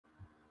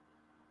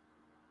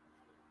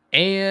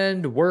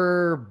And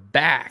we're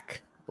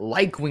back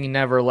like we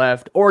never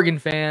left. Oregon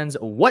fans,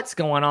 what's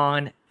going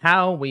on?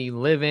 How we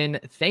living?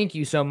 Thank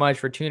you so much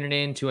for tuning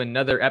in to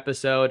another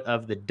episode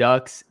of the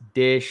Ducks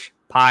Dish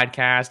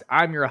podcast.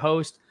 I'm your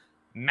host,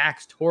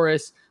 Max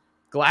Torres.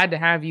 Glad to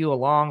have you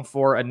along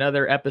for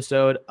another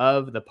episode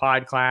of the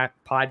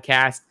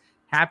podcast.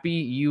 Happy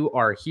you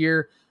are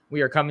here. We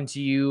are coming to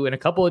you in a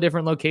couple of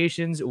different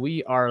locations.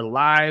 We are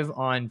live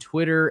on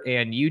Twitter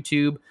and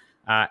YouTube,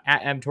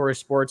 at mtorres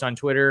sports on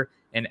Twitter,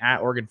 and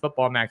at Oregon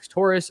Football Max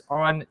Torres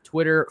on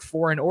Twitter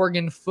for an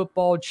Oregon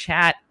football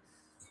chat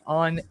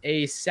on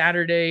a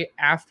Saturday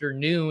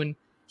afternoon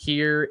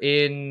here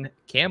in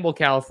Campbell,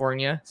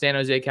 California. San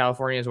Jose,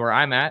 California is where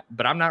I'm at,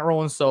 but I'm not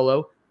rolling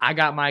solo. I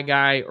got my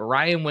guy,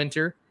 Rian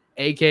Winter,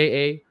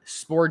 a.k.a.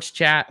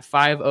 SportsChat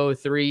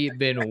 503.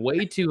 Been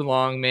way too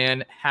long,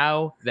 man.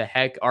 How the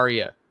heck are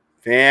you?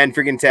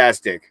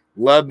 Fan-freaking-tastic.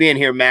 Love being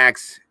here,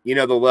 Max. You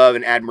know the love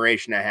and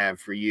admiration I have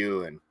for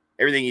you and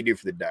everything you do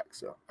for the Ducks.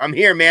 So I'm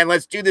here, man.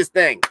 Let's do this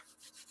thing.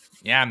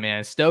 Yeah,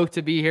 man. Stoked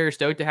to be here.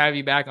 Stoked to have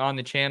you back on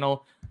the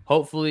channel.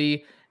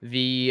 Hopefully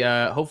the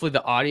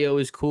audio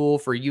is cool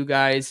for you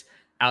guys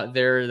out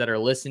there that are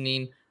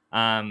listening.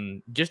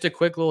 Just a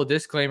quick little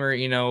disclaimer,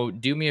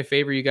 do me a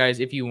favor, you guys,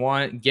 if you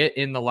want, get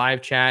in the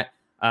live chat.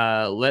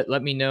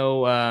 Let me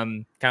know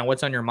kind of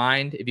what's on your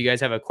mind. If you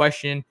guys have a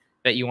question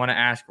that you want to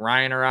ask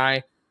Ryan or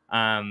I,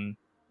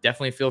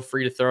 definitely feel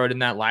free to throw it in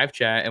that live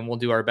chat and we'll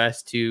do our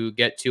best to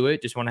get to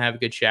it. Just want to have a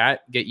good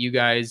chat, get you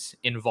guys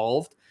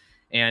involved,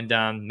 and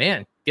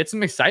man, get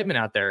some excitement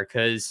out there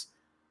because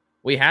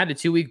we had a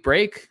 2-week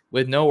break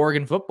with no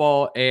Oregon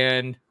football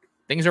and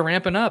things are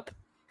ramping up.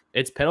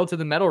 It's pedal to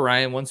the metal,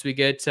 Ryan, once we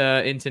get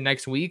into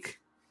next week.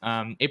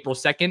 April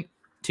 2nd,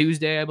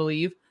 Tuesday, I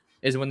believe,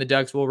 is when the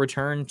Ducks will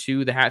return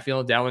to the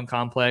Hatfield-Dowling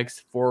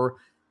complex for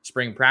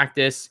spring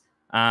practice.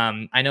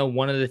 I know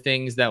one of the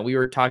things that we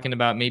were talking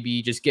about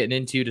maybe just getting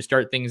into to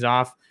start things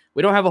off,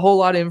 we don't have a whole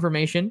lot of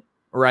information,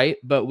 right?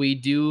 But we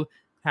do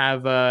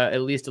have at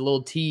least a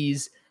little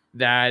tease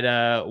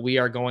that we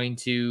are going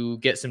to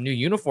get some new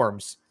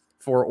uniforms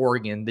for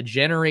Oregon. The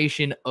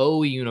Generation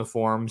O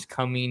uniforms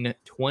coming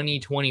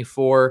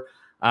 2024.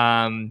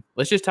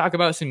 Let's just talk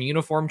about some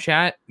uniform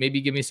chat.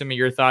 Maybe give me some of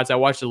your thoughts. I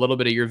watched a little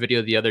bit of your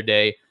video the other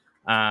day.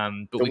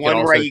 But the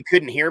one where you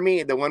couldn't hear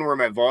me? The one where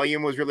my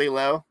volume was really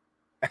low?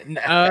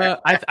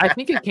 I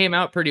think it came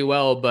out pretty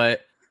well,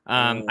 but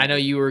I know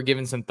you were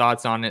giving some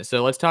thoughts on it.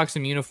 So let's talk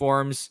some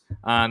uniforms.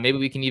 Maybe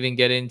we can even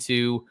get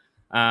into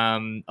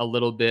a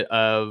little bit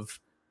of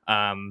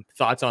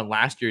thoughts on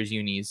last year's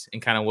unis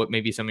and kind of what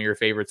maybe some of your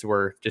favorites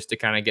were, just to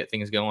kind of get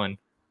things going.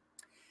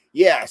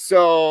 Yeah.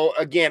 So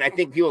again, I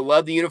think people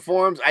love the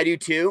uniforms. I do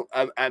too.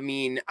 I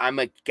mean, I'm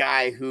a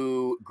guy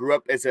who grew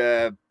up as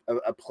a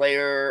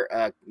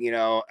player,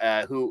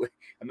 who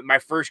my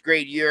first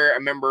grade year, I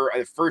remember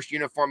the first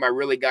uniform I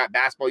really got,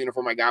 basketball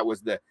uniform I got,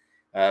 was the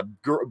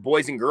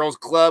Boys and Girls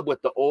Club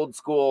with the old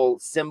school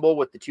symbol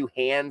with the two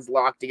hands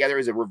locked together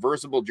as a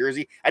reversible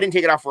jersey. I didn't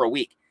take it off for a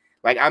week.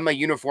 Like, I'm a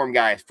uniform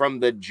guy from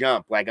the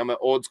jump. Like, I'm an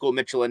old school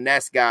Mitchell and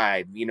Ness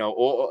guy.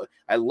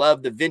 I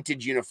love the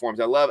vintage uniforms.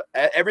 I love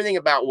everything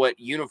about what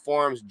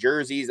uniforms,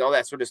 jerseys, all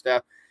that sort of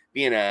stuff.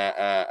 Being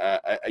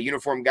a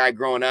uniform guy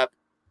growing up,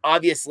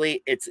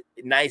 obviously, it's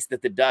nice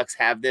that the Ducks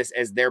have this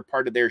as their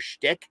part of their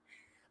shtick,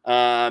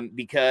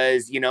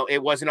 because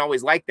it wasn't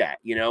always like that.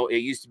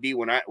 It used to be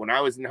when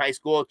I was in high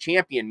school,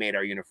 Champion made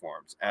our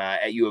uniforms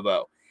at U of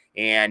O,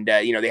 and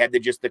they had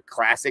just the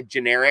classic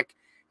generic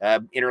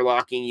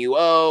interlocking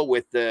UO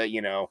with the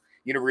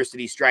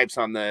university stripes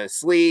on the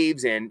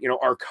sleeves, and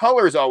our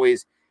colors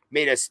always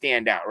made us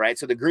stand out, right?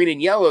 So the green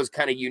and yellow is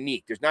kind of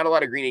unique. There's not a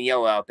lot of green and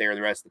yellow out there in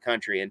the rest of the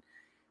country, and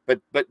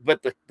but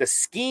the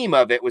scheme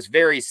of it was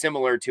very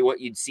similar to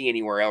what you'd see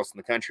anywhere else in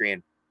the country.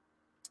 And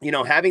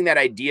having that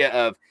idea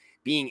of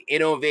being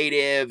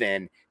innovative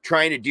and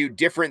trying to do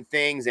different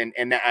things, and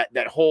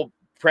that whole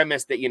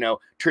premise that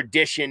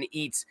tradition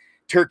eats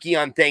turkey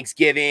on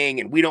Thanksgiving,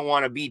 and we don't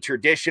want to be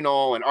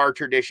traditional, and our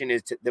tradition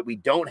is that we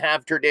don't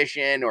have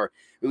tradition, or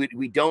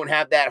we don't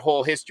have that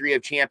whole history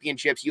of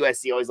championships.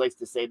 USC always likes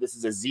to say this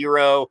is a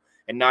 0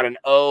 and not an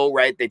O,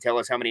 right? They tell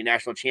us how many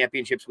national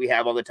championships we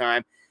have all the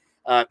time.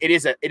 It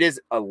is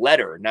a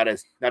letter, not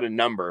a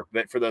number,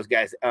 but for those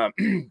guys.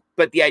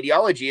 But the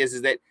ideology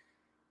is that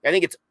I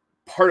think it's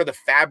part of the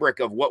fabric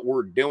of what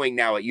we're doing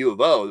now at U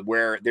of O,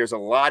 where there's a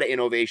lot of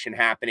innovation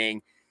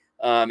happening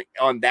on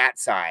that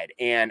side.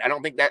 And I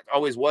don't think that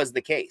always was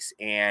the case.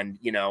 And,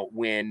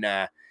 when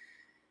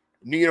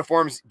new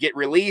uniforms get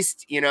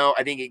released,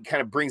 I think it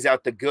kind of brings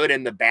out the good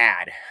and the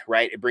bad,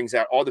 right? It brings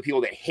out all the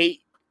people that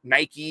hate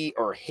Nike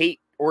or hate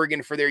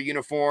Oregon for their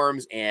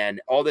uniforms and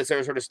all this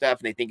other sort of stuff.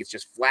 And they think it's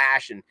just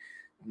flash and,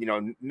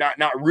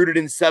 not rooted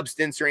in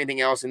substance or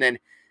anything else. And then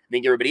I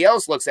think everybody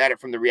else looks at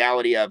it from the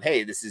reality of,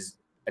 hey, this is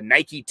a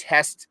Nike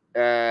test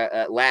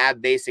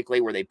lab, basically,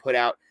 where they put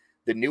out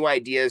the new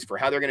ideas for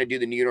how they're going to do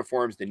the new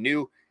uniforms, the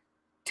new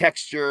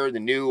texture, the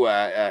new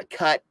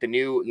cut, the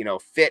new,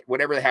 fit,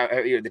 whatever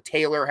the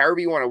tailor, however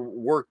you want to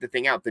work the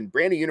thing out. The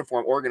brand new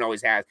uniform Oregon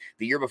always has,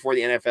 the year before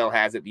the NFL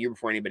has it, the year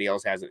before anybody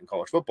else has it in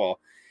college football.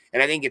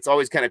 And I think it's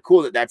always kind of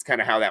cool that that's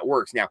kind of how that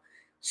works. Now,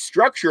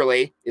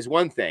 structurally is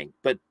one thing,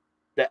 but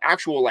the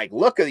actual like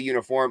look of the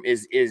uniform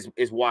is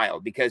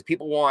wild, because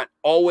people want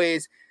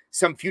always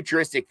some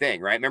futuristic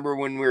thing, right? Remember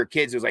when we were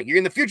kids, it was like, you're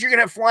in the future, you're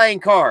gonna have flying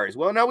cars.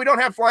 Well, no, we don't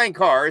have flying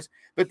cars,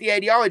 but the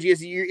ideology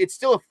is it's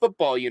still a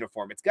football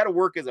uniform. It's got to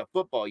work as a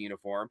football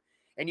uniform.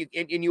 And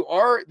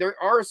there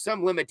are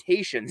some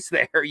limitations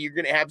there. You're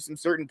going to have some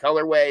certain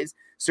colorways,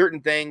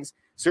 certain things,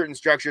 certain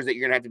structures that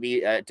you're going to have to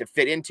be to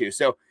fit into.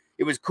 So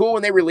it was cool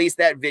when they released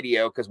that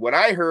video, because what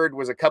I heard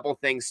was a couple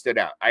things stood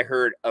out. I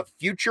heard a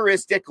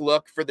futuristic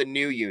look for the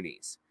new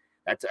unis.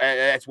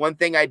 That's one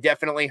thing I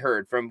definitely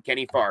heard from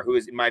Kenny Farr, who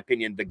is, in my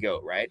opinion, the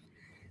GOAT, right?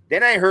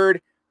 Then I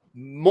heard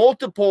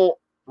multiple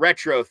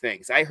retro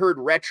things. I heard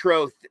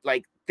retro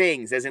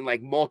things as in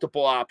like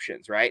multiple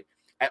options, right?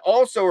 I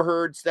also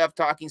heard stuff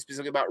talking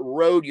specifically about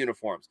road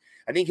uniforms.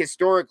 I think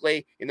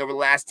historically, over the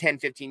last 10,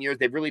 15 years,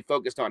 they've really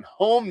focused on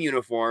home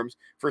uniforms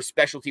for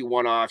specialty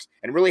one-offs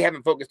and really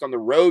haven't focused on the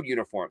road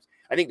uniforms.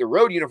 I think the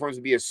road uniforms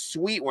would be a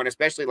sweet one,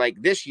 especially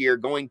like this year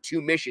going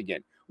to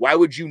Michigan. Why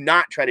would you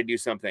not try to do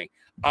something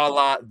a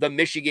la the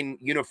Michigan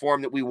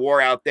uniform that we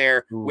wore out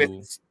there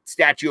with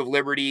Statue of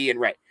Liberty and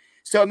right?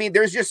 So, I mean,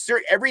 there's just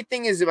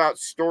everything is about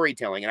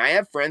storytelling. And I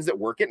have friends that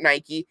work at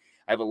Nike.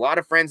 I have a lot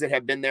of friends that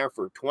have been there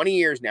for 20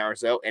 years now or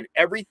so, and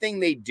everything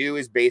they do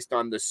is based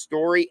on the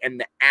story and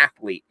the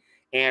athlete.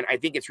 And I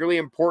think it's really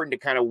important to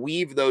kind of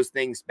weave those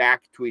things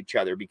back to each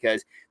other,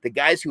 because the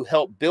guys who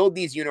help build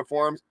these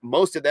uniforms,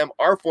 most of them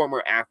are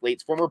former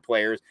athletes, former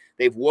players.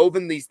 They've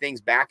woven these things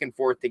back and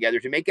forth together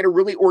to make it a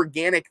really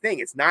organic thing.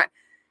 It's not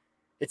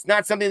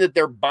something that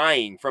they're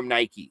buying from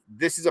Nike.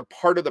 This is a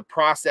part of the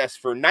process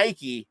for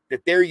Nike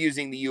that they're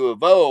using the U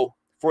of O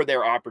for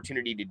their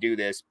opportunity to do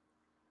this.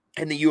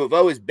 And the U of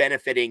O is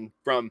benefiting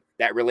from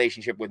that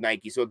relationship with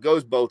Nike. So it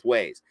goes both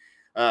ways.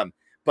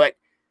 But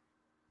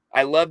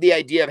I love the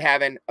idea of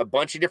having a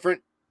bunch of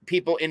different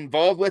people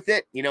involved with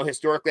it.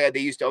 Historically,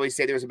 they used to always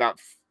say there was about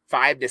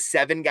 5 to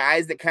 7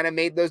 guys that kind of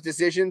made those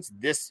decisions.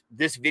 This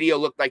video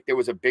looked like there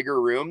was a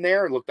bigger room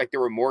there. It looked like there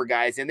were more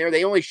guys in there.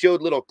 They only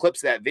showed little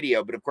clips of that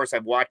video, but of course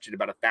I've watched it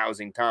about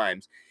 1,000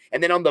 times.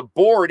 And then on the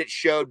board, it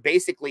showed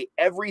basically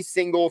every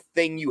single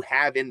thing you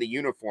have in the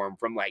uniform,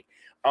 from like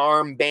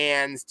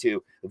armbands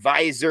to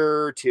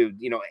visor to,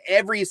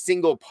 every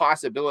single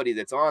possibility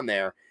that's on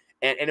there.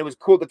 And it was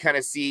cool to kind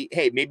of see,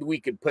 hey, maybe we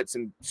could put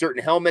some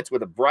certain helmets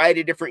with a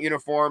variety of different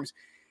uniforms.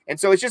 And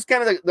so it's just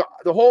kind of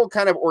the whole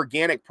kind of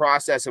organic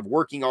process of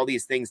working all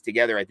these things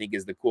together, I think,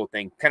 is the cool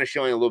thing, kind of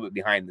showing a little bit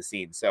behind the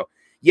scenes. So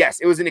yes,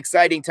 it was an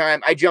exciting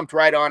time. I jumped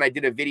right on. I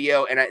did a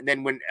video, and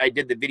then when I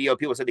did the video,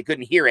 people said they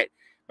couldn't hear it.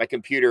 My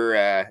computer,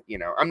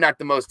 I'm not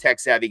the most tech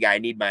savvy guy. I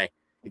need my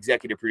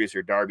executive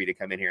producer, Darby, to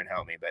come in here and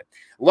help me. But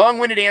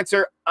long-winded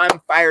answer,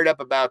 I'm fired up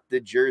about the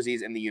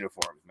jerseys and the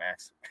uniforms,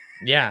 Max.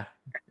 Yeah,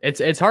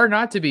 it's hard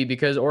not to be,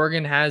 because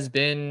Oregon has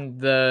been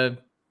the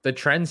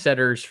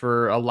trendsetters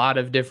for a lot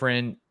of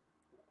different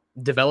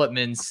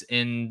developments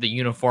in the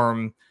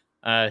uniform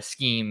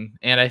scheme.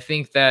 And I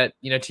think that,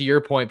 to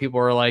your point, people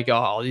are like, oh,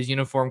 all these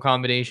uniform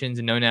combinations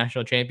and no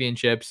national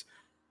championships.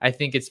 I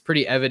think it's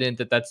pretty evident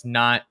that that's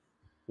not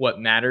what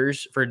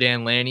matters for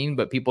Dan Lanning,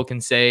 but people can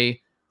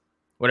say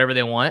whatever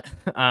they want.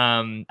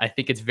 I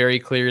think it's very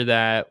clear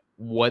that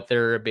what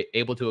they're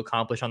able to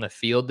accomplish on the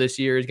field this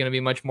year is going to be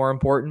much more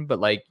important. But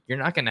like, you're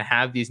not going to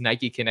have these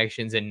Nike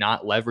connections and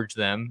not leverage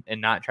them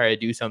and not try to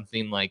do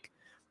something like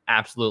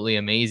absolutely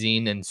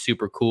amazing and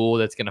super cool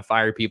that's going to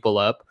fire people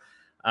up.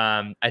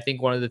 I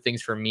think one of the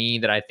things for me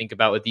that I think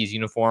about with these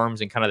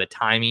uniforms and kind of the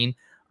timing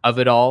of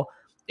it all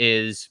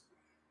is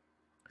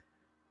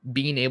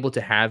being able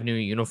to have new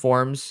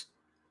uniforms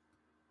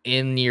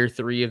in year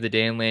 3 of the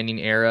Dan Lanning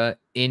era,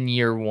 in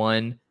year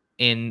 1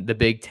 in the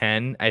Big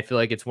Ten. I feel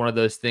like it's one of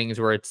those things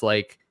where it's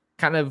like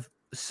kind of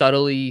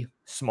subtly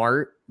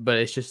smart, but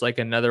it's just like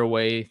another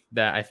way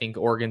that I think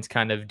Oregon's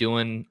kind of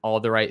doing all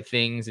the right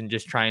things and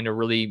just trying to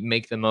really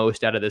make the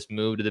most out of this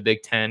move to the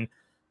Big Ten,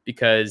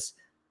 because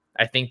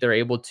I think they're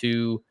able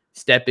to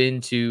step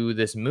into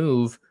this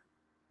move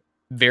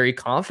very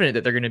confident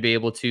that they're going to be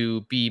able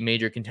to be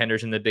major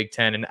contenders in the Big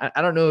Ten. And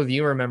I don't know if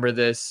you remember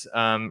this,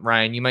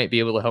 Ryan, you might be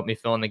able to help me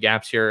fill in the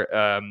gaps here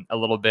a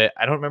little bit.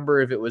 I don't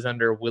remember if it was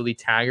under Willie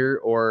Taggart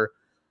or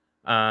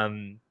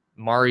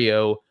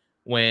Mario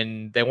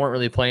when they weren't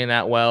really playing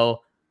that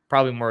well,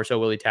 probably more so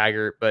Willie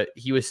Taggart, but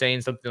he was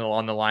saying something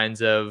along the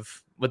lines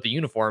of, with the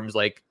uniforms,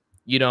 like,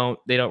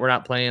 we're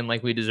not playing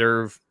like we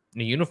deserve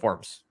new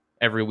uniforms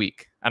every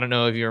week. I don't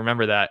know if you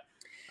remember that.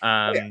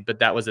 But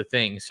that was a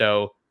thing.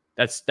 So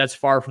that's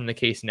far from the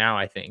case now,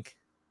 I think.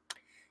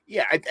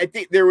 Yeah, I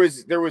think there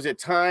was a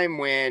time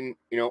when,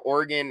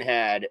 Oregon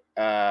had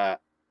a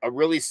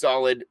really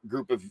solid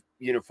group of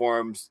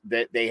uniforms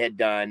that they had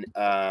done,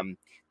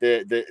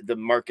 the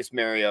Marcus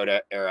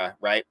Mariota era,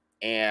 right?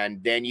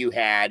 And then you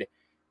had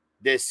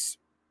this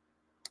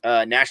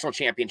national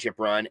championship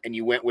run, and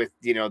you went with,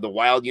 you know, the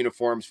wild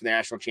uniforms for the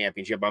national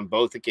championship on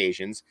both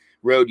occasions,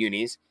 road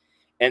unis.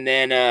 And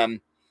then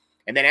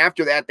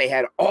after that, they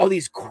had all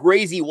these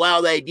crazy,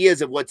 wild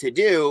ideas of what to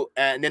do.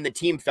 And then the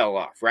team fell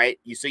off, right?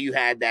 So you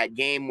had that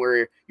game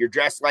where you're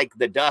dressed like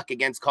the Duck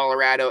against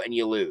Colorado and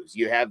you lose.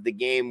 You have the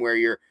game where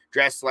you're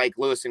dressed like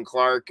Lewis and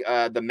Clark,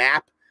 the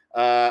map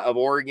of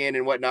Oregon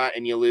and whatnot,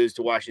 and you lose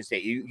to Washington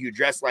State. You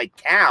dress like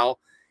Cal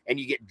and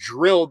you get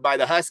drilled by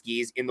the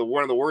Huskies in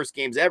one of the worst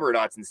games ever at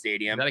Autzen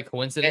Stadium. Is that a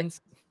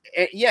coincidence?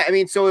 And yeah, I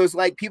mean, so it was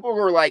like people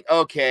were like,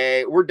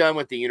 okay, we're done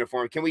with the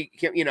uniform. Can we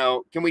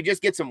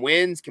just get some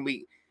wins? Can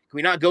we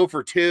not go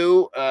for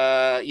 2,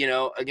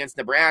 against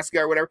Nebraska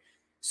or whatever?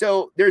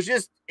 So there's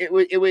just,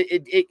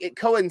 it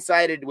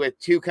coincided with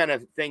 2 kind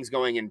of things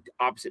going in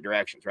opposite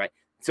directions, right?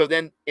 So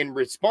then in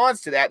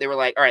response to that, they were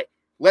like, all right,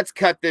 let's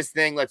cut this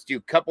thing. Let's do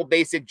a couple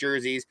basic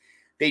jerseys.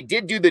 They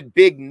did do the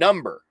big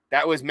number.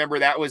 That was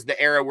the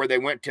era where they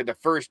went to the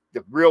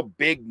real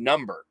big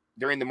number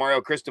during the Mario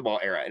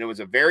Cristobal era. And it was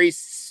a very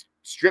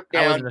stripped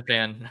down. I wasn't a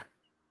fan.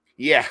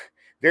 Yeah.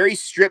 Very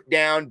stripped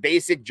down,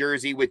 basic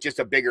jersey with just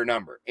a bigger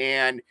number.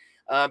 And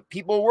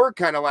people were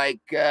kind of like,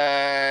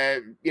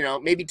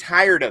 maybe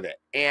tired of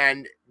it.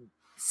 And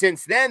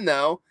since then,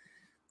 though,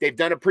 they've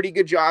done a pretty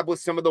good job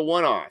with some of the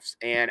one-offs.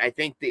 And I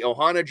think the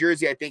Ohana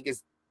jersey,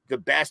 is the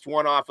best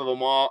one-off of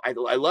them all.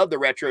 I love the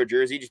retro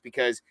jersey just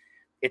because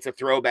it's a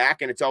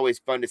throwback, and it's always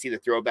fun to see the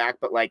throwback.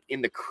 But, like,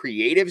 in the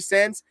creative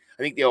sense,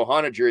 I think the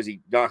Ohana jersey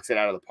knocks it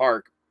out of the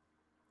park.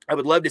 I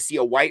would love to see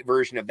a white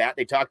version of that.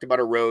 They talked about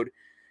a road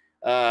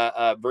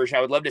version.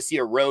 I would love to see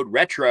a road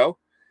retro.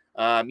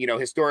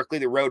 Historically,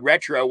 the road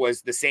retro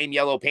was the same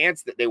yellow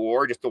pants that they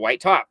wore, just the white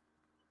top.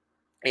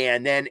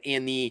 And then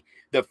in the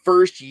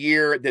first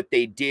year that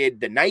they did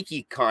the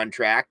Nike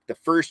contract, the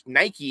first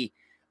Nike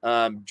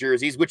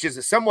jerseys, which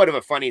is somewhat of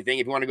a funny thing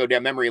if you want to go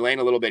down memory lane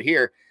a little bit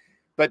here,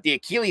 but the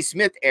Achilles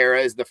Smith era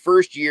is the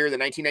first year, the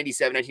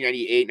 1997,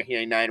 1998,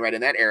 1999, right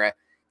in that era.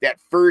 That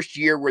first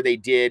year where they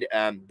did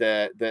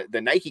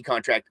the Nike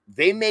contract,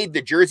 they made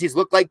the jerseys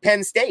look like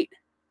Penn State.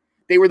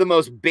 They were the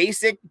most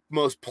basic,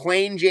 most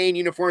plain Jane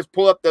uniforms.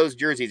 Pull up those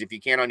jerseys if you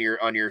can on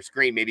your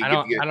screen. Maybe I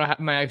don't have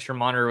my extra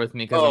monitor with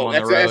me because I'm on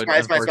the road.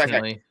 That's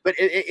fine. But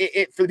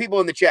for the people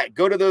in the chat,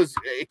 go to those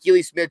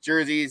Achilles Smith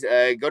jerseys.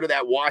 Go to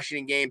that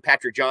Washington game,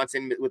 Patrick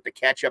Johnson with the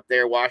catch up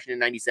there, Washington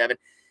 '97.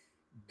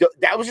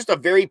 That was just a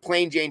very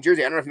plain Jane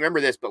jersey. I don't know if you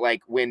remember this, but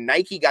like when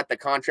Nike got the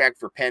contract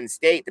for Penn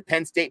State, the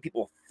Penn State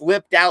people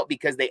flipped out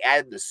because they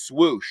added the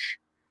swoosh.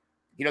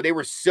 They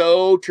were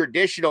so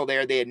traditional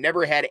there. They had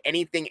never had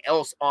anything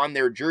else on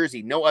their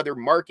jersey, no other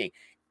marking.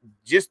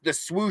 Just the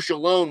swoosh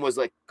alone was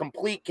like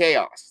complete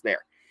chaos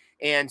there.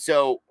 And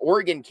so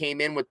Oregon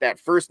came in with that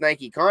first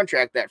Nike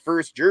contract, that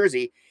first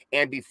jersey.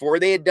 And before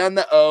they had done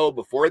the O,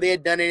 before they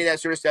had done any of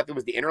that sort of stuff, it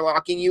was the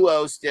interlocking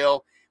UO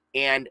still.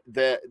 And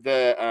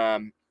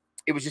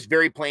it was just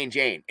very plain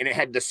Jane. And it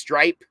had the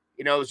stripe,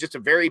 it was just a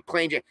very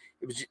plain Jane.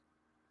 It was just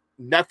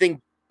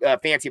nothing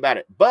fancy about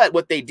it. But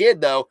what they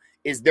did, though,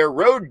 is their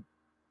road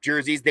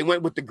jerseys, they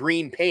went with the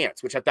green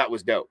pants, which I thought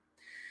was dope.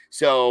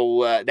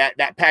 So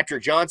that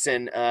Patrick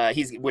Johnson,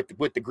 he's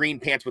with the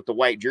green pants with the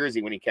white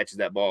jersey when he catches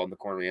that ball in the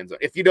corner of the end zone.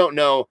 If you don't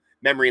know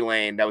memory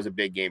lane, that was a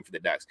big game for the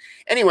Ducks.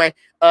 Anyway,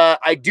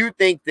 I do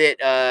think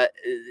that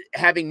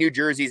having new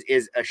jerseys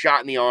is a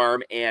shot in the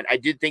arm, and I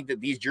did think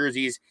that these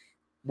jerseys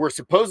were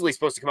supposedly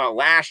supposed to come out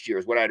last year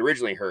is what I'd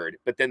originally heard,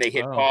 but then they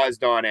hit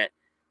paused on it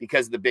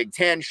because of the Big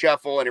Ten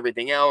shuffle and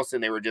everything else,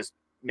 and they were just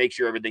make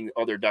sure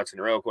all their ducks in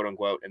a row, quote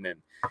unquote. And then,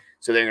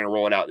 so they're going to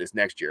roll it out this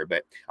next year,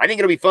 but I think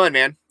it'll be fun,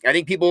 man. I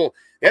think the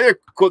other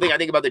cool thing I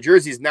think about the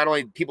jerseys is not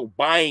only people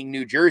buying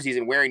new jerseys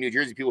and wearing new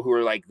jerseys, people who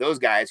are like those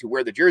guys who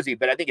wear the jersey,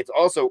 but I think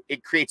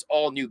it creates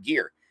all new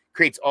gear,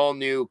 creates all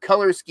new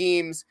color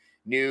schemes,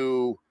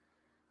 new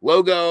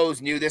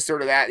logos, new this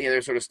sort of that, the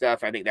other sort of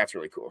stuff. I think that's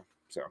really cool.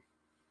 So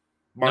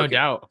no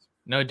doubt.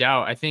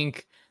 I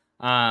think,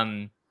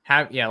 like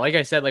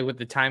I said, like with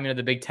the timing of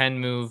the Big Ten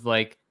move,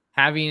 like,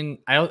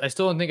 I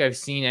still don't think I've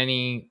seen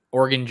any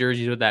Oregon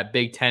jerseys with that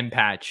Big Ten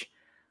patch,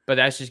 but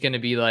that's just going to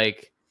be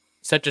like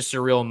such a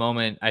surreal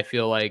moment. I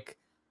feel like,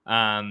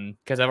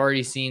 because I've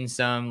already seen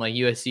some like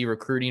USC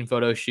recruiting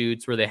photo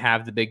shoots where they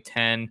have the Big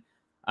Ten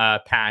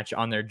patch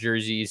on their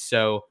jerseys.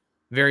 So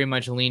very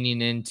much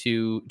leaning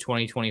into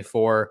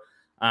 2024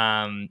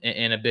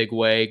 in a big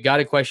way.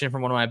 Got a question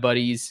from one of my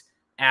buddies,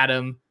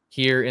 Adam,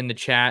 here in the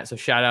chat. So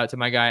shout out to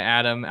my guy,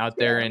 Adam, out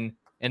there in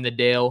the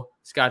Dale,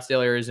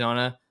 Scottsdale,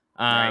 Arizona.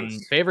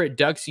 Nice. Favorite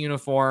Ducks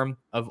uniform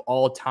of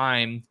all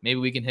time.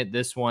 Maybe we can hit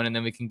this one and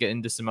then we can get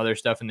into some other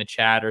stuff in the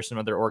chat or some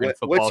other Oregon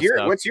football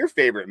stuff. What's your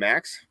favorite,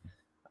 Max?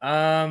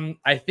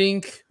 I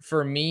think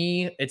for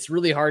me, it's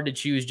really hard to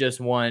choose just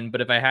one,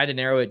 but if I had to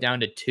narrow it down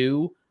to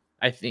 2,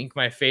 I think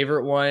my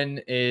favorite one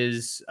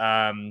is,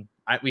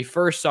 we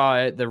first saw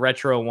it, the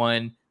retro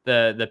one,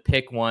 the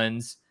pick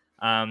ones,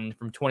 from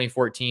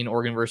 2014,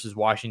 Oregon versus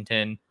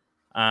Washington.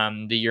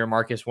 The year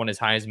Marcus won his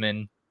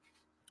Heisman.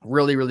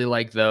 Really, really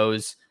like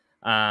those.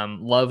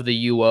 Love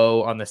the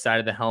UO on the side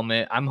of the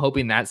helmet. I'm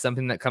hoping that's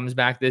something that comes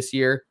back this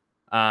year,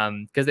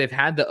 because they've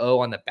had the O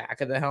on the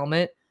back of the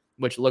helmet,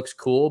 which looks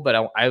cool, but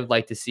I would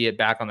like to see it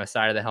back on the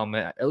side of the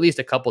helmet at least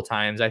a couple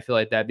times. I feel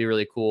like that'd be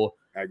really cool.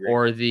 I agree.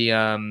 Or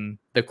the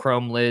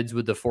chrome lids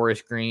with the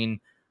forest green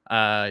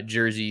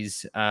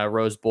jerseys,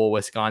 Rose Bowl,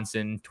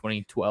 Wisconsin,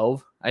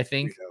 2012, I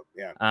think.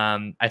 Yeah.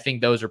 I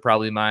think those are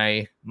probably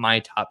my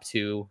top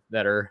two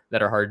that are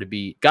hard to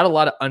beat. Got a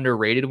lot of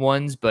underrated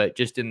ones, but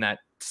just in that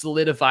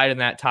solidified in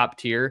that top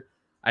tier,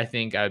 I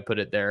think I would put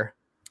it there.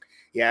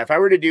 Yeah, if I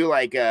were to do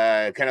like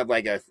kind of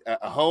like a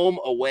home,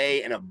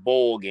 away, and a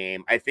bowl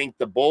game, I think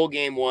the bowl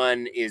game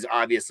one is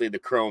obviously the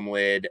chrome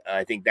lid.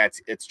 I think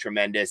it's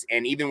tremendous.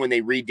 And even when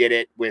they redid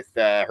it with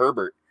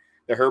Herbert,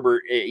 the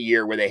Herbert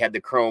year where they had the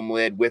chrome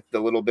lid with the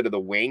little bit of the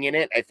wing in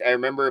it, I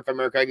remember, if I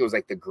remember correctly, it was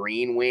like the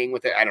green wing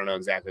with it. I don't know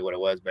exactly what it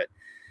was, but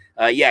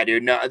yeah,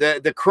 dude, no,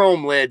 the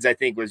chrome lids, I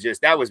think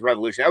that was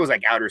revolution. That was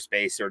like outer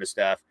space sort of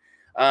stuff.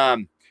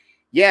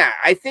 Yeah,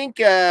 I think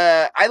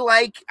I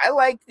like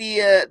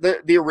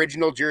the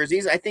original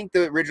jerseys. I think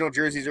the original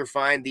jerseys are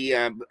fine.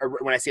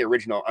 When I say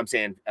original, I'm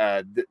saying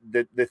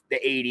the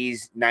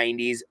 80s,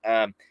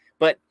 90s.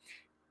 But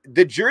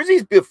the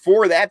jerseys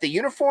before that, the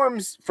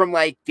uniforms from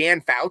like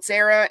Dan Fouts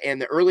era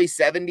and the early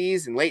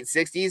 70s and late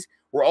 60s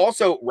were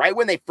also, right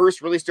when they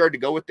first really started to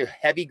go with the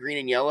heavy green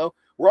and yellow,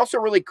 were also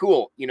really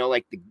cool. You know,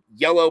 like the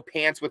yellow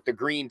pants with the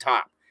green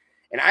top.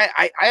 And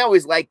I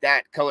always like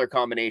that color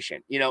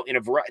combination, you know,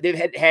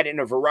 they've had in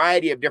a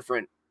variety of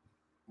different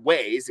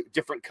ways,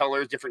 different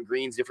colors, different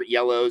greens, different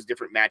yellows,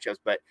 different matchups.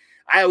 But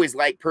I always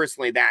like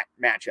personally that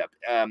matchup.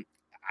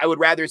 I would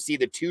rather see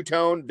the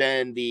two-tone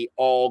than the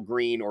all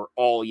green or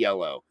all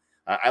yellow.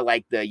 I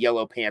like the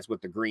yellow pants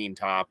with the green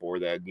top, or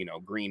the,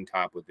 green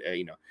top with,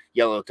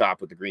 yellow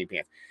top with the green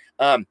pants.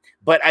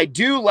 But I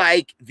do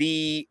like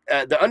the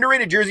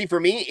underrated jersey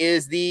for me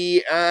is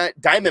the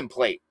diamond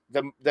plate.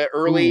 The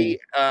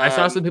early I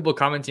saw some people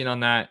commenting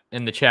on that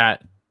in the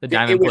chat. The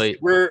diamond plate.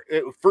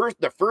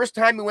 The first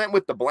time we went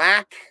with the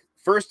black,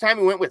 first time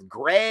we went with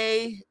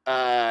gray,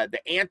 the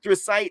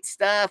anthracite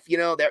stuff,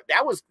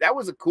 that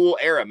was a cool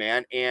era,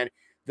 man. And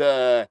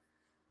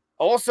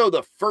also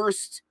the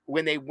first,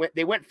 when they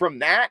went from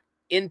that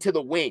into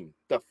the wing,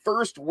 the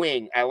first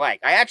wing I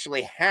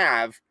actually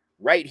have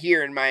right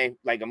here in my,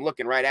 like, I'm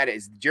looking right at it,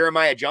 is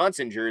Jeremiah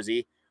Johnson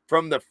jersey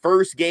from the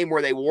first game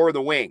where they wore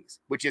the wings,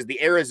 which is the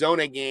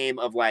Arizona game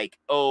of like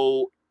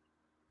 08,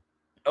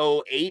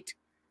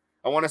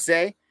 I want to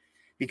say,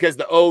 because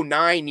the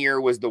 09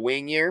 year was the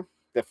wing year,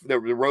 the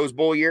Rose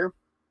Bowl year,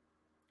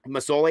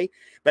 Masoli.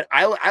 But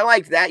I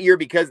liked that year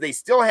because they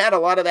still had a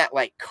lot of that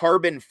like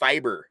carbon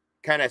fiber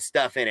kind of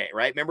stuff in it,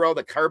 right? Remember all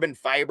the carbon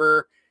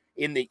fiber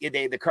in they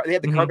had the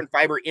carbon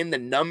fiber in the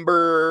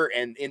number,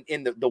 and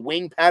in the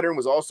wing pattern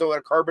was also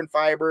a carbon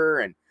fiber.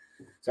 And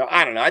so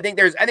I don't know. I think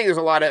there's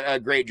a lot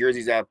of great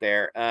jerseys out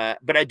there.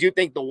 But I do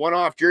think the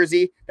one-off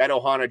jersey, that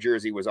Ohana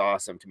jersey, was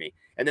awesome to me.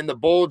 And then the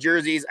bowl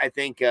jerseys, I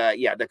think,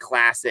 the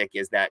classic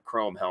is that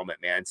chrome helmet,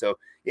 man. So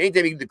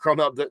anytime you get the chrome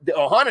helmet, the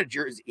Ohana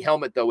jersey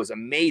helmet, though, was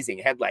amazing.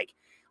 It had like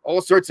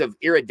all sorts of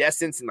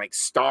iridescence and like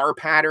star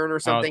pattern or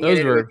something.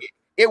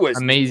 It was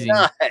amazing.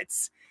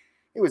 Nuts.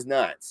 It was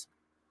nuts.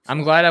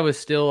 I'm glad I was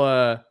still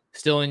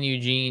in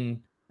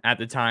Eugene at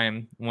the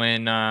time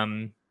when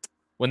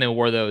they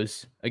wore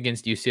those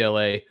against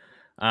UCLA,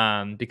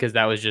 because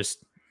that was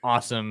just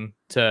awesome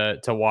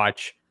to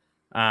watch.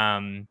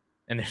 And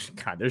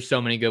there's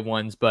so many good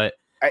ones, but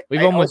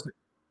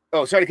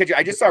oh, sorry to cut you.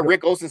 I just saw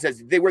Rick Olson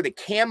says they were the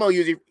camo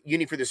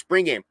uni for the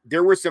spring game.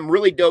 There were some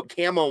really dope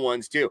camo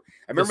ones too.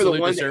 I remember the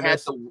one that had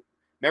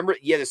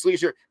the sleeve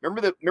shirt.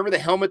 Remember the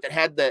helmet that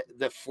had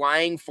the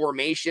flying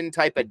formation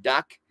type of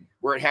duck,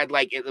 where it had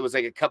like, it was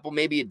like a couple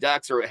maybe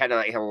ducks, or it had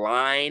like a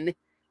line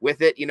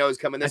with it, it was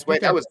coming this way.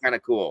 That was kind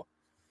of cool.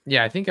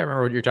 Yeah, I think I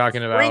remember what you're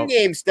talking about. Spring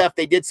game stuff,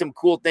 they did some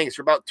cool things.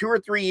 For about 2 or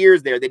 3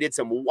 years there, they did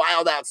some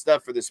wild out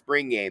stuff for the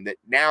spring game that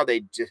now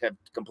they just have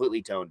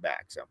completely toned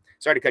back. So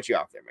sorry to cut you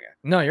off there, my guy.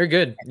 No, you're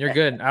good. You're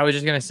good. I was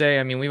just going to say,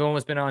 I mean, we've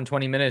almost been on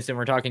 20 minutes and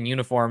we're talking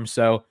uniforms,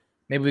 so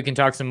maybe we can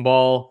talk some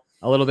ball,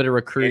 a little bit of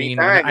recruiting.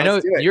 Anytime, I know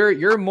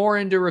you're more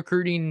into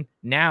recruiting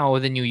now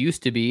than you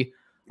used to be.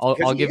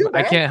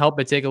 I can't help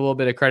but take a little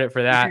bit of credit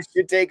for that.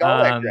 You should take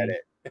all that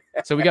credit.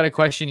 So we got a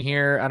question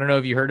here. I don't know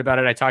if you heard about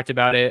it. I talked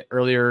about it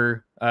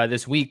earlier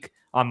this week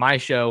on my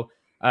show.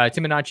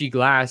 Timinachi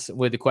Glass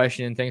with the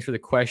question. Thanks for the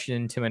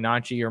question,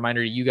 Timinachi. A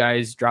reminder to you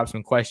guys, drop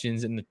some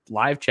questions in the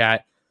live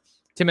chat.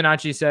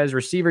 Timinachi says,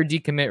 receiver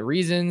decommit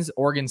reasons.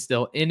 Oregon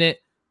still in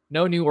it.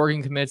 No new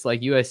Oregon commits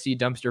like USC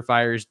dumpster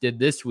fires did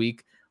this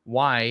week.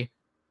 Why?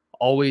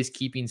 Always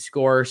keeping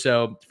score.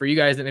 So for you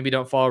guys that maybe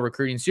don't follow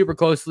recruiting super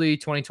closely,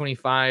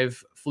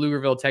 2025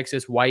 Pflugerville,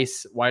 Texas,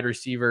 Weiss wide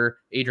receiver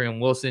Adrian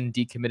Wilson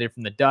decommitted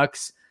from the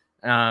Ducks.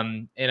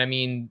 And I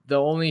mean, the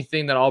only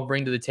thing that I'll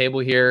bring to the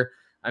table here,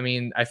 I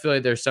mean, I feel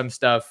like there's some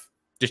stuff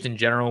just in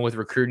general with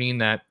recruiting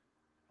that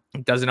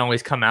doesn't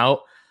always come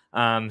out.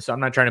 So I'm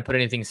not trying to put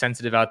anything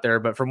sensitive out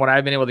there, but from what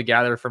I've been able to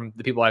gather from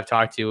the people I've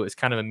talked to, it's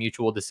kind of a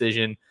mutual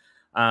decision.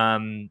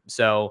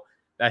 So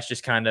that's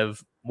just kind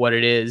of what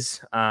it is.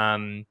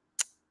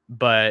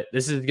 But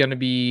this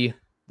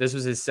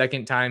was his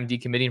second time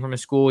decommitting from a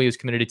school. He was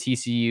committed to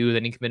TCU,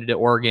 then he committed to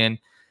Oregon,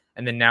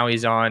 and then now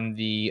he's on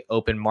the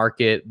open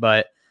market.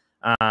 But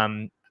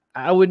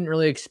I wouldn't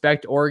really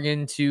expect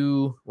Oregon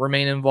to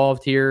remain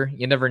involved here.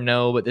 You never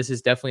know, but this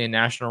is definitely a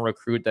national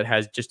recruit that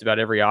has just about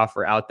every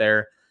offer out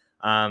there.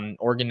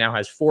 Oregon now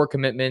has 4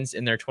 commitments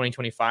in their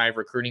 2025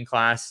 recruiting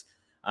class.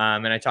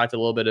 And I talked a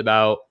little bit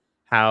about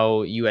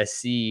how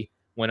USC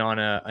went on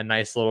a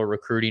nice little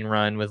recruiting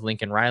run with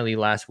Lincoln Riley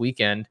last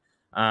weekend.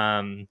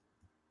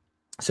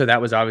 So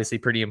that was obviously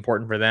pretty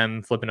important for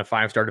them, flipping a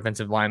 5-star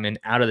defensive lineman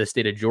out of the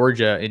state of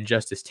Georgia in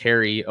Justice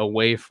Terry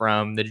away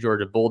from the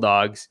Georgia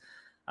Bulldogs.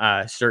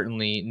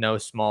 Certainly no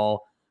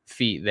small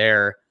feat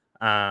there.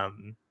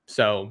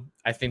 So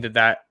I think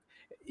I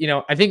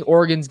think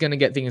Oregon's going to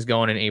get things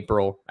going in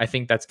April. I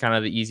think that's kind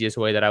of the easiest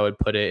way that I would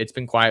put it. It's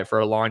been quiet for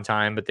a long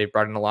time, but they've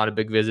brought in a lot of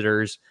big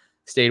visitors,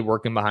 stayed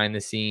working behind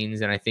the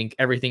scenes. And I think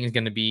everything is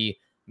going to be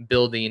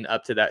building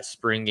up to that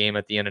spring game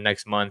at the end of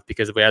next month,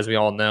 because as we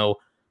all know,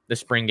 the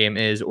spring game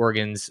is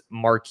Oregon's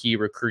marquee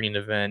recruiting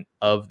event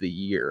of the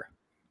year.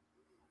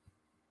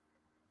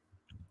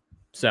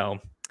 So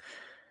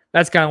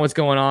that's kind of what's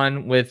going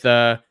on with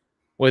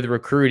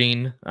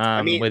recruiting.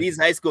 I mean, these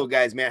high school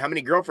guys, man, how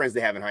many girlfriends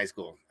they have in high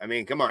school? I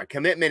mean, come on,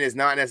 commitment is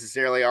not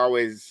necessarily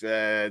always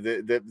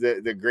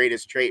the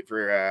greatest trait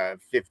for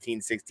 15,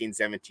 16,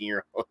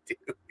 17-year-old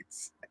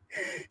dudes.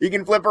 You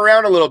can flip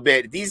around a little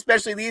bit,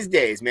 especially these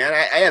days, man.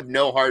 I have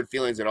no hard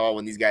feelings at all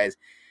when these guys.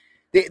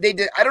 They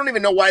did. I don't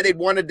even know why they'd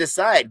want to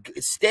decide.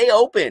 Stay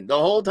open the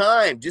whole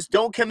time. Just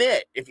don't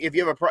commit. If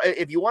you have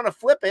if you want to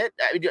flip it,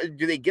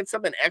 do they get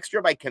something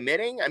extra by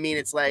committing? I mean,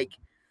 it's like,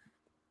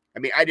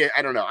 I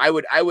don't know.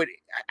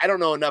 I don't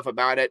know enough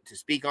about it to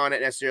speak on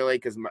it necessarily,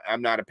 because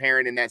I'm not a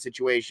parent in that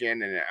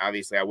situation, and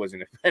obviously I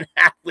wasn't an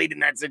athlete in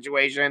that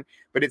situation.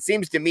 But it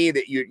seems to me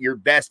that your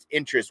best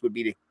interest would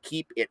be to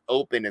keep it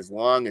open as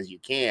long as you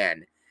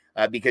can,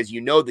 because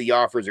the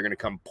offers are going to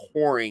come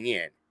pouring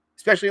in,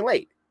 especially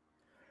late.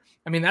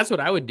 I mean, that's what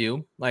I would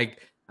do.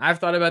 Like, I've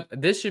thought about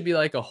this. Should be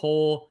like a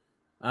whole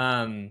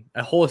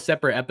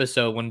separate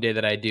episode one day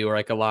that I do, or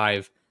like a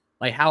live,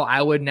 like how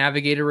I would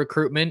navigate a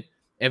recruitment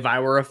if I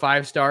were a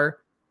 5-star,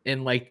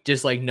 and like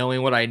just like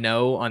knowing what I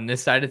know on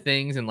this side of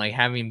things, and like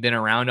having been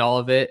around all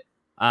of it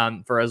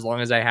for as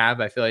long as I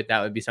have. I feel like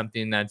that would be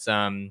something that's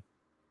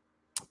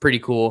pretty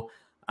cool.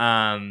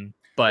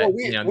 But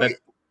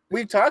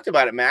we've talked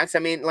about it, Max. I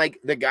mean, like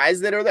the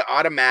guys that are the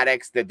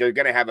automatics that they're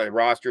going to have a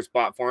roster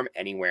spot for them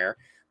anywhere.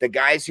 The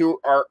guys who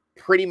are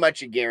pretty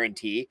much a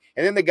guarantee,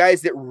 and then the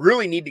guys that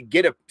really need to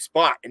get a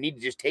spot and need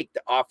to just take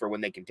the offer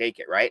when they can take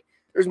it, right?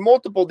 There's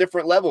multiple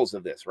different levels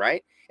of this,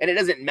 right? And it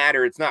doesn't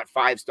matter. It's not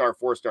 5-star,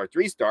 4-star,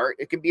 3-star.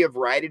 It can be a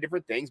variety of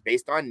different things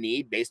based on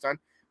need, based on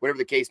whatever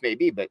the case may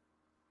be. But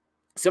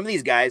some of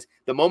these guys,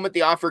 the moment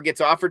the offer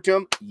gets offered to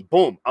them,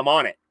 boom, I'm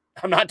on it.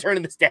 I'm not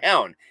turning this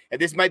down. And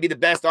this might be the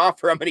best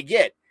offer I'm going to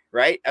get,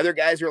 right? Other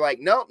guys are like,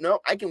 no,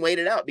 I can wait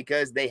it out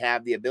because they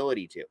have the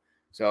ability to.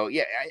 So,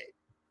 yeah,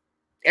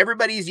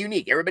 everybody's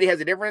unique. Everybody has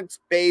a different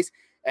space,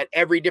 and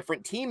every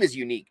different team is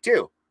unique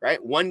too,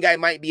 right? One guy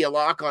might be a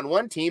lock on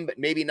one team, but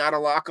maybe not a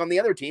lock on the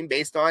other team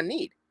based on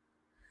need.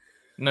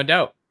 No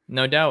doubt.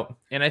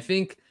 And I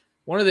think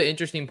one of the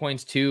interesting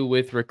points too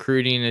with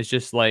recruiting is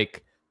just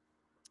like,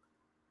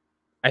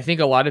 I think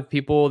a lot of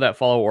people that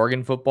follow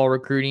Oregon football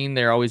recruiting,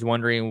 they're always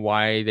wondering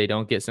why they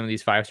don't get some of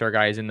these 5-star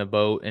guys in the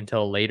boat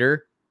until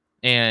later.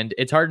 And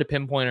it's hard to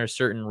pinpoint a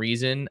certain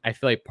reason. I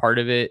feel like part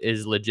of it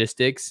is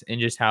logistics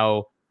and just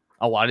how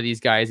a lot of these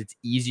guys, it's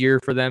easier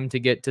for them to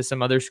get to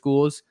some other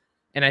schools.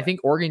 And I think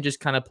Oregon just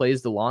kind of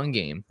plays the long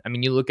game. I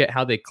mean, you look at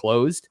how they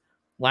closed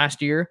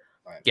last year.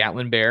 Right.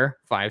 Gatlin Bear,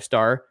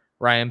 5-star.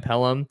 Ryan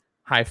Pelham,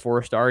 high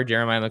 4-star.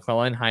 Jeremiah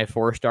McClellan, high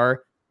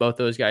 4-star. Both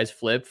those guys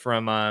flipped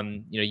from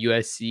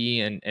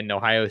USC and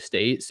Ohio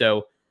State.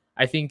 So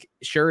I think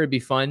sure it'd be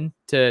fun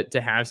to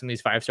have some of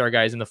these 5-star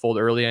guys in the fold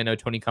early. I know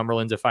Tony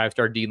Cumberland's a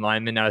 5-star D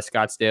lineman out of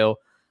Scottsdale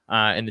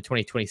in the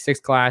 2026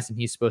 class, and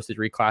he's supposed to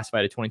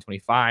reclassify to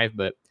 2025,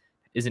 but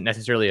isn't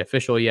necessarily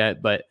official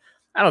yet. But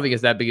I don't think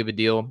it's that big of a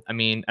deal. I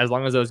mean, as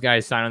long as those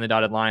guys sign on the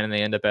dotted line and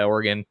they end up at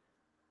Oregon,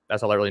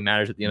 that's all that really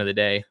matters at the end of the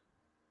day.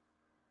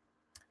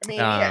 I mean,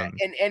 yeah,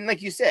 and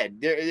like you said,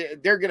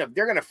 they're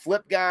gonna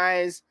flip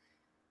guys.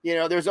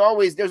 There's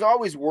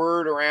always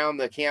word around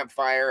the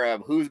campfire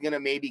of who's gonna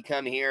maybe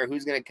come here,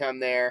 who's gonna come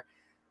there.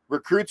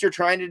 Recruits are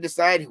trying to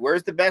decide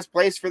where's the best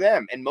place for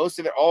them, and most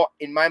of it, all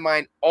in my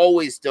mind,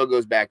 always still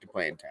goes back to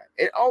playing time.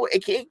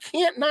 It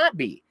can't not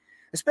be.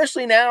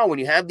 Especially now when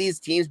you have these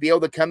teams be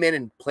able to come in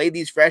and play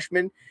these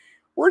freshmen.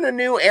 We're in a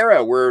new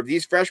era where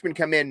these freshmen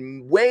come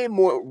in way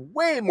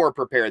more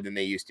prepared than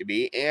they used to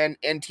be, and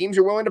teams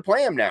are willing to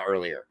play them now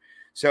earlier.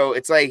 So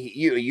it's like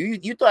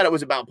you thought it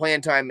was about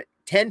playing time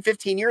 10,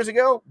 15 years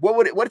ago.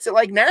 What's it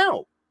like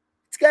now?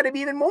 It's got to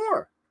be even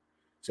more.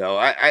 So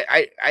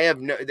I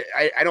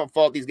don't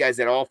fault these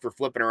guys at all for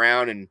flipping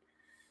around,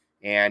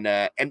 and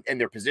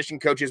their position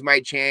coaches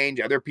might change,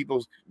 other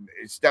people's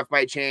stuff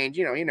might change.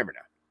 You never know.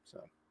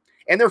 So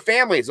And their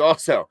families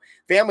also.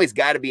 Families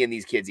got to be in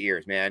these kids'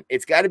 ears, man.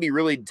 It's got to be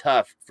really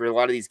tough for a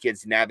lot of these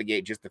kids to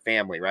navigate just the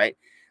family, right?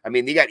 I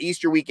mean, they got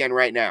Easter weekend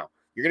right now.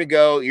 You're gonna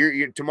go.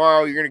 You're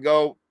tomorrow. You're gonna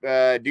go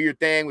do your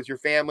thing with your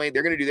family.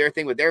 They're gonna do their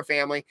thing with their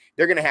family.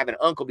 They're gonna have an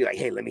uncle be like,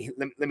 "Hey, let me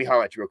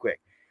holler at you real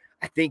quick.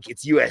 I think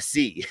it's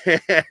USC,"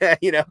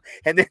 you know.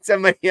 And then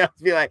somebody else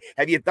be like,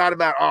 "Have you thought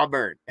about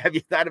Auburn? Have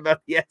you thought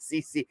about the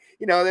SEC?"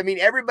 You know, I mean,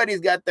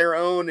 everybody's got their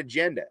own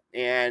agenda,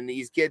 and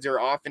these kids are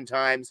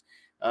oftentimes,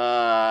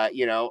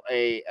 you know,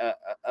 a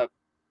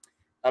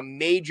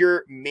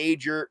major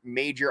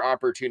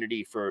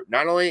opportunity for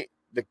not only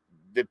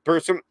the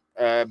person,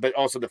 but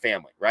also the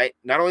family, right?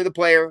 Not only the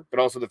player, but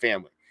also the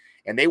family.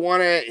 And they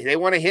want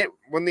to hit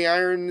when the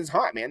iron is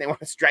hot, man. They want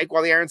to strike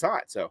while the iron's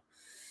hot. So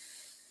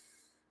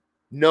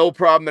no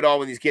problem at all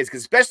with these kids,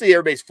 because especially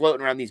everybody's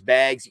floating around these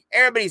bags.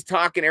 Everybody's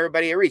talking,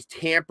 everybody's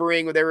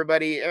tampering with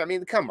everybody. I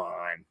mean, come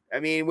on. I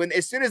mean,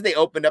 as soon as they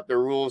opened up the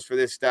rules for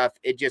this stuff,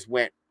 it just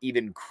went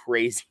even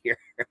crazier.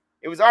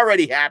 It was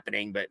already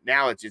happening, but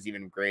now it's just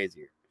even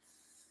crazier.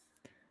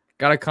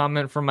 Got a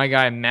comment from my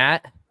guy,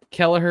 Matt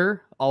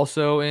Kelleher,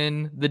 also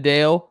in the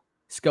Dale.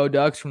 Sco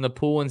Ducks from the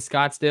pool in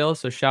Scottsdale.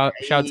 So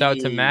shouts out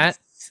to Matt.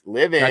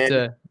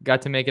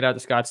 Got to make it out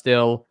to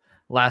Scottsdale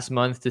last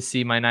month to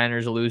see my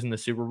Niners lose in the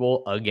Super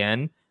Bowl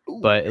again. Ooh.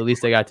 But at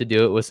least I got to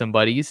do it with some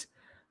buddies.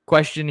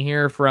 Question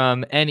here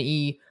from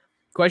NE.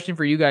 Question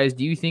for you guys.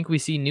 Do you think we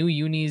see new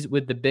unis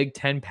with the Big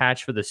Ten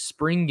patch for the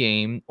spring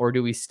game, or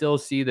do we still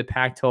see the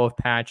Pac-12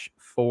 patch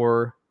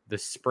for the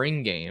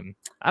spring game?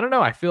 I don't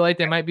know. I feel like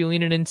they might be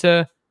leaning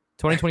into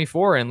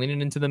 2024 and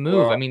leaning into the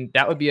move. Well, I mean,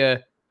 that would be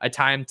a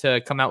time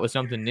to come out with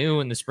something new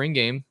in the spring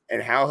game.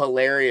 And how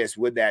hilarious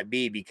would that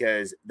be?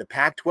 Because the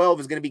Pac-12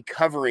 is going to be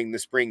covering the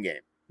spring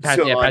game.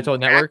 Pac-12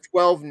 Network.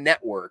 Pac-12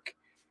 Network,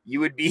 you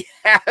would be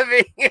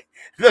having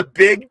the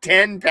Big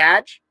Ten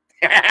patch.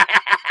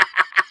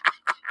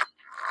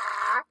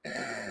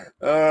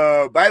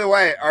 By the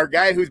way, our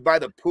guy who's by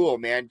the pool,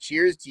 man,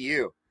 cheers to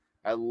you.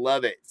 I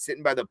love it.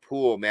 Sitting by the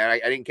pool, man. I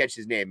didn't catch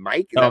his name.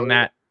 Mike?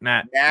 Matt.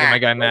 Yeah, my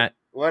guy, Matt.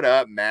 What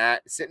up,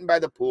 Matt? Sitting by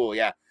the pool.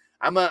 Yeah.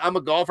 I'm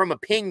a golfer. I'm a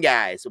Ping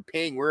guy. So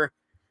Ping, we're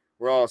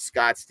all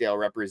Scottsdale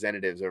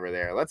representatives over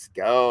there. Let's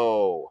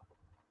go.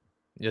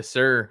 Yes,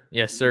 sir.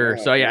 Yes, sir.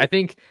 Yeah. So yeah, I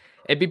think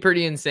it'd be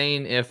pretty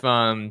insane if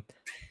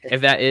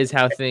that is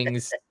how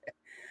things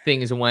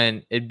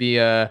went. It'd be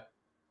I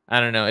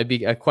don't know. It'd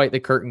be quite the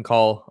curtain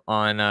call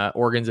on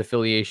Oregon's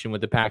affiliation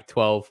with the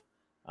Pac-12.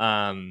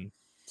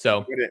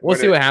 So we'll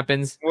see what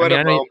happens. I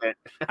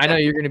know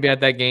you're going to be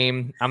at that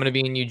game. I'm going to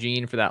be in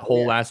Eugene for that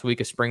whole last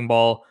week of spring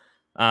ball.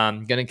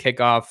 Going to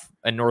kick off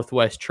a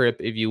Northwest trip,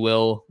 if you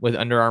will, with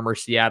Under Armour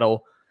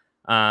Seattle.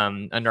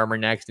 Under Armour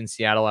next in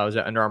Seattle. I was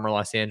at Under Armour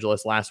Los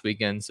Angeles last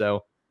weekend.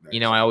 So, nice. You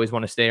know, I always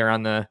want to stay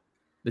around the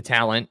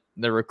talent,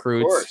 the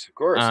recruits. Of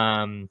course.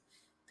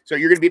 So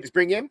you're going to be at the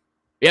spring game?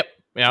 Yep.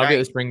 Yeah, I'll be at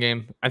the spring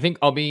game. I think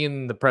I'll be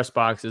in the press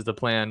box is the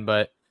plan,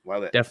 but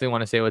definitely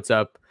want to say what's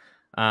up.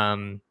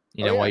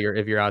 You know,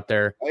 if you're out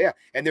there. Oh yeah.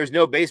 And there's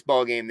no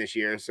baseball game this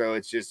year. So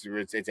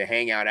it's a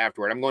hangout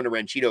afterward. I'm going to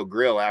Ranchito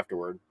Grill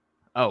afterward.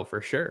 Oh,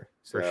 for sure.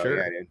 For sure.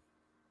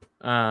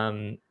 Yeah,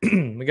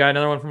 we got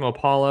another one from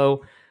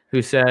Apollo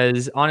who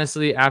says,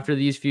 honestly, after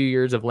these few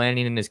years of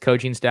landing in his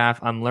coaching staff,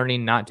 I'm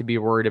learning not to be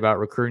worried about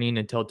recruiting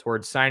until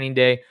towards signing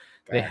day. Facts.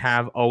 They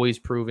have always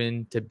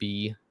proven to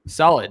be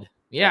solid.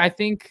 Yeah, I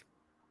think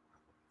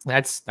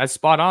that's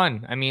spot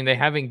on. I mean, they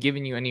haven't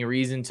given you any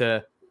reason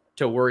to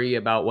worry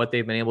about what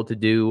they've been able to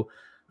do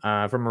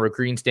from a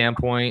recruiting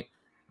standpoint.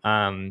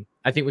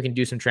 I think we can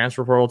do some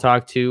transfer portal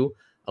talk too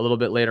a little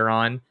bit later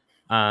on.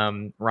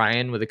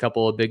 Ryan with a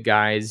couple of big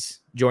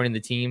guys joining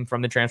the team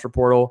from the transfer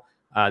portal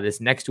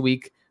this next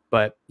week.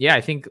 But yeah,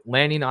 I think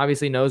Lanning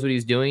obviously knows what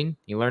he's doing.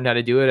 He learned how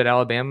to do it at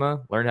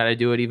Alabama, learned how to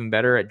do it even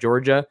better at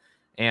Georgia.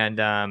 And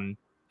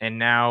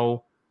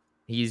now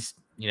he's,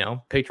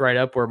 picked right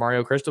up where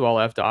Mario Cristobal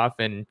left off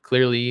and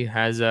clearly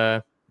has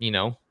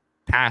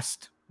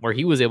passed where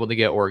he was able to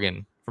get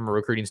Oregon from a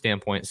recruiting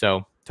standpoint.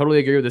 So totally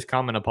agree with this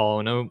comment,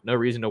 Apollo. No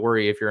reason to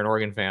worry if you're an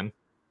Oregon fan.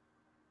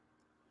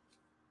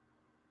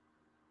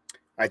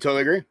 I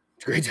totally agree.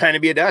 It's a great time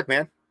to be a Duck,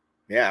 man.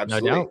 Yeah,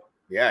 absolutely. No doubt.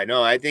 Yeah,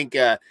 no, I think,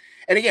 and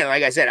again,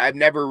 like I said, I've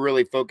never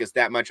really focused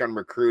that much on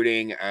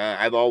recruiting.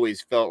 I've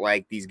always felt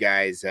like these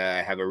guys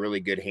have a really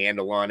good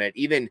handle on it.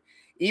 Even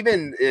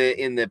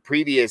in the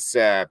previous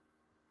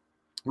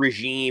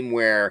regime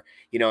where,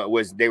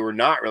 they were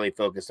not really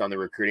focused on the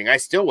recruiting, I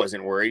still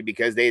wasn't worried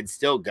because they had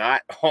still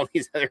got all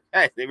these other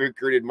guys. They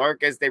recruited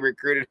Marcus. They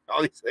recruited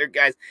all these other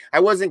guys. I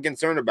wasn't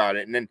concerned about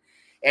it. And then,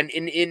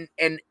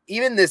 and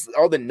even this,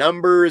 all the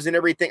numbers and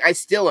everything, I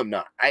still am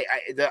not.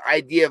 The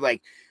idea of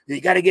like, you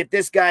got to get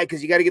this guy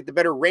because you got to get the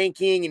better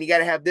ranking and you got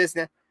to have this.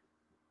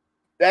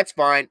 That's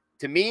fine.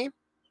 To me,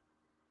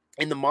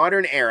 in the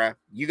modern era,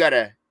 you got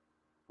to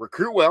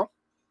recruit well.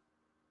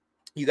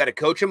 You got to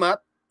coach them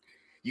up.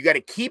 You got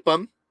to keep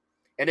them.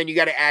 And then you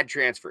got to add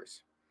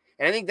transfers.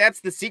 And I think that's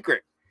the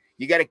secret.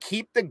 You got to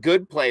keep the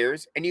good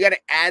players and you got to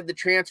add the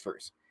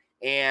transfers.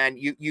 And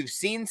you've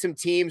seen some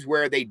teams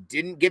where they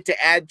didn't get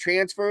to add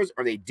transfers,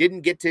 or they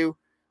didn't get to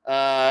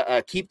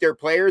keep their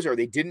players, or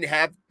they didn't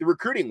have the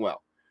recruiting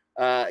well.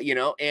 You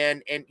know,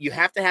 and you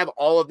have to have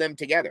all of them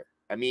together.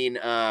 I mean,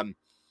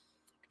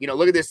 you know,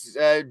 look at this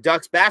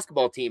Ducks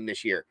basketball team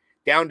this year,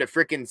 down to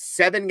freaking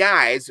 7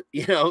 guys,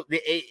 you know,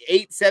 the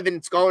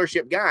 7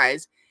 scholarship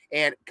guys.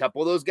 And a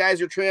couple of those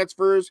guys are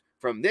transfers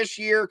from this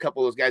year. A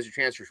couple of those guys are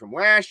transfers from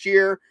last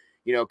year.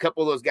 You know, a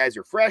couple of those guys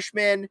are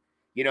freshmen.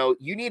 You know,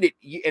 you needed,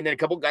 and then a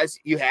couple of guys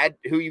you had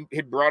who you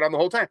had brought on the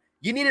whole time.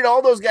 You needed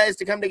all those guys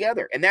to come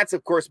together. And that's,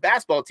 of course,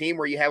 basketball team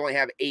where you only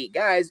have 8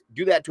 guys.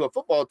 Do that to a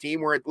football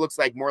team where it looks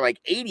like more like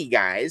 80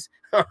 guys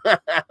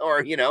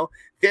or, you know,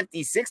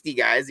 50, 60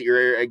 guys that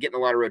you're getting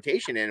a lot of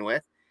rotation in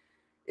with.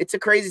 It's a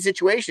crazy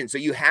situation. So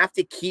you have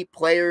to keep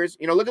players,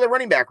 you know, look at the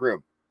running back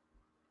room.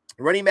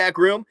 Running back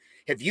room,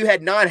 if you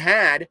had not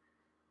had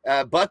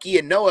Bucky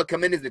and Noah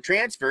come in as the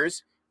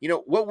transfers, you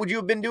know, what would you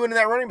have been doing in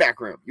that running back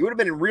room? You would have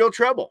been in real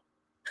trouble.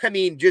 I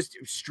mean, just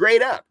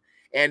straight up.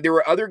 And there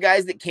were other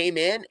guys that came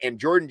in, and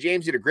Jordan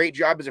James did a great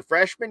job as a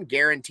freshman,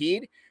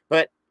 guaranteed.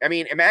 But, I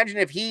mean, imagine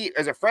if he,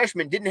 as a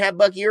freshman, didn't have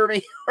Bucky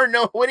Irving or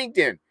Noah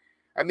Whittington.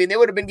 I mean, they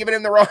would have been giving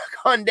him the rock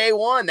on day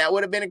one. That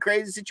would have been a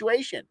crazy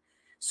situation.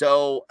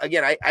 So,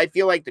 again, I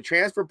feel like the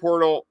transfer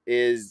portal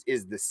is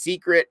the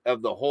secret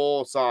of the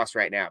whole sauce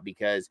right now,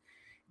 because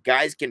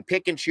guys can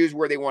pick and choose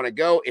where they want to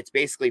go. It's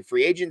basically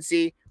free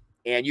agency,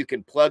 and you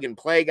can plug and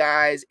play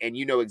guys, and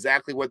you know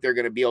exactly what they're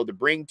going to be able to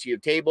bring to your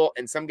table,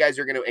 and some guys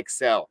are going to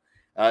excel.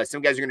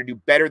 Some guys are going to do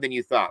better than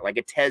you thought, like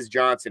a Tez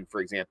Johnson, for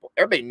example.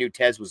 Everybody knew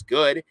Tez was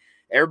good.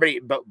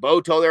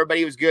 Bo told everybody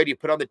he was good. You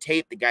put on the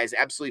tape, the guy's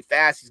absolutely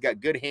fast. He's got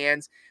good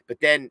hands. But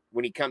then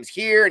when he comes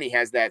here and he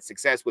has that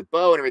success with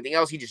Bo and everything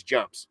else, he just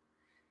jumps.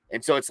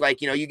 And so it's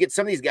like, you know, you get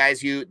some of these guys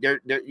who they're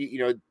you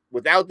know,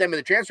 without them in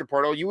the transfer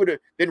portal, you would have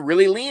been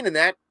really lean in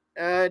that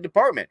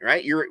department,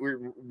 right? Your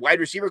wide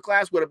receiver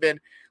class would have been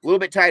a little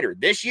bit tighter.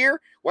 This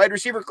year, wide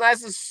receiver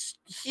class is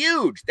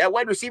huge. That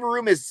wide receiver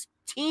room is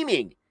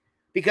teeming,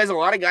 because a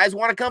lot of guys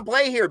want to come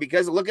play here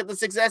because look at the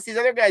success these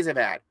other guys have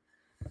had.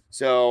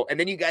 So, and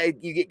then you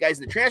get guys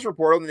in the transfer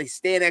portal and they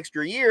stay an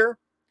extra year.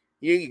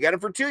 You got them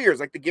for 2 years,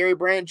 like the Gary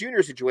Bryant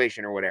Jr.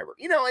 situation or whatever.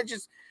 You know, it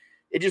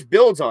just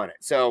builds on it.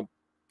 So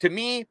to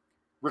me,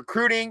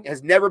 recruiting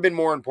has never been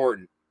more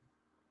important.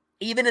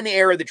 Even in the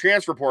era of the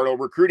transfer portal,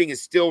 recruiting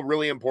is still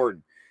really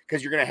important,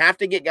 because you're going to have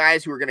to get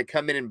guys who are going to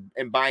come in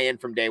and buy in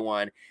from day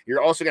one.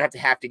 You're also going to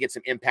have to get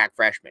some impact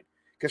freshmen,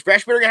 because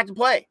freshmen are going to have to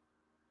play.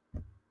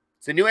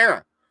 It's a new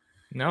era.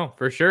 No,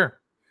 for sure.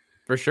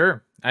 For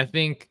sure. I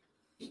think,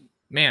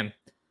 man,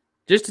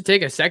 just to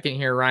take a second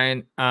here,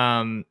 Ryan,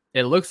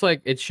 it looks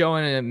like it's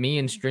showing me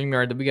in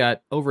StreamYard that we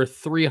got over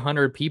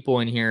 300 people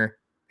in here.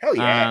 Hell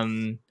yeah.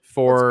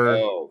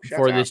 For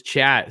this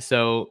chat.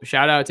 So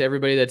shout out to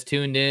everybody that's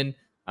tuned in.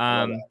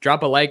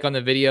 Drop a like on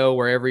the video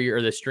wherever you're,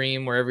 or the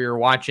stream, wherever you're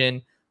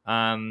watching.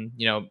 You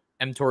know,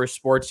 M Torres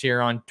Sports here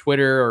on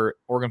Twitter, or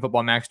Oregon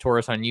Football Max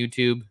Torres on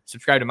YouTube.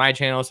 Subscribe to my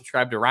channel,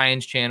 subscribe to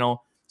Ryan's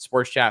channel,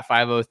 SportsChat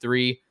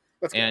 503.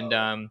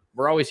 And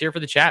we're always here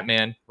for the chat,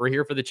 man. We're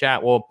here for the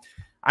chat. Well,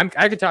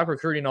 I could talk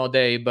recruiting all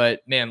day,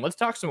 but man, let's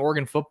talk some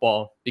Oregon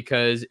football,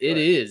 because it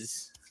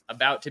is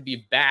about to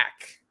be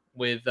back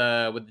with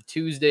the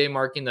Tuesday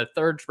marking the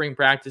 3rd spring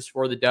practice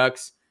for the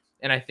Ducks.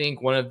 And I think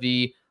one of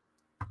the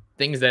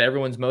things that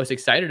everyone's most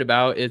excited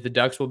about is the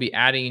Ducks will be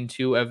adding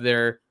 2 of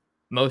their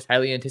most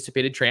highly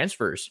anticipated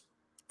transfers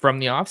from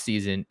the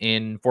offseason,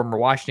 in former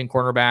Washington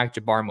cornerback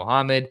Jabbar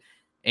Muhammad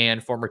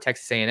and former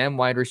Texas A&M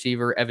wide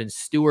receiver Evan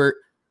Stewart,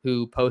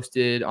 who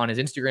posted on his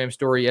Instagram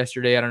story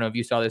yesterday. I don't know if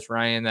you saw this,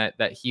 Ryan,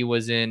 that he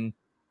was in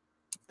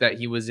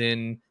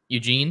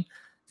Eugene.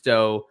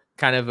 So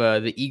kind of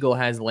the Eagle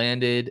has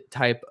landed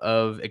type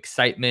of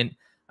excitement.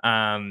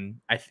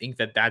 I think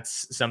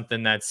that's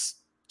something that's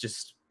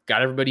just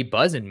got everybody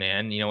buzzing,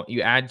 man. You know,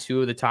 you add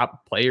 2 of the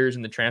top players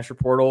in the transfer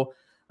portal.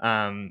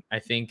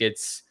 I think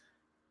it's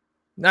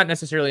not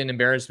necessarily an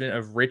embarrassment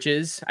of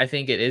riches. I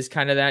think it is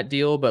kind of that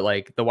deal, but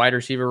like the wide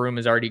receiver room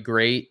is already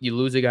great. You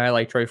lose a guy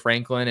like Troy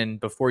Franklin, and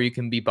before you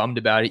can be bummed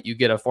about it, you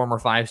get a former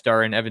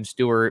 5-star in Evan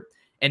Stewart,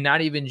 and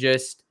not even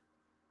just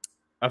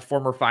a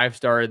former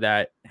 5-star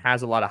that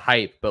has a lot of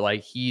hype, but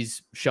like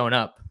he's shown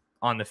up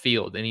on the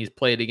field and he's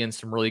played against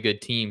some really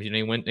good teams. You know,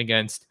 he went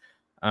against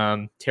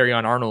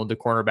Terrion Arnold, the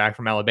cornerback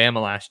from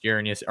Alabama last year,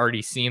 and he's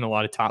already seen a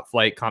lot of top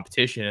flight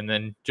competition. And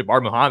then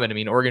Jabbar Muhammad, I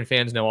mean, Oregon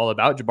fans know all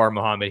about Jabbar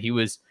Muhammad. He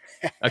was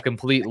a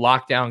complete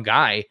lockdown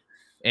guy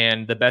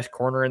and the best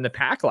corner in the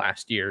pack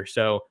last year.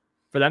 So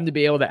for them to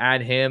be able to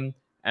add him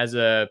as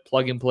a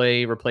plug and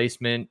play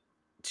replacement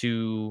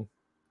to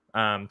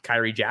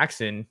Kyrie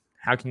Jackson,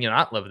 how can you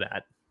not love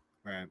that?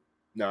 Right.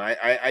 No,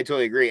 I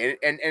totally agree.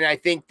 And I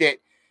think that,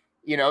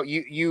 you know,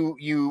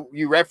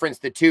 you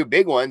referenced the 2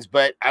 big ones,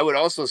 but I would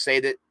also say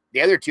that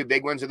the other 2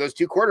 big ones are those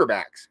 2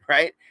 quarterbacks,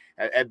 right?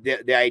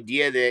 The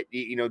idea that,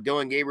 you know,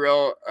 Dylan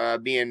Gabriel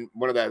being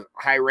one of the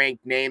high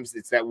ranked names,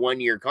 it's that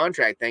 1-year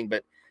contract thing,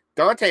 but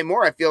Dante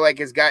Moore, I feel like,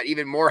 has got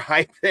even more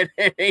hype than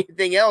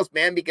anything else,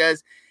 man,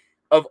 because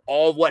of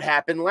all of what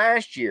happened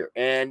last year.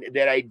 And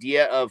that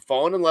idea of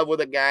falling in love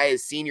with a guy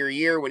his senior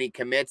year when he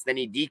commits, then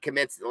he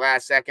decommits at the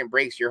last second,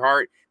 breaks your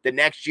heart. The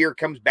next year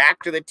comes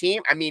back to the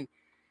team. I mean,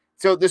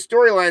 so the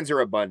storylines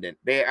are abundant.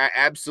 They are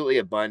absolutely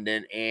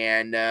abundant.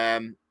 And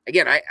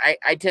again,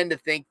 I tend to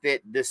think that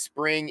the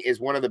spring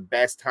is one of the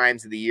best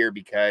times of the year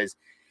because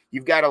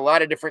you've got a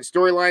lot of different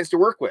storylines to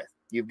work with.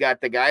 You've got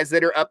the guys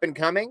that are up and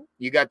coming.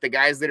 You got the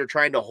guys that are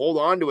trying to hold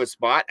on to a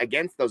spot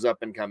against those up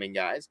and coming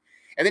guys.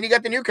 And then you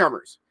got the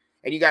newcomers.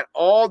 And you got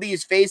all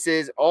these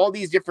faces, all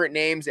these different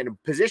names and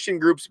position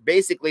groups.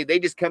 Basically, they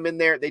just come in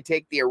there, they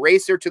take the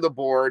eraser to the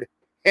board,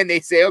 and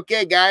they say,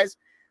 okay, guys,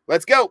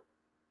 let's go.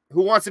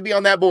 Who wants to be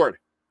on that board?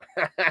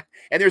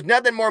 And there's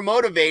nothing more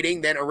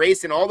motivating than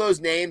erasing all those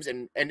names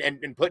and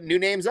putting new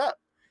names up.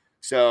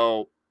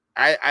 So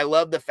I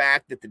love the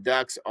fact that the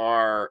Ducks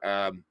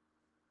are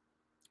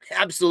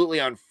absolutely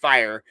on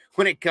fire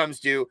when it comes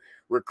to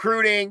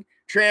recruiting,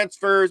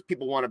 transfers.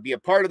 People want to be a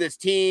part of this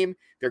team.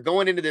 They're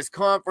going into this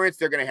conference.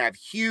 They're going to have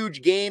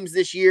huge games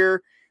this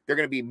year. They're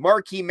going to be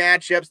marquee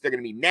matchups. They're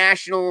going to be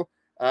national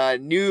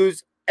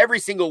news every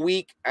single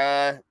week.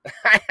 I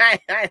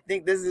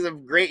think this is a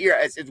great year.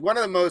 It's one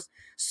of the most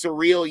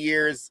surreal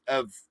years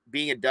of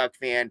being a Duck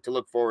fan to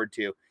look forward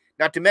to.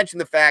 Not to mention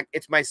the fact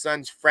it's my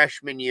son's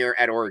freshman year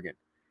at Oregon.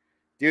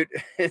 Dude,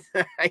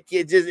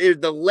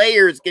 the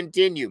layers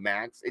continue,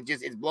 Max.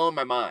 It's blowing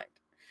my mind.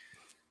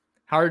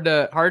 Hard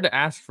to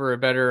ask for a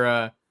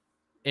better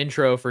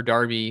intro for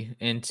Darby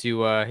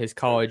into his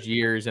college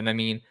years. And I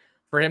mean,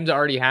 for him to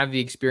already have the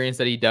experience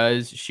that he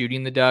does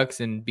shooting the Ducks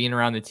and being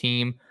around the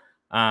team,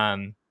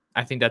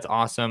 I think that's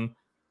awesome.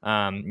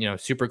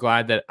 Super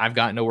glad that I've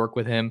gotten to work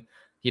with him.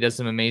 He does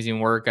some amazing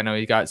work. I know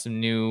he got some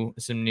new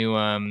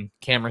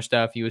camera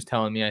stuff. He was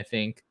telling me, I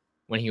think,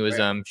 when he was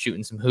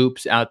shooting some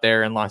hoops out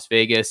there in Las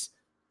Vegas.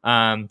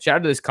 Shout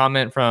out to this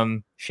comment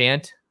from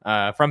Shant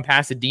from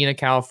Pasadena,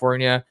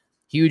 California.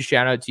 Huge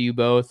shout out to you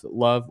both.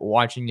 Love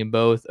watching you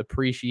both.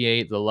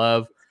 Appreciate the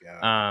love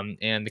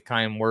and the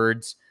kind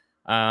words.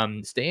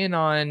 Staying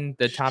on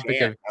the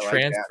topic of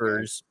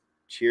transfers.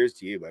 Cheers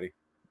to you, buddy.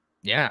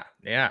 Yeah.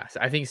 So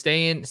I think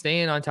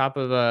staying on top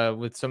of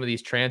with some of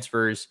these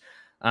transfers.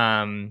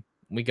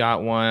 We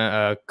got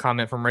a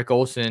comment from Rick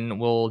Olson.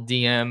 Will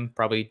DM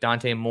probably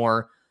Dante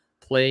Moore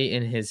play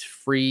in his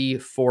free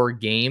 4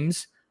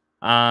 games?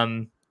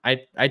 I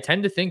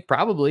tend to think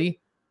probably.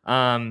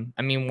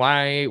 I mean,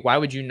 why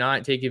would you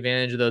not take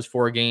advantage of those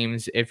 4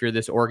 games if you're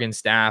this Oregon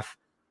staff,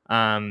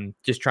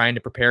 just trying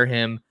to prepare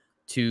him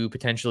to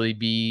potentially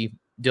be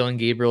Dylan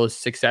Gabriel's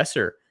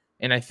successor?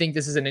 And I think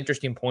this is an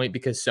interesting point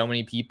because so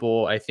many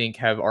people, I think,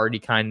 have already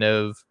kind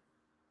of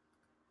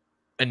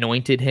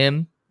anointed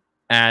him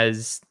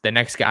as the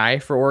next guy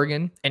for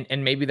Oregon.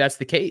 And maybe that's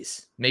the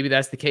case.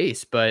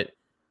 But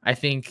I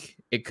think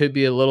it could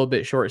be a little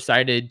bit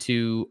short-sighted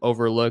to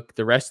overlook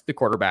the rest of the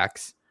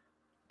quarterbacks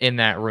in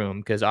that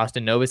room because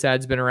Austin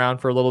Novosad's been around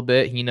for a little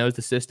bit. He knows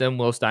the system.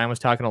 Will Stein was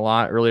talking a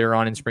lot earlier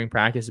on in spring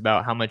practice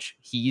about how much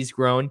he's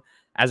grown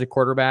as a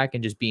quarterback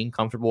and just being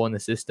comfortable in the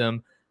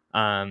system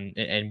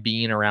and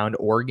being around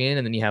Oregon.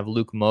 And then you have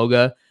Luke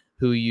Moga,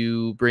 who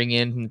you bring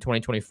in from the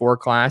 2024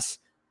 class.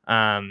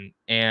 And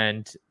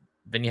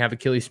then you have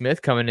Achilles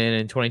Smith coming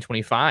in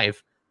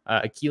 2025,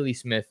 Achilles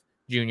Smith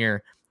Jr.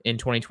 in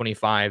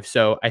 2025.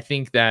 So I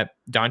think that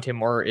Dante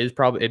Moore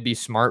it'd be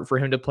smart for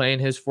him to play in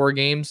his 4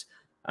 games,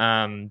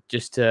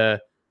 just to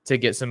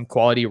get some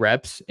quality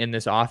reps in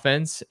this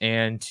offense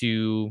and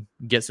to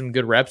get some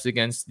good reps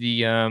against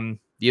the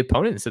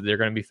opponents that they're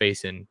going to be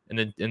facing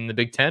in the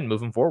Big Ten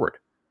moving forward.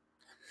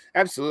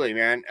 Absolutely,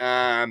 man.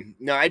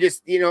 No, I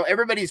just,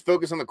 everybody's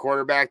focused on the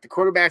quarterback. The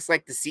quarterback's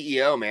like the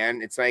CEO,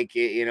 man. It's like,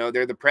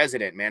 they're the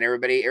president, man.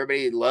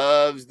 Everybody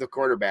loves the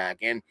quarterback.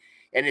 And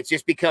it's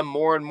just become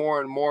more and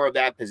more and more of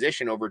that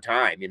position over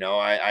time.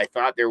 I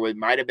thought there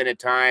might have been a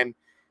time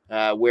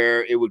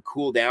where it would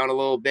cool down a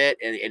little bit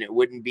and it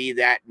wouldn't be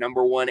that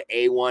number one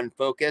A1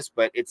 focus,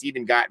 but it's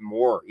even gotten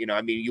more.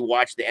 I mean, you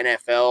watch the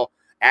NFL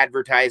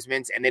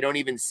advertisements and they don't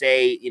even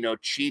say,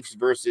 Chiefs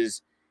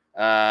versus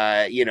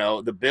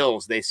the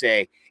Bills. They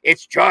say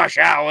it's Josh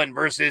Allen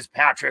versus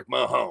Patrick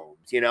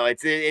Mahomes.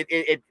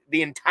 The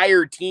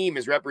entire team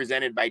is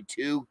represented by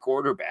 2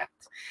 quarterbacks,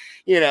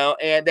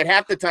 and that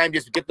half the time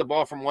just get the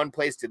ball from one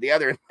place to the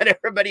other and let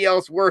everybody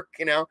else work,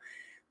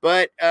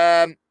 but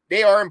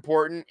they are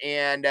important.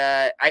 And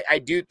I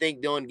do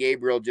think Dylan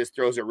Gabriel just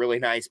throws a really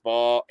nice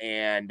ball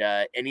and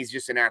he's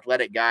just an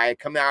athletic guy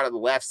coming out of the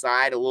left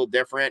side, a little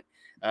different.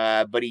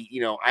 But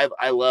he,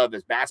 I love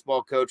as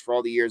basketball coach for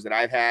all the years that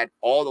I've had,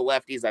 all the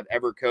lefties I've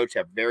ever coached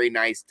have very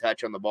nice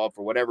touch on the ball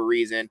for whatever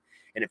reason.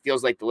 And it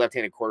feels like the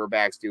left-handed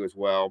quarterbacks do as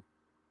well.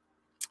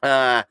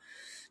 Yeah,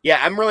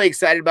 I'm really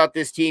excited about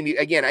this team.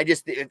 Again,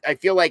 I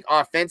feel like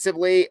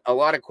offensively, a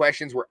lot of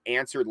questions were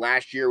answered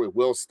last year with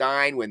Will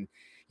Stein when,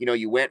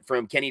 you went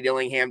from Kenny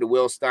Dillingham to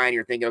Will Stein.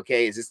 You're thinking,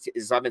 okay, is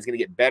this offense going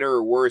to get better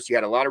or worse? You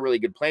had a lot of really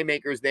good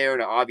playmakers there.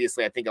 And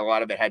obviously, I think a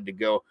lot of it had to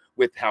go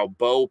with how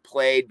Bo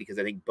played because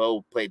I think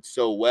Bo played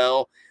so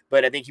well.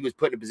 But I think he was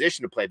put in a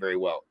position to play very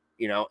well.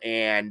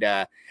 and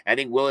I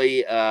think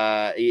Willie,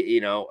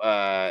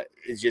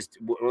 is just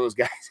one of those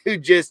guys who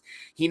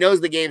he knows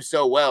the game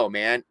so well,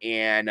 man.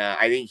 And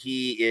I think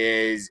he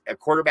is a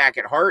quarterback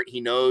at heart.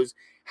 He knows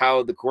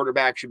how the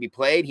quarterback should be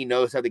played. He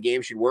knows how the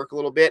game should work a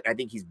little bit. I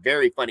think he's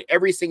very funny.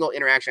 Every single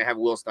interaction I have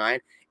with Will Stein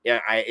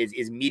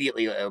is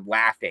immediately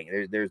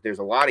laughing. There's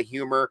a lot of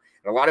humor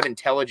and a lot of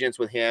intelligence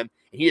with him,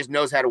 and he just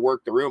knows how to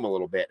work the room a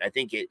little bit. I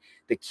think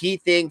the key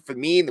thing for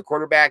me and the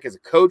quarterback as a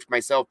coach,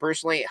 myself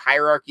personally,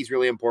 hierarchy is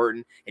really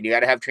important, and you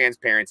got to have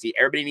transparency.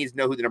 Everybody needs to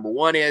know who the number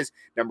 1 is,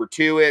 number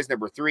 2 is,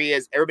 number 3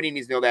 is. Everybody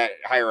needs to know that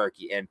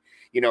hierarchy. And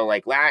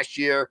like last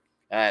year,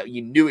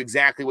 you knew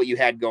exactly what you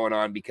had going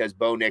on because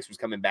Bo Nix was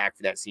coming back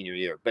for that senior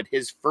year. But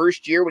his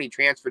first year when he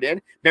transferred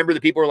in, remember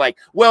the people were like,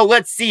 well,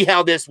 let's see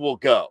how this will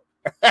go.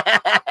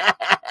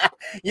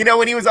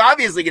 When he was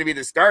obviously going to be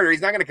the starter,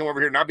 he's not going to come over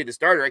here and not be the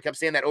starter. I kept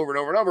saying that over and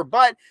over and over.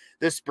 But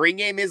the spring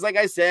game is, like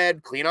I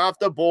said, clean off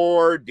the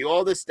board, do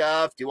all the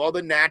stuff, do all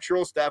the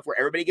natural stuff where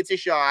everybody gets a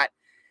shot.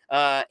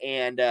 But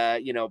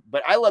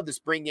I love the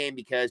spring game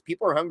because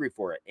people are hungry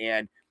for it.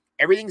 And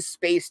everything's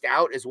spaced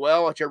out as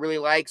well, which I really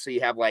like. So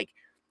you have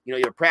you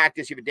have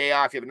practice, you have a day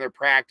off, you have another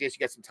practice, you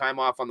got some time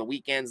off on the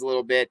weekends a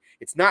little bit.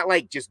 It's not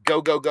like just go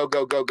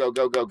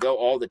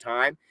all the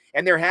time.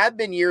 And there have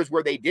been years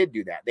where they did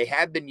do that. They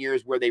have been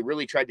years where they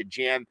really tried to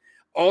jam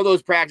all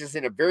those practices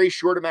in a very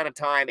short amount of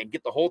time and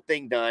get the whole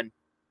thing done.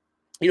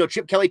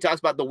 Chip Kelly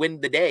talks about the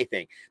win the day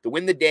thing. The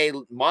win the day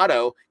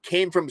motto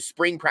came from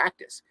spring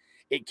practice.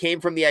 It came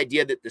from the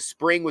idea that the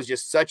spring was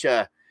just such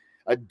a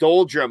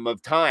doldrum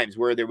of times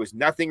where there was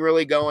nothing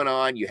really going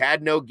on. You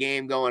had no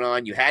game going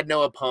on. You had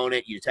no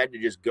opponent. You just had to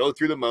just go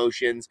through the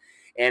motions.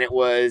 And it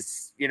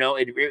was,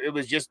 it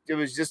was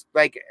just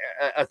like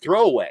a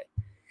throwaway.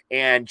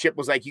 And Chip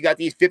was like, you got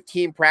these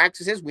 15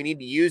 practices. We need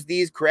to use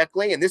these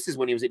correctly. And this is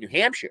when he was at New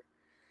Hampshire.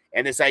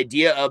 And this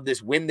idea of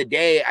this win the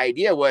day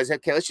idea was,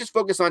 okay, let's just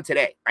focus on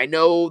today. I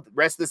know the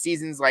rest of the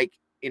season's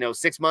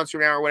 6 months from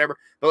now or whatever,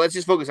 but let's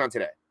just focus on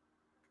today.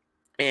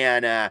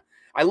 And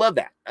I love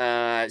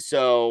that.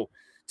 So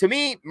to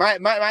me,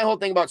 my whole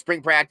thing about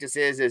spring practice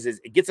is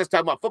it gets us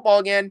talking about football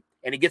again,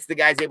 and it gets the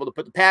guys able to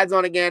put the pads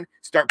on again,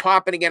 start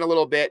popping again a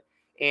little bit.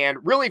 And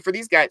really for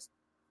these guys,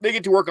 they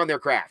get to work on their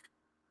craft.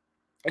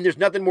 And there's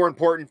nothing more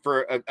important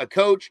for a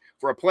coach,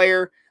 for a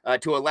player,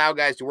 to allow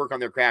guys to work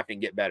on their craft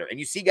and get better. And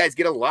you see guys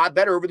get a lot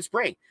better over the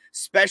spring,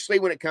 especially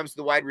when it comes to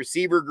the wide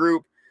receiver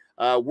group,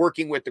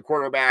 working with the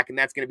quarterback. And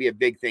that's going to be a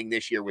big thing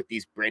this year with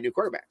these brand new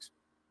quarterbacks.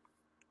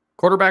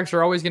 Quarterbacks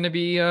are always going to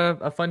be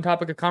a fun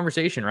topic of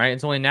conversation, right?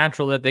 It's only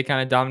natural that they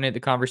kind of dominate the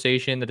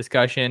conversation, the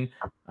discussion,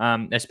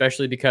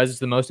 especially because it's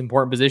the most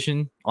important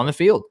position on the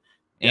field.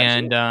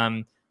 Absolutely.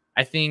 And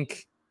I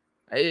think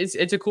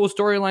it's a cool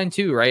storyline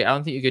too, right? I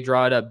don't think you could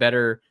draw it up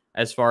better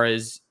as far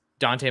as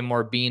Dante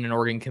Moore being an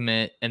Oregon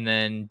commit and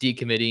then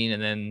decommitting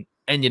and then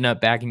ending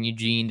up back in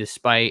Eugene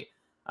despite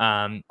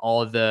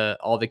all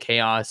the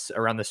chaos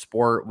around the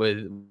sport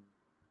with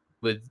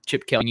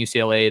Chip Kelly and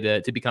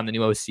UCLA to become the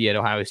new OC at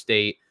Ohio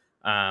State.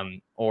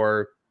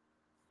 Or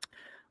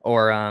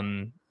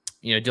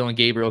Dylan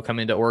Gabriel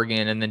coming to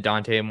Oregon and then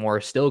Dante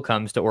Moore still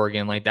comes to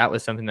Oregon. Like that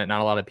was something that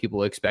not a lot of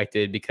people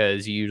expected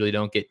because you usually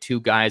don't get two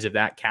guys of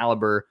that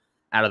caliber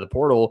out of the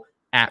portal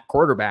at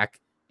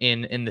quarterback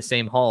in the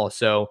same hall.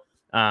 So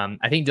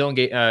I think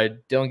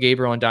Dylan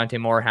Gabriel and Dante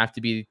Moore have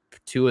to be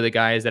two of the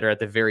guys that are at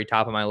the very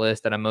top of my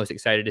list that I'm most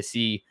excited to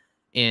see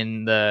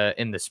in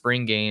the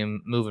spring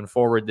game moving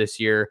forward this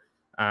year.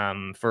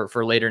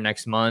 For later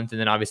next month. And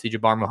then obviously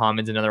Jabbar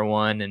Muhammad's another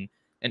one and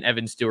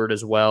Evan Stewart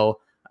as well.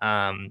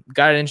 Got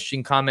an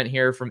interesting comment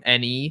here from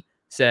NE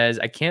says,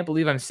 I can't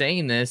believe I'm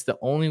saying this. The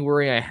only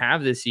worry I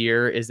have this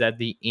year is that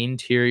the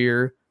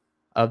interior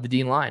of the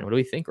D line. What do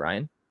we think,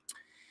 Ryan?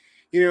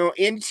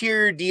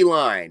 Interior D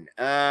line.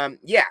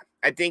 Yeah,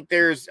 I think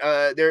there's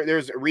a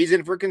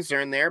reason for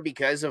concern there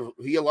because of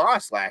who you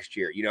lost last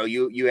year.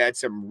 You had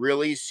some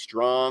really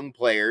strong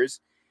players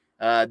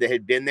that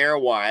had been there a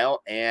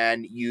while,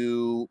 and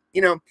in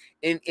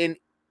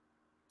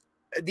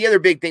the other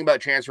big thing about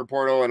transfer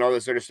portal and all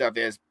this sort of stuff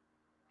is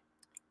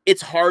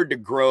it's hard to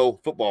grow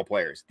football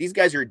players. These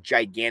guys are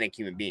gigantic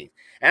human beings.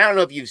 And I don't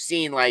know if you've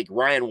seen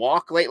Ryan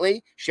Walk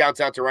lately.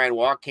 Shouts out to Ryan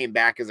Walk, came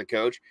back as a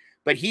coach,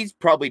 but he's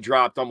probably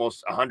dropped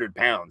almost 100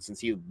 pounds since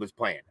he was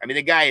playing. I mean,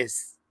 the guy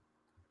is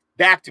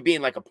back to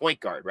being like a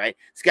point guard, right?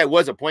 This guy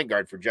was a point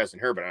guard for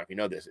Justin Herbert. I don't know if you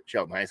know this at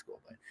Shelton High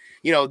School, but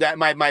that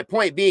my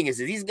point being is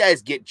that these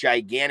guys get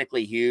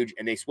gigantically huge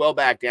and they swell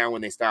back down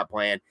when they stop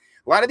playing.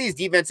 A lot of these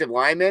defensive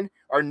linemen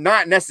are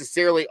not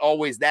necessarily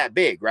always that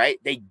big, right?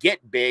 They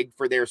get big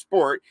for their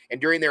sport,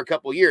 and during their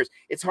couple years,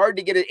 it's hard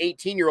to get an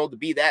 18-year-old to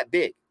be that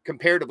big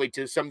comparatively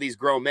to some of these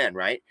grown men,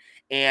 right?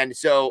 And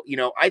so,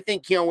 I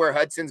think Keon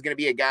Ware-Hudson's going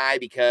to be a guy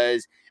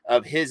because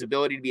of his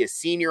ability to be a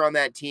senior on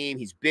that team.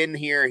 He's been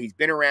here. He's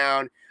been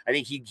around. I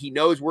think he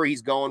knows where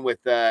he's going with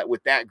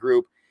that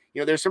group.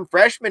 There's some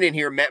freshmen in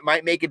here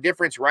might make a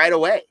difference right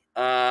away.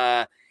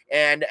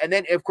 And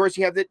then, of course,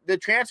 you have the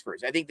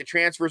transfers. I think the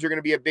transfers are going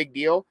to be a big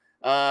deal.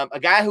 A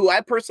guy who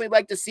I personally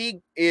like to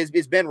see is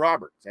Ben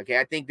Roberts. Okay,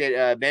 I think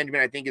that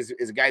Benjamin, I think is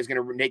a guy who's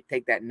going to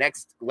take that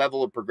next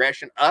level of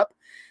progression up.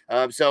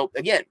 So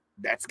again,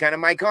 that's kind of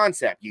my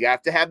concept. You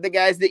have to have the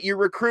guys that you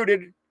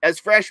recruited as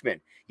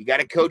freshmen. You got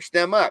to coach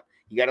them up.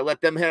 You got to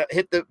let them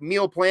hit the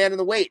meal plan and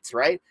the weights,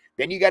 right?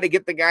 Then you got to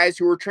get the guys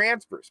who are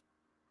transfers,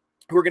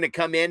 who are going to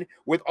come in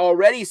with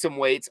already some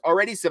weights,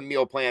 already some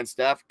meal plan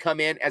stuff, come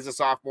in as a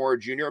sophomore or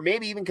junior, or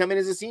maybe even come in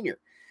as a senior.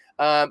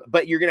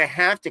 But you're going to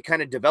have to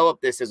kind of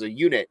develop this as a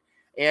unit.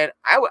 And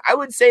I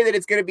would say that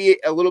it's going to be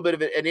a little bit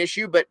of an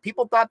issue, but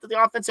people thought that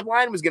the offensive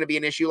line was going to be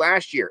an issue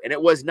last year, and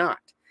it was not.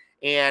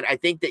 And I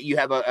think that you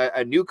have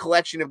a new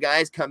collection of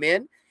guys come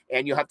in,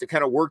 and you'll have to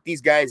kind of work these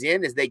guys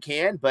in as they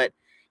can. But,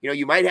 you know,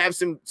 you might have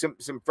some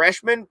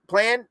freshmen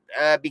plan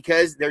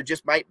because there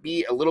just might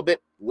be a little bit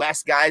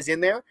less guys in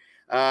there.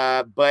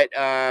 But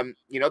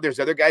you know, there's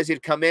other guys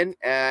who'd come in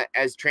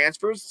as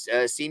transfers,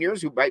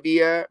 seniors, who might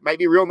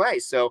be real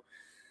nice. So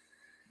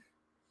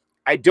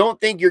I don't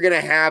think you're going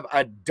to have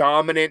a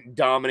dominant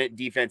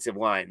defensive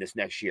line this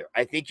next year.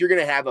 I think you're going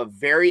to have a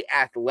very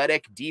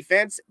athletic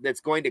defense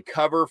that's going to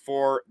cover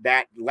for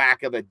that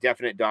lack of a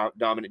definite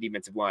dominant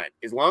defensive line.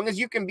 As long as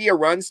you can be a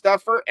run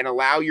stuffer and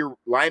allow your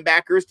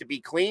linebackers to be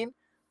clean,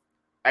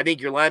 I think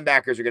your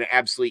linebackers are going to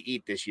absolutely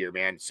eat this year,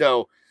 man.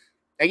 So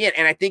again,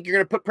 and I think you're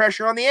going to put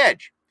pressure on the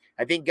edge.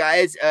 I think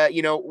guys,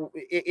 you know,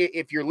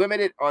 if you're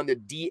limited on the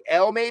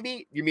DL,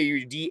 maybe your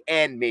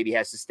DN maybe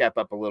has to step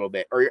up a little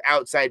bit, or your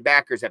outside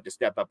backers have to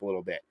step up a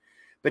little bit.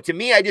 But to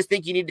me, I just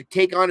think you need to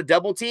take on a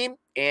double team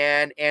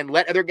and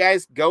let other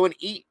guys go and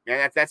eat.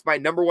 And that's my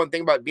number one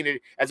thing about being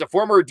as a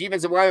former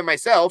defensive lineman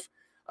myself,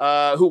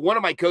 who one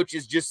of my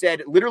coaches just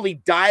said,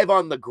 literally dive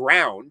on the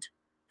ground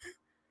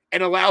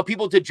and allow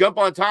people to jump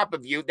on top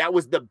of you. That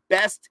was the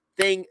best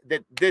thing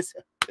that this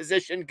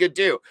position could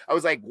do. I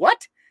was like,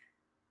 what?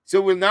 So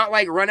we'll not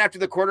like run after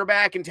the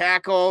quarterback and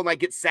tackle and like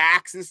get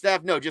sacks and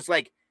stuff. No, just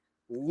like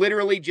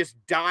literally just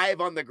dive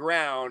on the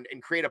ground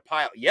and create a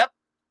pile. Yep.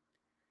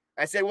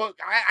 I said, well,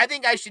 I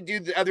think I should do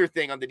the other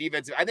thing on the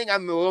defensive. I think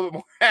I'm a little bit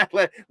more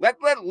athletic.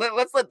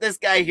 Let's let this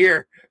guy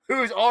here,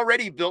 who's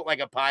already built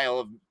like a pile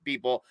of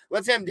people,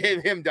 let's him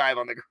dive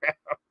on the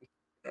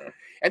ground.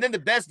 And then the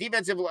best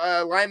defensive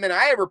lineman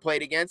I ever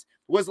played against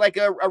was like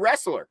a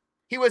wrestler.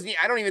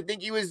 I don't even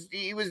think he was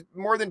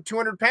more than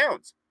 200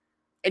 pounds.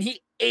 And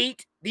he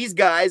ate these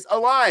guys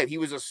alive. He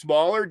was a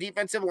smaller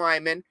defensive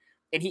lineman,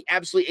 and he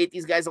absolutely ate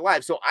these guys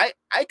alive. So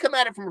I come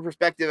at it from a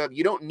perspective of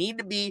you don't need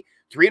to be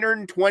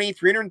 320,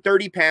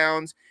 330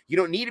 pounds. You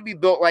don't need to be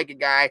built like a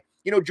guy.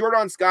 You know,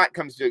 Jordan Scott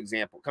comes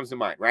to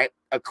mind, right?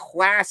 A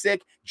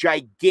classic,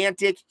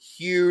 gigantic,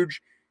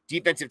 huge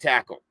defensive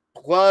tackle.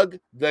 Plug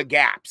the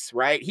gaps,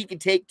 right? He can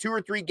take 2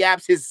 or 3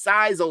 gaps. His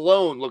size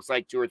alone looks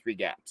like 2 or 3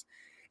 gaps.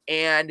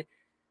 And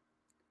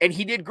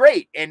he did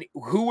great. And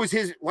who was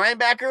his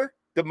linebacker?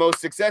 The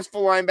most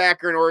successful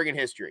linebacker in Oregon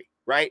history,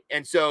 right?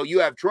 And so you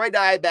have Troy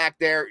Dye back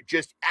there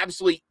just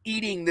absolutely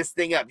eating this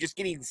thing up, just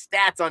getting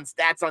stats on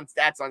stats on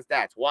stats on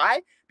stats.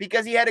 Why?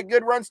 Because he had a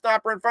good run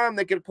stopper in front of him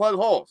that could plug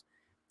holes.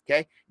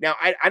 Okay. Now,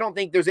 I don't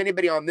think there's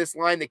anybody on this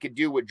line that could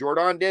do what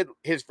Jordan did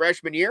his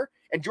freshman year.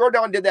 And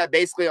Jordan did that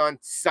basically on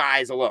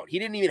size alone. He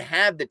didn't even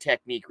have the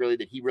technique really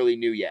that he really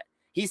knew yet.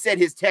 He said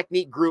his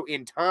technique grew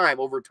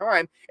over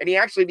time, and he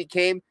actually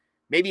became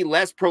maybe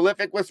less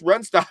prolific with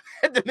run stop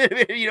at the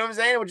minute, you know what I'm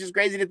saying? Which is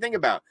crazy to think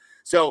about.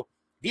 So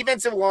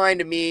defensive line,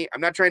 to me,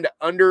 I'm not trying to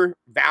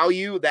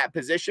undervalue that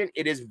position.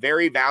 It is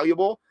very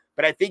valuable,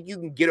 but I think you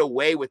can get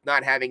away with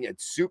not having a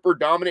super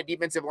dominant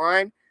defensive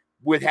line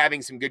with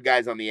having some good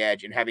guys on the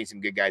edge and having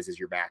some good guys as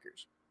your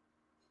backers.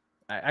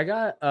 I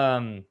got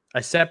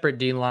a separate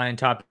D-line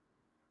topic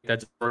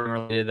that's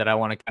related that I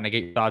want to kind of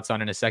get your thoughts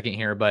on in a second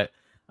here, but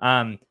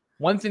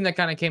one thing that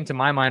kind of came to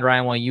my mind,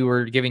 Ryan, while you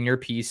were giving your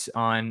piece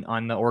on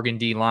the Oregon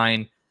D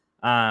line,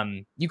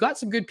 you got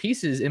some good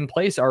pieces in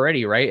place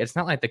already, right? It's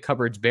not like the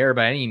cupboard's bare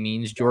by any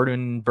means.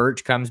 Jordan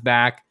Birch comes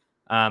back.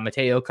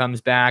 Mateo comes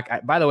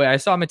back. By the way, I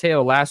saw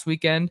Mateo last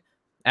weekend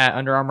at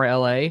Under Armour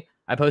LA.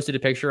 I posted a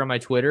picture on my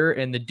Twitter,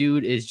 and the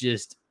dude is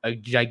just a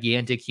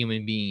gigantic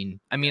human being.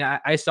 I mean,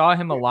 I saw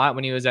him a lot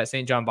when he was at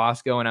St. John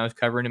Bosco, and I was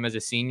covering him as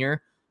a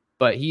senior,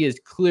 but he is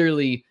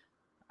clearly,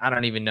 I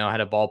don't even know how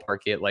to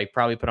ballpark it, like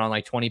probably put on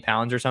like 20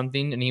 pounds or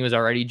something. And he was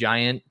already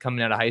giant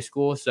coming out of high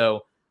school.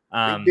 So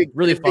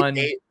really fun.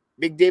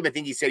 Big Dave, I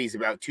think he said he's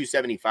about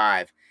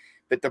 275.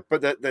 But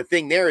the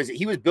thing there is that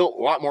he was built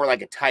a lot more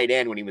like a tight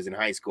end when he was in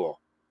high school,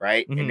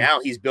 right? Mm-hmm. And now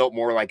he's built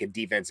more like a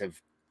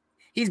defensive.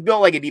 He's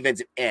built like a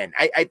defensive end.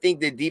 I think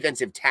the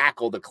defensive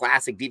tackle, the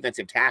classic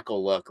defensive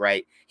tackle look,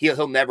 right?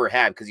 He'll never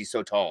have because he's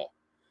so tall.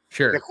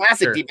 Sure. The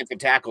classic defensive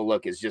tackle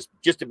look is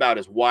just about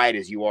as wide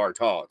as you are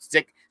tall. It's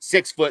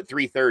 6 foot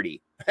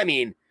 330. I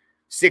mean,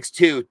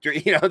 6'2",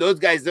 3, you know, those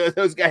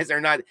guys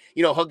are not,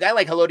 you know, a guy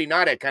like Haloti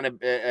Ngata kind of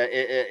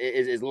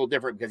is a little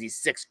different because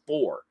he's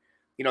 6'4".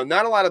 You know,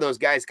 not a lot of those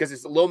guys, because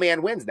it's low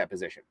man wins that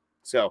position.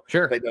 So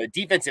sure. But the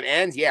defensive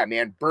ends, yeah,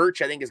 man,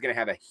 Birch I think is going to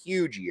have a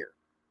huge year.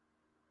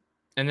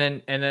 And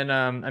then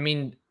I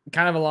mean,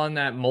 kind of along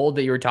that mold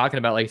that you were talking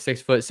about, like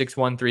 6 foot,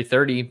 6'1",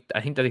 330.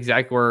 I think that's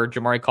exactly where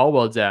Jamari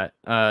Caldwell's at,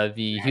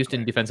 the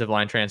Houston defensive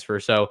line transfer.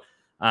 So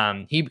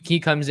he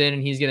comes in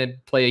and he's going to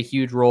play a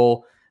huge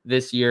role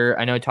this year.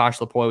 I know Tosh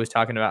Lapoy was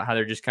talking about how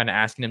they're just kind of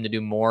asking him to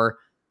do more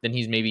than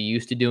he's maybe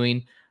used to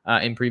doing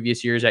in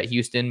previous years at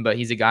Houston, but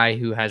he's a guy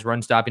who has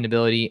run stopping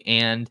ability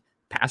and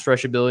pass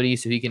rush ability,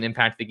 so he can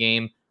impact the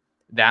game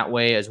that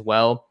way as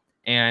well.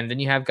 And then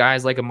you have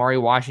guys like Amari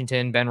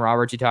Washington, Ben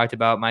Roberts, you talked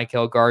about,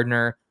 Michael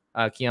Gardner,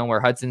 Keon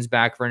Ware-Hudson's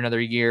back for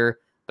another year.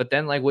 But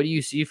then, like, what do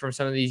you see from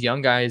some of these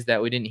young guys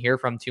that we didn't hear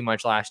from too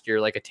much last year,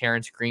 like a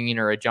Terrence Green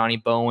or a Johnny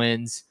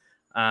Bowens,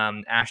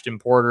 Ashton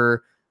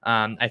Porter?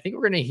 I think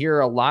we're going to hear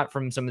a lot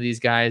from some of these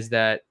guys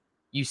that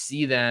you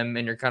see them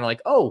and you're kind of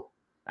like, oh,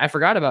 I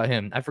forgot about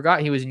him. I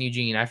forgot he was in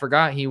Eugene. I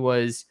forgot he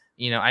was,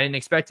 I didn't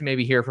expect to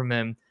maybe hear from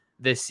him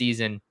this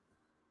season.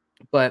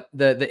 But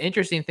the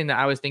interesting thing that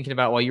I was thinking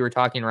about while you were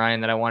talking,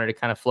 Ryan, that I wanted to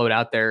kind of float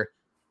out there.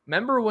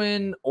 Remember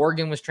when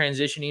Oregon was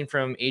transitioning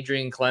from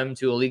Adrian Clem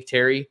to Alik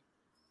Terry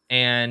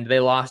and they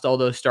lost all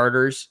those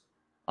starters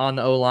on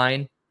the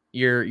O-line?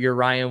 Your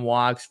Ryan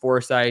Walks,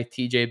 Forsyth,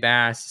 TJ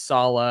Bass,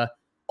 Sala,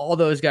 all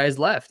those guys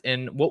left.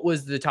 And what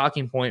was the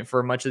talking point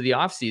for much of the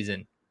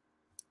offseason?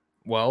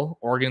 Well,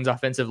 Oregon's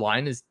offensive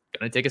line is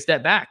going to take a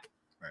step back.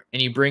 Right.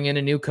 And you bring in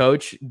a new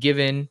coach,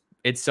 given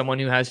it's someone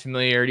who has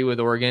familiarity with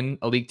Oregon.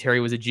 Alik Terry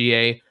was a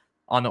GA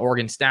on the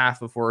Oregon staff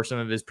before some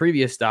of his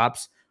previous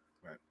stops.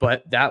 Right.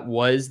 But that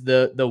was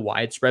the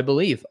widespread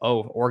belief.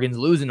 Oh, Oregon's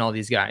losing all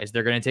these guys.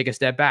 They're going to take a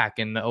step back,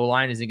 and the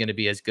O-line isn't going to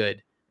be as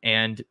good.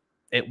 And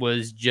it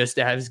was just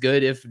as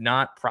good, if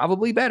not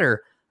probably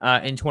better,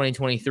 in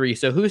 2023.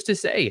 So who's to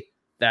say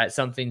that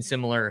something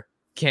similar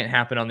can't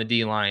happen on the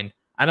D-line?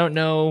 I don't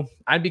know.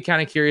 I'd be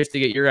kind of curious to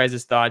get your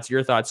guys' thoughts,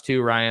 your thoughts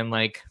too, Ryan.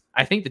 Like,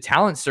 I think the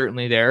talent's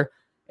certainly there.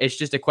 It's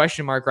just a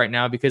question mark right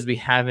now because we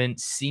haven't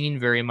seen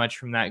very much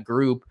from that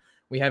group.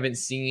 We haven't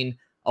seen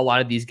a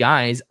lot of these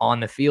guys on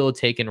the field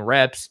taking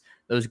reps,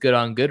 those good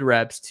on good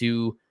reps,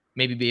 to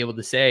maybe be able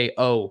to say,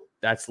 oh,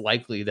 that's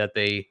likely that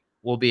they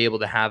will be able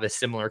to have a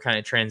similar kind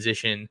of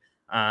transition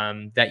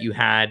that you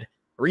had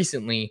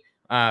recently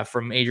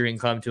from Adrian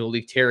Clem to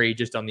Alik Terry,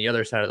 just on the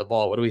other side of the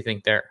ball. What do we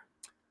think there?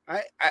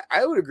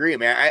 I would agree,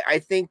 man. I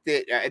think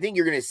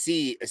you're going to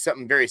see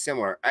something very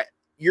similar.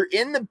 You're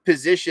in the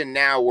position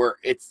now where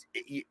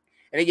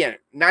and again,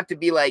 not to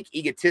be like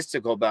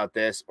egotistical about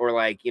this or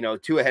like,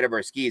 too ahead of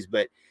our skis,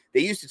 but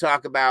they used to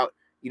talk about,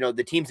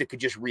 the teams that could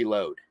just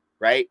reload,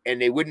 right?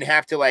 And they wouldn't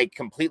have to like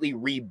completely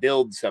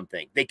rebuild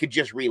something. They could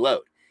just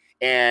reload,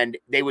 and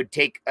they would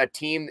take a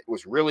team that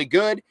was really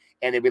good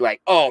and they'd be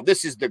like, oh,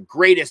 this is the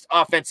greatest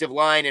offensive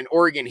line in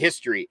Oregon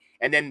history.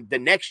 And then the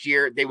next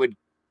year they would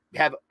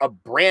have a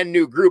brand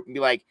new group and be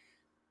like,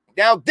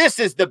 now this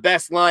is the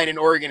best line in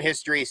Oregon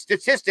history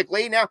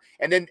statistically now.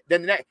 And then the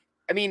next,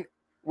 I mean,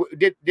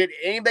 did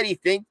anybody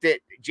think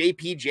that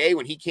JPJ,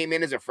 when he came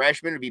in as a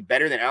freshman, would be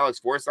better than Alex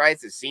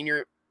Forsyth as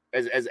senior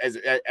as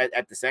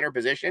at the center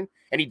position?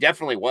 And he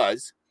definitely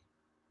was.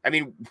 I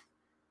mean,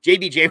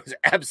 JBJ was an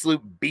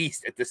absolute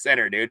beast at the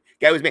center, dude.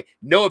 Guy was made.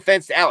 No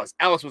offense to Alice.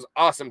 Alice was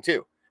awesome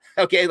too.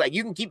 Okay, like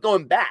you can keep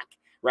going back,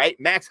 right?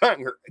 Max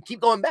Hunger,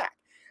 keep going back.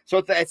 So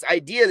it's this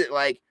idea that,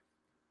 like,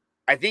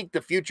 I think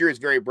the future is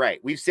very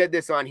bright. We've said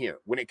this on here.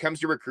 When it comes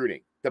to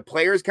recruiting, the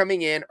players